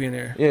Eddie Murphy in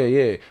there.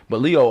 Yeah,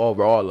 but Leo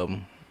over all of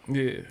them.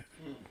 Yeah.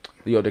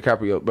 Leo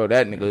DiCaprio, bro,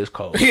 that nigga is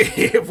cold.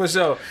 Yeah, for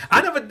sure.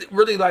 I never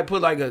really like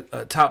put like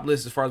a top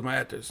list as far as my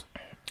actors.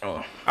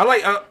 Oh, I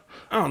like I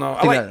don't know.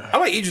 I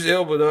like Idris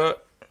Elba,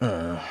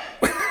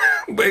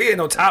 but he ain't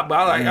no top. But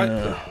I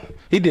like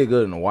he did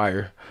good in The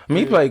Wire. I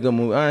mean, he played a good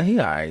movie. He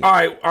alright.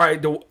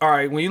 All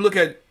right. When you look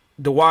at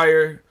The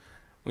Wire,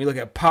 when you look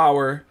at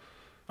Power,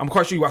 I'm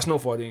quite sure you watched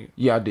Snowfall, didn't you?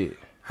 Yeah, I did.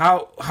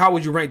 How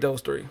would you rank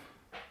those 3?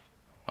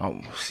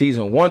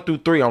 Season 1 through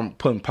 3, I'm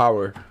putting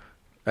Power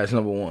as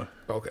number 1.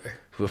 Okay.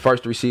 The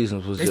first 3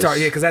 seasons was just...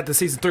 because after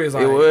season 3 is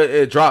like...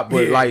 It dropped,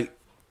 but like,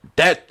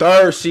 that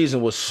 3rd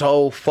season was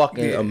so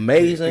fucking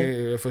amazing.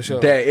 Yeah, for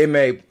sure. That it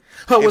made...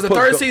 was the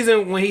 3rd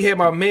season when he had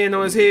my man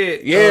on his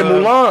head? Yeah,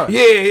 Mulan.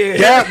 Yeah.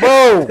 That,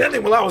 bro. That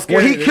nigga Mulan was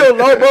scary. When he killed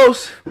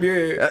Lobos...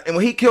 Yeah. And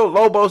when he killed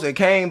Lobos and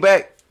came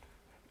back,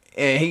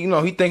 and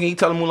he thinking he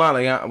telling Mulan,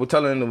 like, we're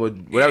telling him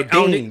whatever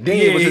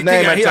Dean was his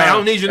name at the time. I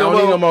don't need you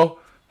no more.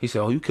 He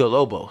said, oh, you killed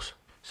Lobos.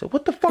 So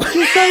what the fuck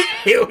you say?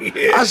 Hell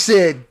yeah. I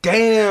said,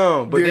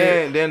 damn. But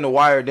then The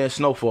Wire, then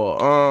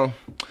Snowfall.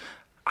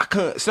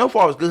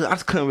 Snowfall was good. I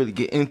just couldn't really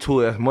get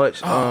into it as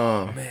much.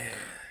 Oh man.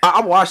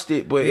 I watched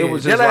it, but it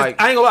was just like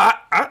I ain't gonna lie,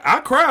 I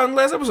cried in the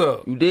last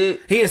episode. You did?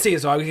 He didn't see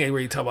it, so we can't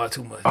really talk about it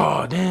too much.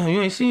 Oh damn,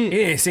 you ain't seen it? He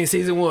ain't seen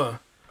season 1.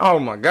 Oh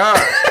my god.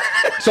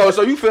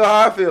 So you feel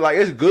how I feel? Like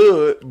it's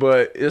good,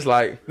 but it's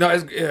like no,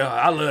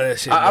 I love that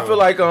shit. I feel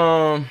like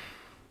I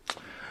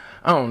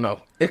don't know.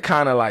 It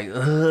kind of like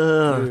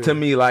to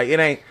me, like it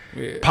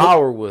ain't.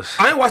 Power was.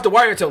 I didn't watch The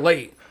Wire until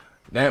late.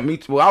 Damn, me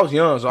too. Well, I was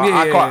young, so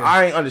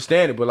I ain't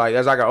understand it. But like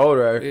as I got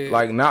older,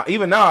 like now,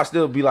 even now, I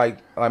still be like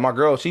my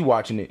girl, she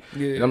watching it,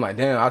 and I'm like,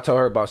 damn. I tell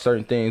her about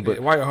certain things, but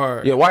Wire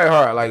hard. Yeah, Wire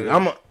hard. Like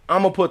I'm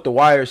gonna put The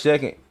Wire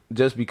second,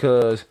 just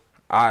because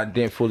I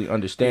didn't fully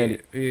understand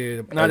it.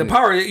 Yeah. Now the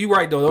Power, you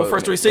right though. Those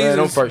first 3 seasons. Man,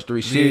 those first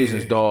 3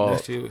 seasons, dog.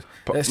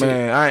 That shit.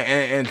 Man,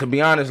 and to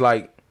be honest,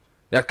 like.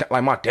 That's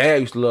like my dad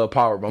used to love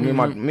Power, bro. Me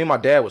and my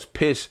dad was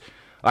pissed.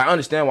 I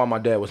understand why my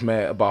dad was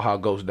mad about how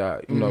Ghost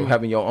died. You know,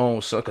 having your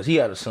own son, because he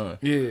had a son.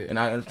 Yeah. And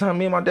at the time,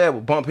 me and my dad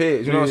would bump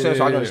heads. You know what I'm saying?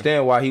 So I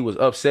understand why he was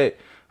upset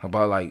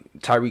about like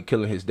Tyreek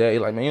killing his dad. He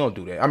like, man, you don't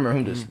do that. I remember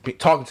him just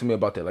talking to me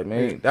about that. Like,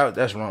 man,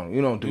 that's wrong.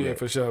 You don't do that.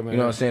 For sure, man. You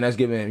know what I'm saying? That's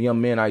giving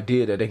young men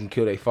idea that they can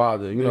kill their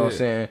father. You know what I'm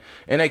saying?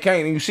 And they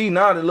can't. And you see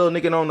now the little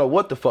nigga don't know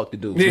what the fuck to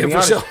do. Yeah,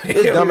 for sure.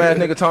 This dumbass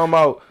nigga talking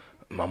about.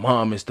 My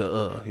mom is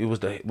was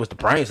the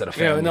brains of the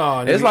family.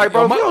 It's like,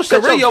 bro,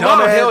 your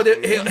mom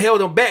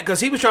held him back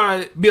because he was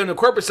trying to be on the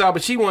corporate side,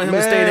 but she wanted him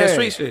to stay in that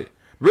street shit.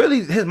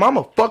 Really, his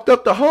mama fucked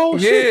up the whole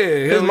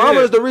shit. His mama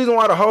is the reason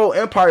why the whole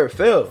empire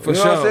fell. You know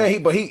what I'm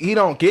saying? But he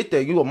don't get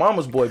that. You a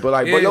mama's boy, but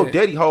like, bro, your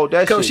daddy hold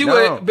that shit down. Because she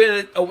would have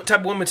been a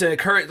type of woman to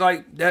encourage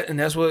like that, and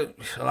that's what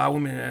a lot of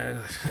women.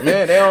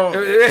 Man, they don't.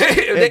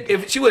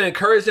 If she would have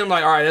encouraged him,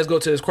 like, all right, let's go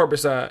to his corporate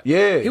side.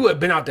 Yeah, he would have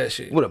been out that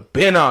shit. Would have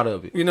been out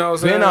of it. You know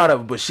what I'm saying? Been out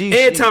of it,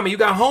 but Tommy, you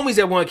got homies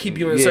that want to keep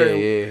you in certain.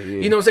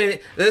 You know what I'm saying?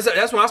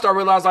 That's when I started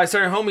realizing like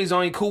certain homies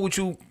only cool with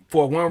you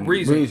for one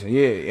reason.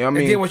 Yeah. I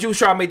mean, and then when you was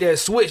trying to make that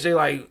switch, they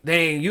like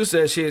they ain't used to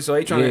that shit, so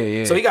they trying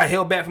to. So he got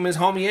held back from his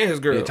homie and his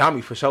girl. Yeah,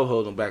 Tommy for sure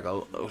held him back.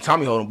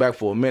 Tommy held him back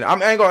for a minute. I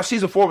ain't gonna.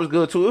 Season 4 was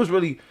good too. It was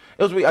really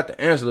at the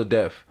ends of the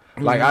death.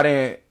 Like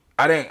I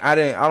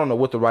don't know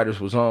what the writers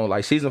was on.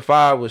 Like season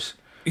 5 was.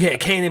 Yeah,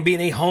 Kanan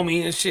being a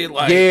homie and shit.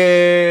 Like,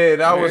 yeah,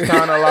 that was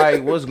kind of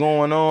like, what's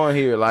going on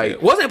here?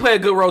 Like, wasn't playing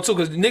a good role too,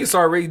 because niggas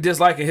started really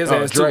disliking his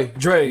ass Dre. too.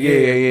 Dre,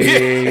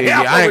 yeah.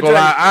 I ain't gonna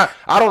lie.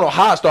 I don't know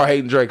how I started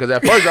hating Dre, because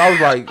at first I was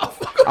like,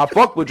 I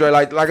fucked with Dre.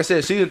 Like I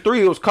said, season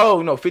 3 it was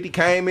cold. You know, 50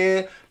 came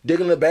in,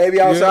 digging the baby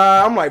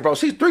outside. I'm like, bro,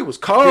 season 3 was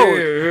cold.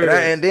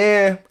 And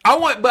then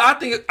I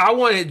think I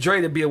wanted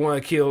Dre to be the one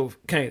to kill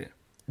Kanan.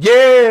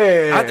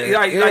 Yeah, I think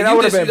like you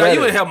would have been.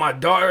 You would have my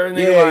daughter. And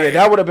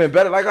that would have been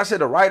better. Like I said,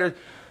 the writer.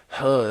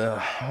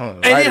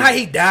 And then how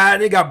he died,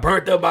 and he got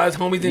burnt up by his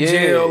homies in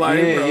jail.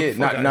 Like,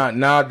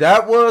 Nah,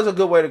 that was a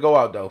good way to go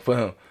out though for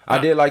him. I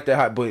did like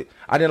that, but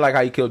I didn't like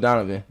how he killed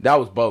Donovan. That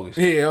was bogus.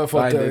 Yeah,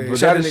 but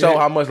that just show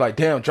how much like,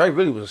 damn, Dre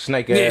really was a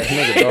snake ass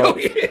nigga, dog.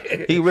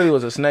 He really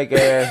was a snake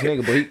ass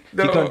nigga, but he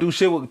couldn't do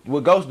shit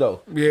with Ghost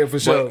though. Yeah, for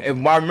sure. But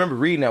if I remember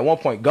reading at one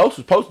point, Ghost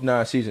was supposed to die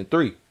in season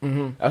 3.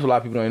 That's what a lot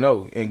of people don't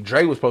know. And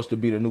Dre was supposed to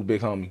be the new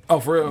big homie. Oh,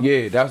 for real?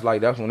 Yeah, that's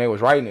when they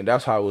was writing it.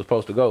 That's how it was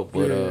supposed to go.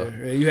 But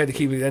you had to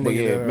keep it that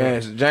nigga. Yeah,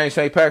 man, James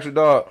St. Patrick,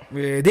 dog.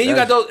 Yeah, then you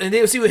got those, and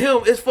then see with him,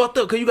 it's fucked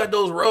up because you got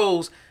those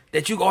roles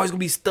that you always gonna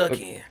be stuck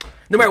in.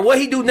 No matter what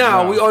he do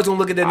now, we always gonna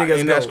look at that nigga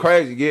as that's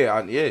crazy.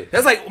 Yeah.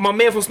 That's like my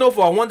man from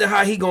Snowfall. I wonder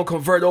how he gonna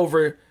convert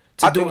over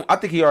to I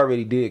think he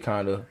already did,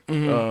 kind of.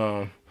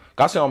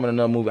 I saw him in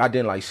another movie. I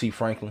didn't like see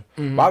Franklin.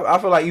 But I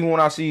feel like even when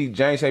I see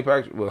James St.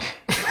 Patrick,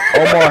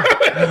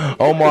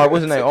 Omar,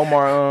 what's his name?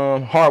 Omar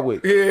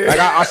Hardwick. Yeah. Like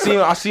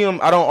I see him.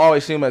 I don't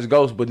always see him as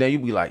Ghost, but then you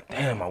be like,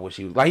 damn, I wish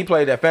he was. Like he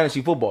played that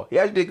fantasy football. He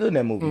actually did good in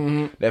that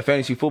movie. That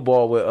fantasy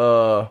football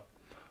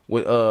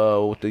with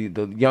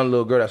the young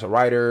little girl that's a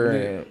writer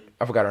and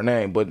I forgot her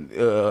name, but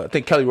I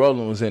think Kelly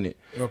Rowland was in it.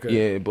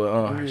 Okay. Yeah,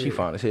 but she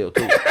fine as hell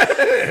too.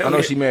 I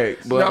know she married,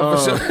 but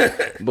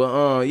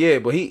but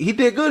he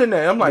did good in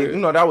that. I'm like,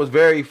 that was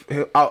very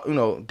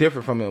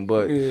different from him,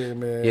 but yeah,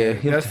 man,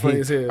 that's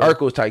funny as hell.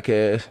 Urkel's tight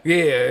cast.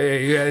 Yeah,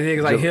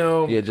 niggas like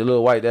him. Yeah,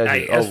 Jaleel White.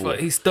 That's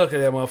he stuck in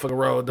that motherfucking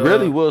role. Though.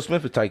 Really, Will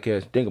Smith is tight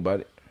cast. Think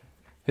about it.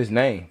 His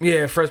name.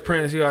 Yeah, Fresh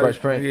Prince. Fresh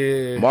Prince.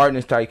 Yeah, Martin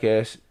is tight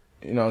cast.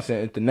 You know what I'm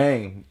saying? It's the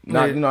name.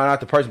 Not not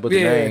the person, but the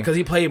name. Yeah, because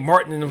he played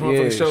Martin in the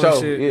motherfucking show and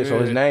shit. Yeah, so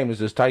his name is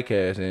just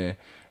typecast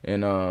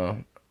and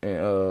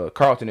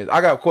Carlton is. I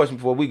got a question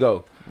before we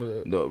go.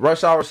 The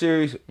Rush Hour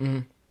series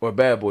or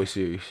Bad Boy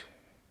series?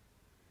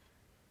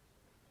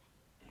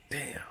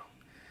 Damn.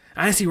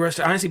 I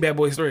didn't see Bad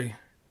Boys 3.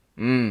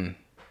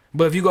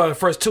 But if you go to the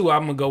first 2,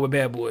 I'm gonna go with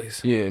Bad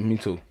Boys. Yeah, me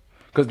too.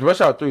 Because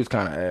Rush Hour 3 is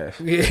kind of ass.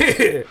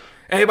 Yeah.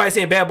 Everybody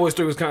saying Bad Boys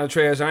 3 was kind of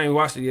trash. I ain't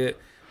watched it yet.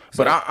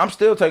 So, but I'm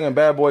still taking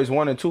Bad Boys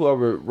 1 and 2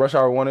 over Rush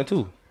Hour 1 and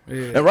 2.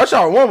 Yeah. And Rush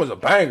Hour 1 was a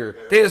banger.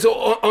 Damn,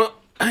 so,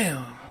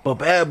 damn. But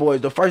Bad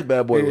Boys, the first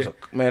Bad Boy was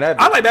man.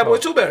 I like Bad Boys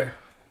 2 better.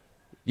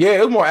 Yeah,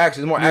 it was more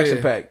action. It's more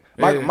action packed.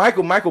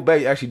 Michael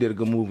Bay actually did a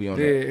good movie on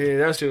that. Yeah,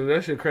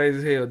 that shit crazy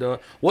as hell,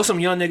 dog. What's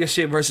some young nigga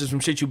shit versus some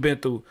shit you been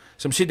through?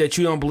 Some shit that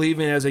you don't believe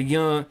in as a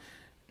young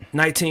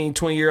 19,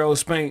 20-year-old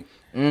Spank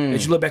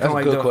that you look back on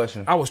like, good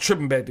question. I was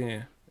tripping back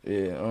then.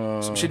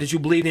 Yeah, some shit that you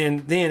believed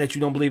in then that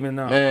you don't believe in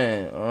now.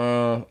 Man,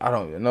 I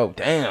don't even know.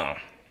 Damn,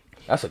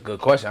 that's a good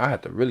question. I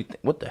have to really think.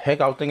 What the heck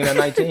I was thinking at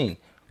 19?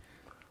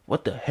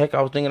 What the heck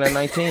I was thinking at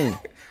 19?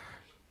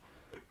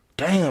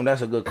 Damn,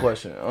 that's a good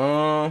question.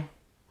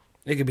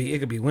 It could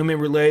be women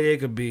related.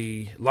 It could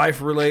be life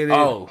related.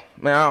 Oh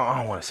man, I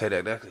don't want to say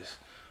that. That's just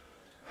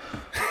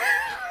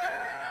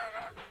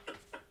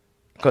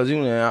cause you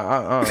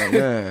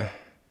man.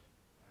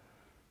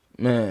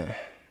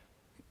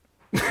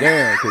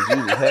 Damn, cause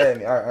you had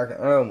me.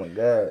 Oh my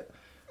god.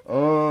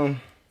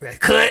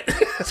 Cut.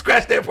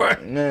 Scratch that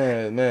part.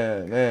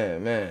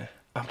 Man.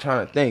 I'm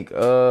trying to think.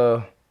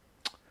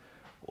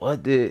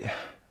 What did?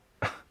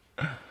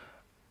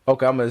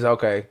 Okay,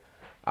 okay.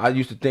 I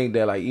used to think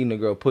that like eating a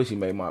girl pussy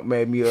made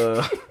me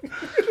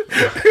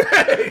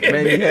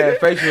Man, you had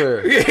facial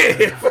hair.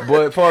 Yeah.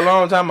 But for a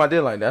long time, I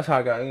did like that's how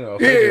I got facial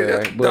hair.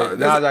 Right? But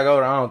now as I go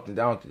older, I don't think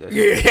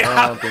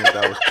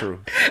that was true.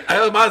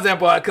 That was my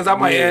example because I'm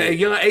like a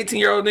young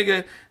 18-year-old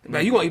nigga.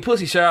 Man, you gonna eat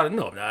pussy, Shad?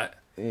 No, I'm not.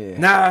 Yeah.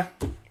 Nah.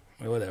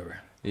 Whatever.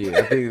 Yeah,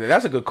 I think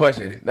that's a good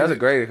question. That's a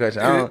great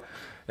question.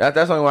 That's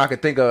the only one I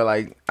could think of.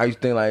 Like I used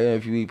to think like,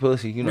 if you eat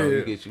pussy, you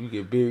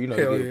get beard, you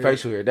get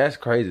facial hair. That's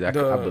crazy. I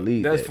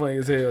believe that's that. funny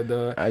as hell,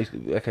 dog. I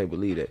can't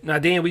believe that. Now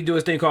then, we do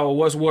this thing called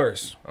what's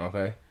worse.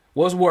 Okay.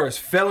 What's worse,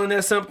 failing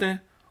at something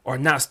or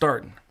not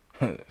starting?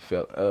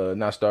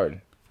 Not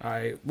starting. All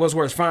right. What's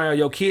worse, finding out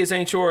your kids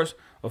ain't yours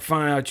or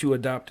finding out you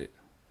adopted?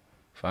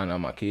 Find out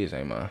my kids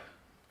ain't mine.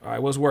 All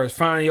right. What's worse,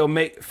 find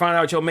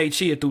out your mate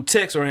cheated through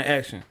text or in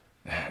action?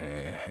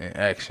 In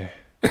action.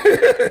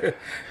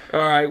 All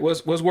right.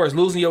 What's worse,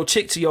 losing your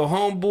chick to your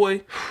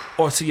homeboy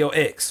or to your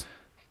ex?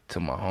 To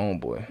my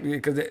homeboy. Yeah,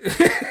 because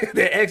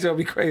that ex will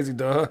be crazy,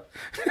 dog.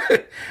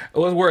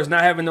 What's worse,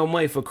 not having no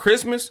money for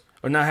Christmas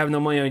or not having no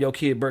money on your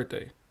kid's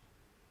birthday?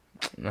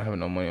 Not having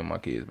no money on my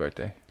kid's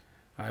birthday.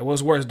 All right.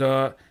 What's worse,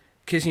 dog?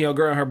 Kissing your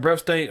girl in her breath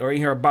stink or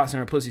eating her box in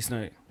her pussy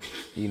stink?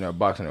 Eating her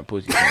box in her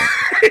pussy stink.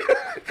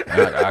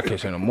 I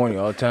kiss her in the morning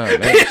all the time,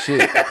 man.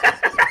 Shit.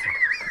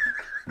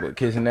 But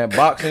kissing that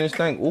box in this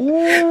thing,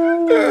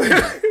 ooh,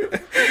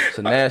 it's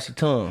a nasty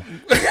tongue.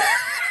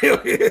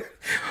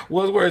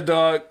 What's worse,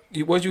 dog?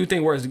 What do you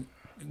think worse?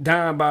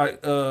 Dying by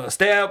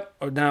stab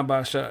or dying by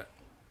a shot?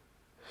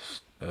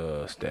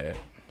 Stab.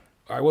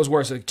 All right, what's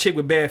worse? A chick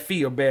with bad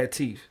feet or bad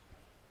teeth?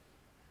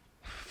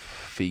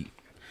 Feet.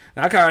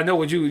 Now, I kind of know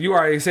what you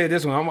already said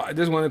this one.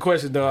 This one of the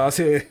questions, dog. I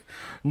said,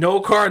 no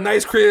car,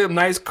 nice crib,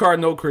 nice car,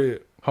 no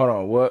crib. Hold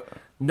on, what?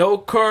 No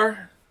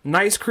car,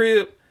 nice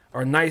crib,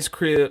 or nice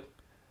crib,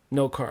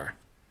 no car.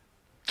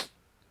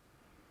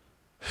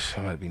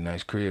 Somebody be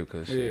nice crib,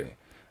 cause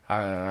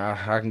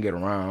I can get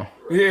around.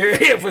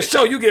 Yeah, for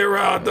sure you get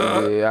around,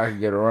 dog. Yeah, I can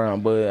get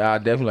around, but I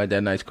definitely like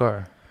that nice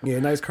car. Yeah,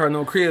 nice car,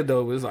 no crib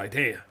though. It's like,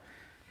 damn.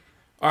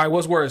 All right,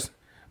 what's worse,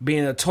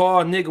 being a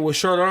tall nigga with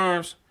short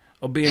arms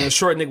or being a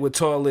short nigga with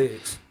tall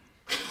legs?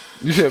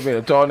 You said being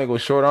a tall nigga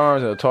with short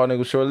arms and a tall nigga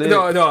with short legs?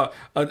 No.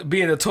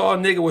 Being a tall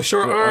nigga with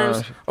short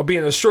arms or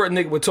being a short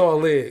nigga with tall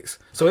legs.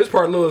 So his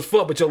part little as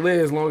fuck, but your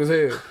legs long as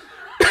hell.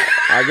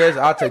 I guess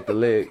I'll take the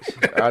legs.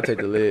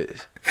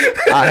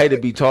 I hate to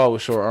be tall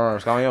with short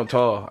arms. I am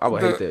tall. I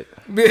would hate that.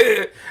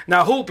 Yeah.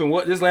 Now hooping,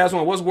 this last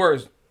one, what's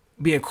worse?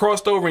 Being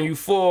crossed over and you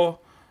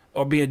fall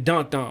or being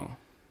dunked on?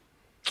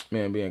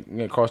 Man,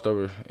 being crossed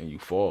over and you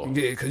fall.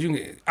 Yeah, because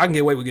I can get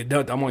away with getting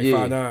dunked. I'm only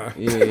 5'9".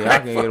 Yeah, I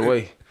can get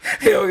away.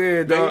 Hell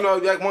yeah, dog.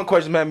 Man, that one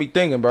question had me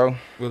thinking, bro.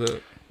 What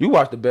up? You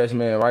watch The Best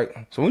Man, right?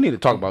 So we need to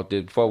talk about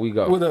this before we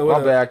go. What up?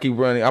 My bad, I keep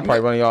running. I'm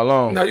probably running y'all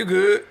long. No, you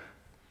good.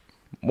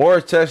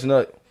 Morris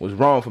Chestnut was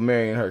wrong for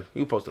marrying her.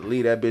 You supposed to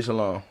leave that bitch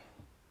alone.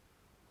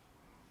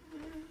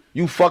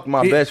 You fucked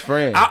my best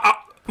friend.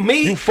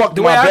 You fucked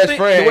my best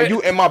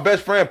friend, and my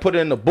best friend put it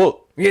in the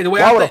book. Yeah, the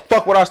way Why the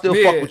fuck would I still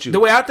fuck with you? The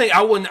way I think,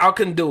 I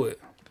couldn't do it.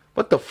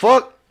 What the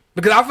fuck?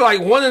 Because I feel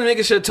like one of the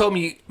niggas should have told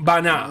me by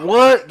now.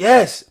 What?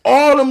 Yes.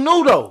 All of them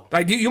knew though.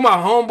 Like you my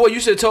homeboy, you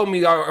should have told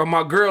me or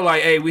my girl,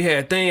 like, hey, we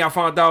had a thing, I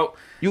found out.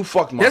 You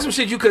fucked my. That's some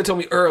shit you could have told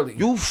me early.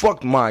 You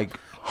fucked my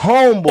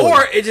homeboy.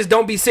 Or it just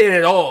don't be said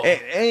at all.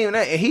 And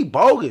he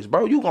bogus,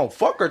 bro. You gonna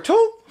fuck her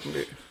too?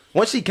 Yeah.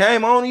 When she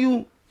came on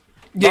you,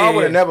 I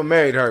would have never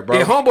married her, bro.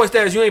 Yeah, homeboy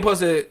status, you ain't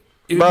supposed to.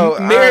 Bro,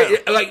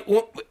 like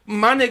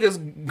my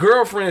niggas'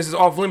 girlfriends is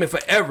off limit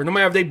forever. No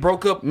matter if they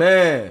broke up,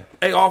 man,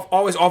 they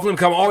always off limit.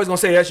 Cause I'm always gonna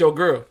say that's your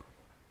girl,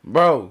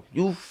 bro.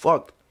 You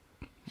fucked,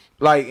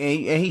 like,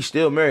 and he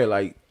still married.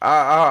 Like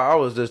I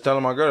was just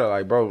telling my girl,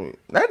 like, bro,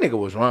 that nigga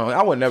was wrong.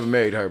 I would never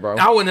married her, bro.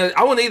 I wouldn't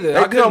either.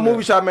 Like,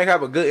 movie shot make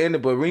have a good ending,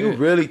 but when you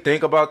really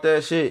think about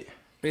that shit.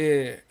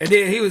 Yeah, and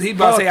then he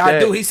about to say I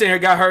do. He sitting here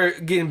got her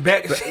getting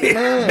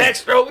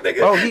backstroke, nigga.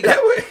 Bro,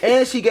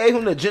 and he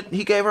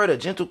gave her the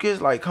gentle kiss.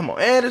 Like, come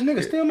on, and this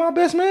nigga still my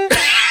best man.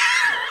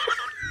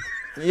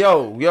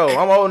 yo,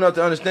 I'm old enough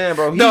to understand,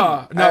 bro.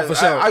 For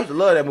sure. I used to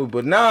love that movie,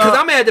 but now because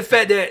I'm mad at the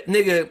fact that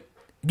nigga,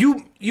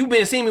 you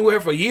been seeing me with her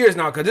for years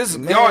now. Because this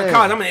is y'all in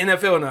college. I'm in the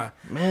NFL now,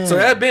 man. So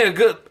that's been a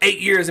good 8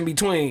 years in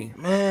between.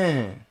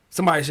 Man,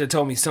 somebody should have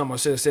told me something. Or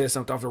should have said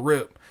something off the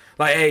rip.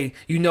 Like, hey,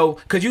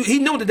 because he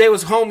knew that they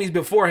was homies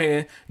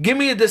beforehand. Give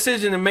me a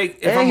decision to make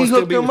if I'm gonna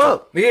still be with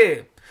her.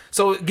 Yeah.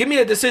 So give me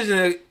a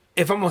decision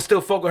if I'm gonna still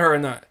fuck with her or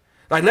not.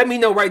 Like, let me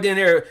know right then and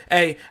there.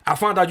 Hey, I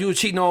found out you was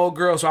cheating on old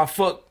girl, so I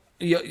fucked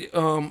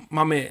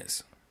my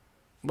mans.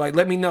 Like,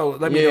 let me know.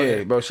 Let me know.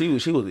 Yeah, bro. She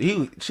was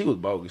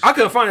bogus. I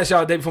couldn't find that shit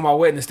the day before my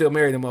wedding and still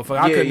marry the motherfucker.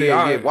 I couldn't.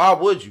 Yeah. Why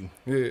would you?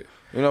 Yeah.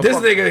 You know, this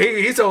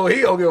nigga, he told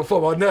he don't give a fuck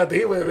about nothing.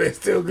 He would have been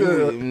still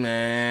good.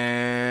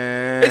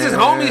 Man, it's just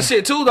homie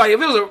shit too. Like,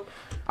 if it was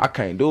I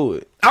can't do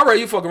it. I'd rather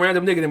you fuck a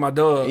random nigga than my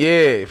dog.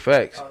 Yeah,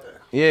 facts.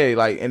 Yeah,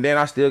 like, and then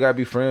I still gotta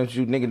be friends with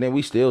you, nigga. Then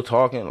we still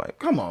talking. Like,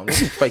 come on,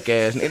 this is fake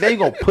ass nigga. Then you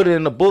gonna put it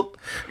in the book?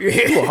 You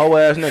a hoe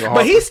ass nigga.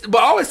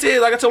 But I always said,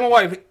 like I told my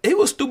wife, he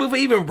was stupid for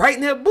even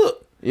writing that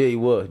book. Yeah, he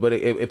was, but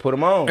it put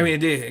him on. I mean, it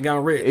did. It got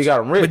him rich. It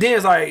got him rich. But then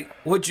it's like,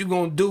 what you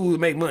gonna do to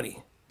make money?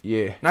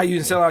 Yeah. Now you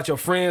can sell out your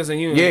friends and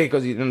you. Yeah,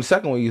 because in the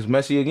second one, he was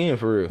messy again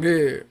for real.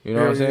 Yeah. You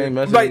know what I'm saying?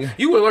 Messy Like, again.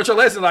 you would learn your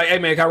lesson. Like, hey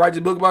man, can I write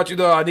this book about you?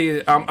 Dog,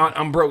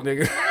 I'm broke,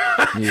 nigga.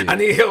 Yeah. I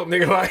need help,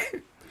 nigga.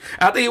 Like,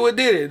 I think he would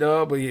did it,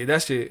 dog. But yeah,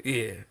 that shit.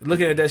 Yeah,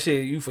 looking at that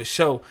shit, you for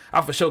sure. I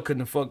for sure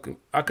couldn't have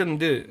I couldn't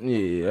do it.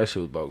 Yeah, that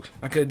shit was bogus.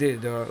 I could have did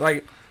it, dog.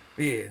 Like,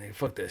 yeah, nigga,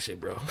 fuck that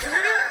shit, bro.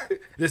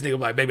 This nigga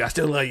like, baby, I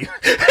still love you.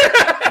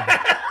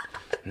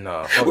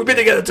 Nah, We've been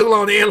together too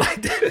long to end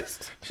like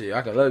this. Shit,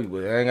 I can love you,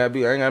 but I ain't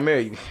gotta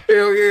marry you.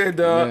 Hell yeah,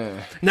 dog.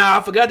 Yeah. Now,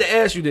 I forgot to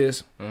ask you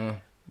this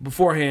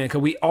beforehand,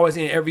 because we always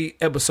end every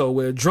episode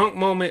with a drunk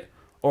moment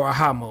or a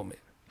high moment.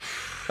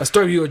 A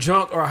story of you a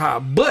drunk or a high.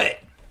 But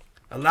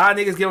a lot of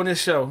niggas get on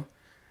this show,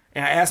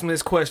 and I ask them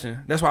this question.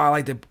 That's why I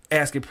like to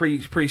ask it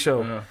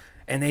pre-show.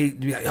 And they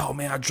be like, oh,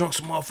 man, I drunk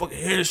some motherfucking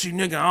Hennessy,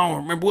 nigga. I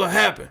don't remember what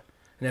happened.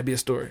 And that'd be a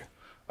story.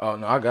 Oh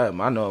no, I got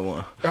him. I know one.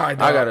 All right, I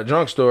dog. got a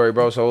drunk story,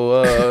 bro.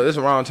 So this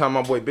around the time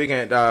my boy Big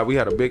Ant died. We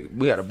had a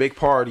big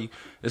party.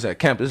 This at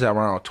camp. This is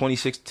around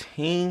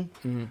 2016.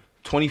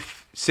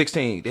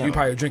 2016. Damn. You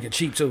probably drinking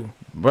cheap, too.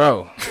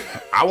 Bro,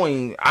 I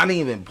didn't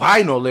even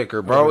buy no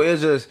liquor, bro.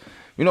 It's just,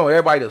 you know,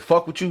 everybody just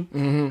fuck with you.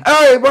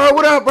 Hey, bro,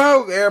 what up,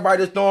 bro?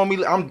 Everybody just throwing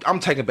me.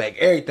 I'm taking back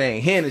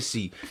everything,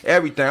 Hennessy,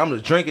 everything. I'm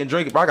just drinking. Bro,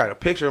 I got a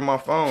picture of my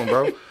phone,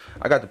 bro.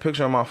 I got the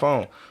picture on my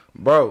phone,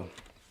 bro.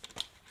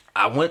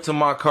 I went to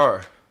my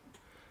car.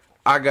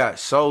 I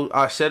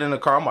sat in the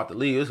car. I'm about to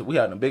leave. We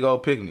had a big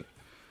old picnic.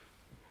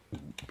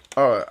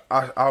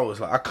 I was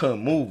like, I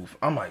couldn't move.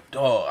 I'm like,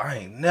 dog, I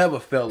ain't never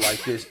felt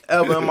like this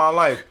ever in my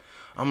life.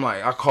 I'm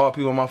like, I call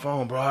people on my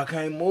phone, bro, I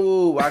can't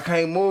move.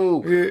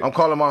 Yeah. I'm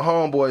calling my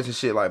homeboys and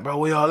shit like, bro,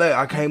 where y'all at?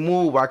 I can't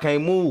move.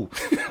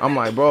 I'm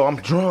like, bro, I'm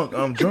drunk.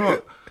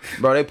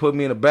 Bro, they put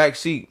me in the back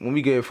seat. When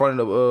we get in front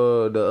of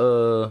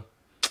the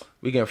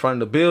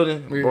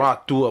building, Yeah. bro, I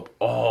threw up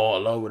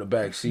all over the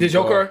back seat. Did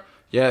your bro. car?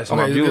 Yes,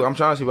 Okay, my view. good. I'm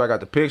trying to see if I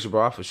got the picture,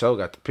 bro. I for sure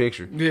got the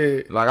picture.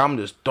 Yeah. Like, I'm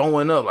just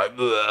throwing up, like,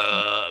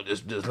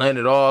 just letting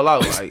it all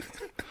out, like,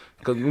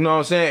 cause you know what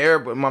I'm saying.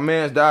 Everybody, my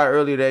man's died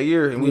earlier that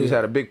year, and we just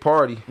had a big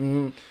party,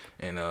 and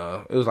it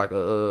was like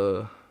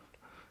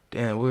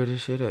damn, where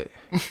this shit at?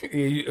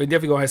 Yeah, you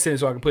definitely gonna have send it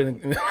so I can put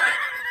it in.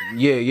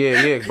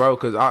 yeah, bro.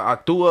 Cause I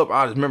threw up.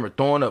 I just remember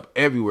throwing up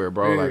everywhere,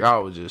 bro. Yeah. Like I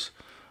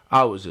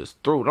was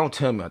just through. Don't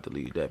tell me I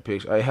deleted that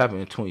picture. It happened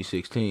in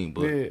 2016,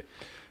 but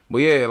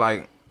yeah,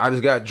 like I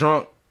just got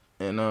drunk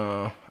and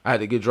I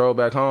had to get drove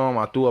back home.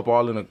 I threw up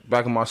all in the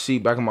back of my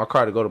seat, back of my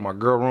car to go to my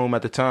girl room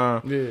at the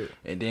time. Yeah.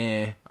 And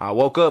then I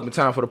woke up in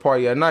time for the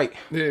party at night.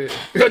 Yeah.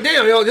 Yo,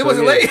 damn, yo, it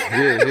wasn't late.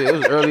 Yeah, it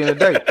was early in the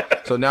day.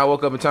 So now I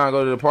woke up in time to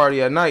go to the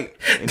party at night.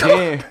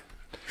 And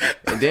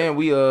then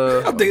we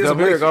thinking up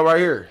here, go right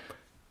here.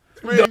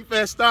 Man, you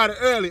better started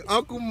early.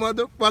 Uncle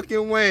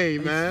motherfucking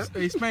Wayne, man.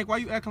 Hey, Spank, why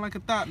you acting like a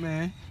thought,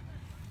 man?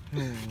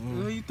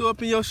 When you threw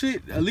up in your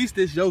shit, at least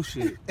it's your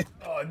shit.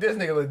 Oh, this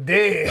nigga look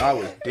dead. I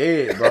was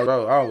dead,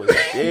 bro. I was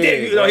Damn,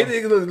 dead. you know, he bro.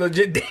 nigga look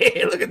legit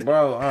dead. Look at that.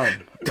 Bro,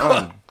 I'm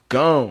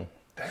gone.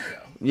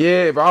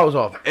 Yeah, bro, I was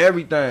off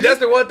everything.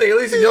 That's the one thing. At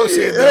least it's your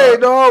shit, Hey,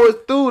 dog. dog, I was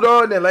through,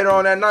 dog. Then later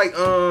on that night,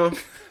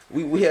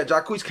 we had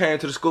Jacquees came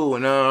to the school,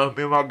 and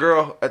me and my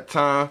girl at the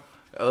time,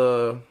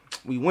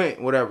 we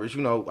went, whatever. You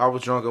know, I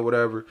was drunk or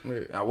whatever. Yeah.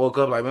 I woke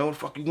up like, man, where the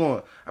fuck you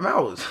going? I mean, I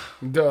was.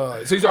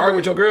 Dog. So you started arguing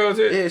with your girls?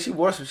 Yeah, she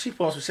posted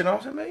some shit. I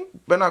was like, man, you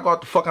better not go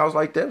out the fuck house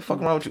like that.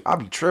 Fuck around with you. I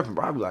be tripping,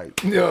 bro. I be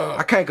like, Yeah.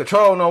 I can't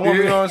control no woman.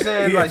 You know what I'm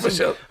saying? Yeah, Like, for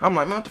sure. I'm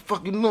like, man, what the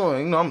fuck you doing?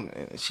 You know,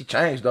 she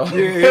changed though.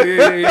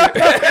 Yeah.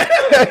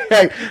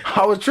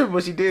 I was tripping,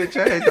 but she did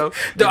change though.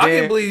 Dog, I Then-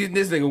 can't believe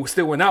this nigga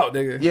still went out,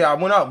 nigga. Yeah, I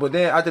went out, but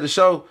then after the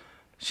show,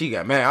 she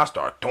got mad. I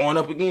started throwing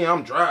up again.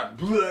 I'm driving,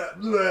 blah,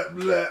 blah,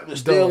 blah,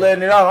 just still Dog.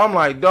 letting it out. I'm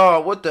like,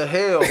 dog, what the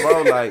hell,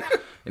 bro? Like,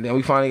 and then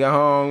we finally got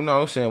home. You know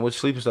what I'm saying? With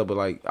sleep and stuff, but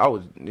like, I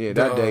was, that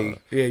Dog. day.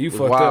 Yeah, you was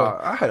fucked wild.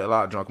 up. I had a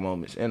lot of drunk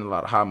moments and a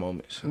lot of high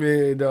moments.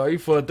 Yeah, dog. You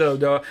fucked up,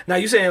 dog. Now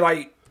you saying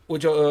like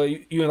with your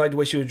you didn't like the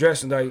way she was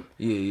dressing, like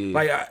Yeah.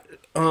 like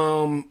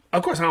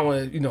of course I don't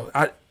want to, you know,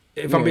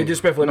 if I'm being Yeah.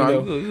 disrespectful, No, you you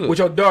know, good. with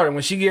your daughter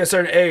when she get a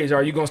certain age,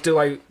 are you gonna still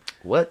like?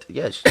 What?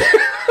 Yes.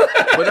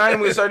 But I ain't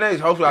with a certain age.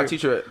 Hopefully, I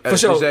teach her at For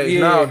sure. this age Yeah,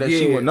 now that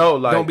she yeah. would know.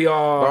 Like, Don't be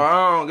all- Bro,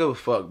 I don't give a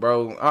fuck,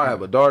 bro. I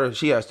have a daughter.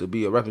 She has to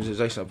be a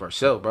representation of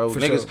herself, bro. For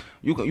Niggas,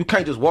 sure. you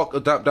can't just walk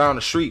down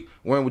the street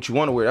wearing what you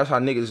want to wear. That's how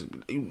niggas.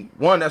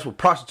 That's what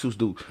prostitutes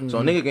do. So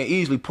a nigga can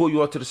easily pull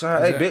you up to the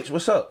side. Exactly. Hey, bitch,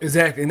 what's up?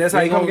 Exactly, and that's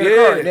how Then you you gonna come get a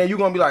car. get And then you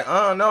gonna be like,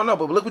 no,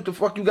 but look what the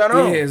fuck you got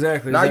on. Yeah,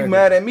 exactly, Now exactly. you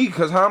mad at me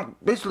because I'm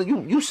basically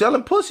you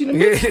selling pussy to me.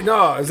 Yeah,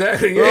 no,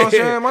 exactly. You know what I'm Yeah.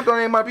 saying? My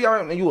daughter ain't might be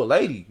out and you a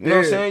lady. You know what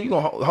I'm Yeah. saying? You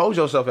gonna hold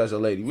yourself as a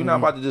lady. We're not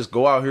about to just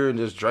go out here and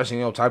just dress in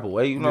your type of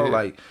way. You know, Yeah,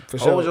 like for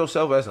hold sure.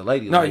 yourself as a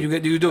lady. No, like,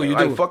 you do.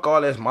 like, fuck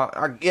all that.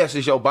 I guess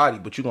it's your body,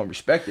 but you gonna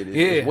respect it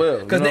as well.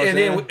 You know what I'm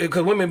saying?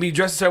 Because women be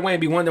dressed a certain way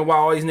and be wondering why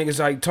all these niggas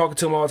like talking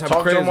to them all the time.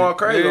 Talk crazy. to them all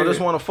crazy or Yeah. just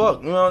want to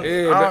fuck. You know?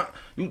 Yeah,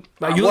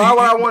 Why would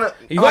I want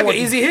to? You like an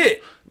easy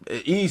hit.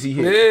 Easy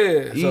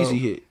hit. Yeah, Easy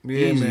hit. Yeah,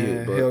 Easy man.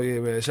 hit. But Hell yeah,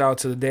 man. Shout out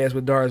to the dads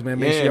with daughters, man.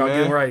 Make Yeah, sure y'all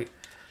man. get right.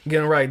 Get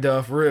them right,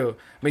 dog, for real.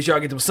 Make sure I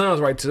get them sons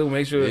right too.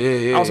 Make sure.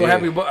 Yeah, I'm also yeah.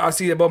 happy. I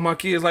see that both my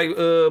kids like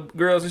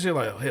girls and shit.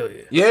 Like, oh hell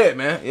yeah. Yeah,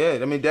 man. Yeah,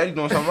 I mean, daddy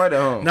doing something right at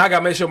home. Now I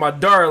gotta make sure my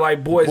daughter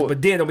like boys,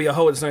 but then don't be a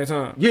hoe at the same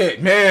time. Yeah,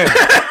 man.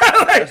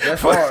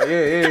 That's hard.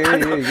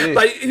 Yeah.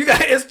 Like you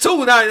got it's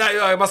two now.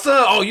 Like, my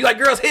son, oh you like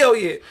girls? Hell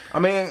yeah. I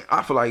mean,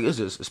 I feel like it's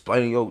just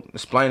explaining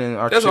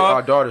our That's all.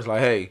 our daughters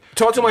like, hey,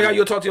 Talk to them like how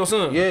you talk to your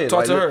son. yeah, talk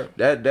like, to her.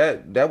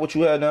 That what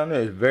you have down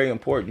there is very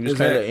important. You just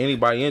can't let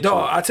anybody into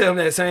Dog, it. I tell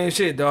them that same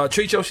shit, dog.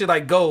 Treat your shit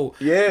like gold.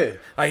 Yeah.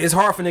 Like it's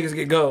hard for niggas to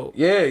get gold.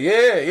 Yeah.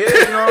 You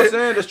know what I'm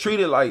saying? Just treat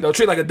it like. Don't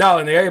treat it like $1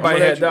 and everybody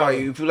had $1. Like,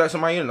 if you let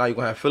somebody in, now you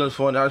gonna have feelings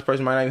for it. Now this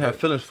person might not even have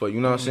feelings for you.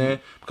 You know what I'm saying?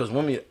 Because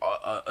women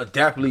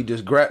adaptly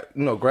just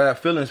grab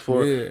feelings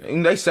for. Yeah.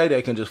 And they say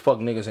they can just fuck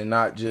niggas and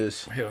not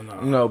just. Hell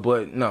no. You know,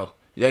 but no.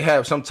 They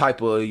have some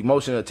type of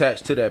emotion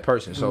attached to that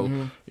person. So,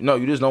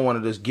 you just don't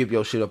want to just give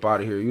your shit up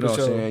out of here. You know what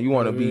I'm saying? You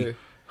want to be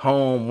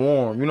home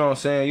warm. You know what I'm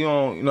saying? You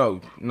don't, no.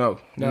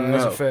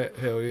 That's a fact.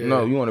 Hell yeah.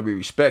 No, you want to be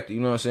respected.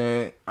 You know what I'm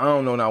saying? I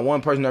don't know not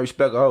one person that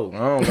respect a hoe. I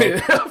don't know.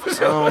 For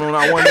sure. I don't know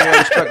not one nigga that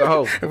respect a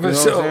hoe. You know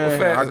sure, what I'm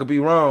saying? fact. I could be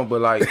wrong, but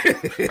like,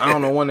 I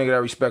don't know one nigga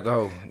that respect a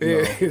hoe. You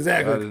know? Yeah,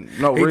 exactly.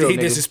 No real He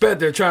niggas.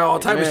 disrespected her, trying all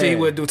type of shit he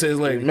would do to his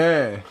lady.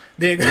 Man.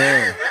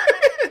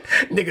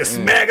 Nigga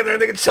smacking her,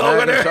 nigga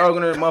choking her.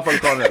 Choking her, motherfucker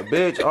calling her a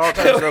bitch, all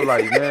types of stuff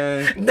like,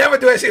 man. Never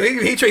do that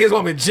shit. He treat his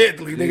woman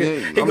gently,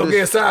 nigga. He gonna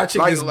get a side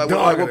chick. Like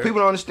what people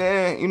don't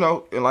understand,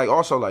 and like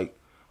also like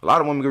a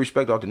lot of women get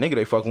respect off the nigga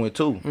they fucking with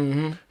too.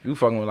 Mm-hmm. You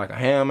fucking with like a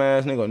ham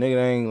ass nigga, nigga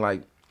that ain't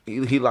like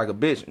he like a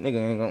bitch, nigga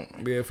ain't gonna.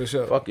 Yeah, for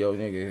sure. Fuck yo,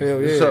 nigga. Hell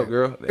What's yeah. up,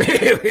 girl?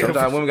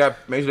 Sometimes women got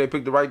make sure they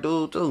pick the right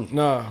dude too.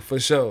 Nah, for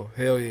sure.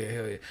 Hell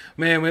yeah.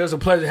 Man, it was a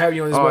pleasure having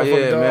you on this Oh motherfucker,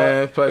 yeah, dog.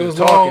 man. Pleasure It was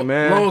talking,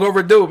 man. Long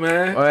overdue,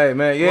 man. Oh, hey,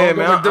 man. Yeah, Long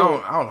man. I overdue.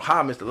 don't know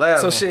how I missed the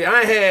last So one. shit,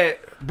 I had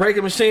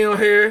Breaking Machine on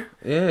here.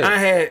 Yeah. I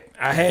had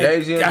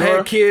Daisy and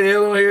Dora? Kid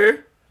L on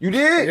here. You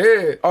did?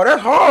 Yeah. Oh,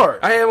 that's hard.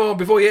 I had him on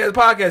before he had the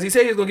podcast. He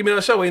said he was gonna give me on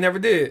the show, but he never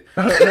did.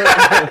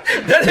 I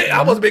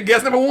must have been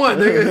guest number one,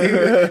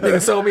 nigga. Nigga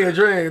sold me a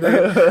drink.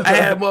 Nigga. I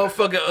had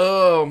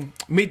motherfucking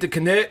Meet the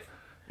Connect.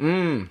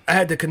 I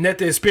had the Connect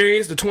the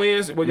Experience, the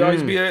twins, where y'all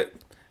used to be at.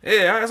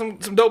 Yeah, I had some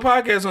dope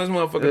podcasts on this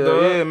motherfucker,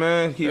 dog. Yeah,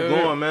 man. Keep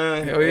going,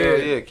 man. Hell yeah.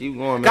 Yeah, keep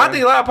going, man. I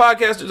think a lot of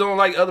podcasters don't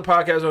like other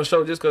podcasts on the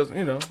show just because,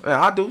 Man,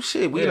 I do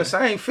shit. We in the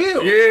same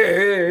field.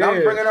 Yeah. Now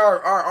we bringing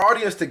our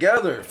audience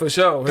together. For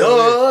sure.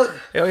 Duh.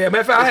 Hell yeah.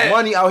 Matter of fact, There's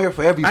money out here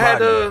for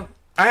everybody.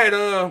 I had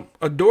a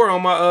door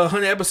on my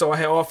 100 episode. I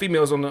had all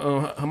females on the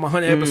my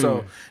 100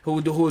 episode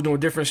who was doing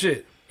different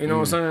shit. You know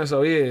what I'm saying?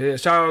 So yeah.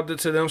 Shout out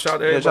to them. Shout out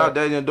to everybody. Shout out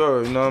Daisy and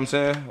Dora. You know what I'm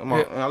saying?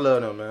 I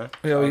love them, man.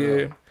 Hell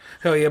yeah.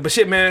 But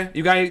shit, man.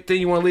 You got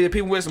anything you want to leave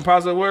people with? Some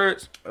positive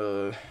words?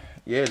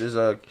 Yeah, just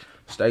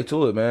stay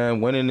to it,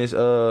 man. Winning is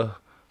hell.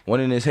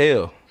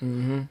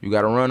 You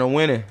gotta run on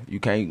winning. You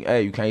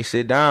can't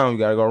sit down. You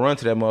gotta go run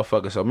to that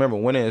motherfucker. So remember,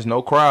 winning is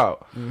no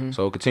crowd.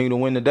 So continue to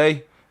win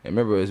today. And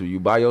remember, it's you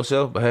by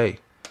yourself, but hey,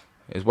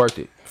 it's worth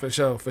it. For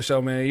sure,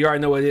 man. You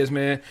already know what it is,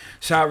 man.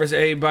 Shad vs.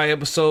 Everybody,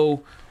 episode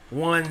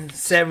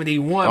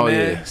 171,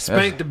 man. Yeah.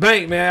 Spank the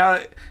bank,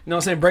 man. You know what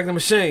I'm saying? Break the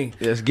machine.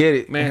 Let's get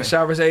it. Man,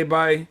 Shad vs.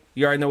 Everybody.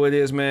 You already know what it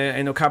is, man.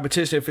 Ain't no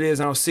competition. If it is,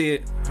 I don't see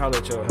it. Holla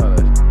at y'all.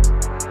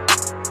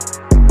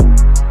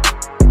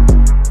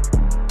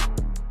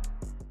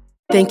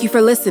 Thank you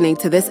for listening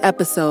to this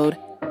episode.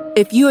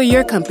 If you or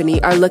your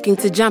company are looking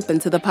to jump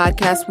into the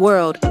podcast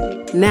world,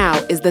 now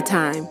is the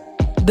time.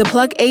 The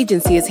Plug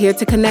Agency is here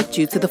to connect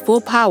you to the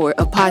full power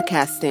of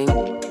podcasting.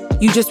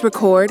 You just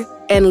record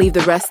and leave the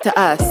rest to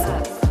us.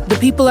 The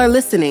people are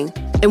listening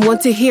and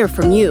want to hear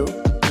from you.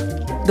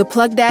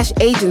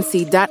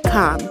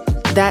 Theplug-agency.com.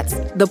 That's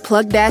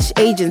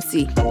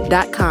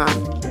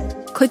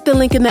theplug-agency.com. Click the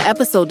link in the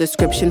episode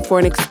description for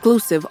an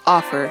exclusive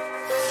offer.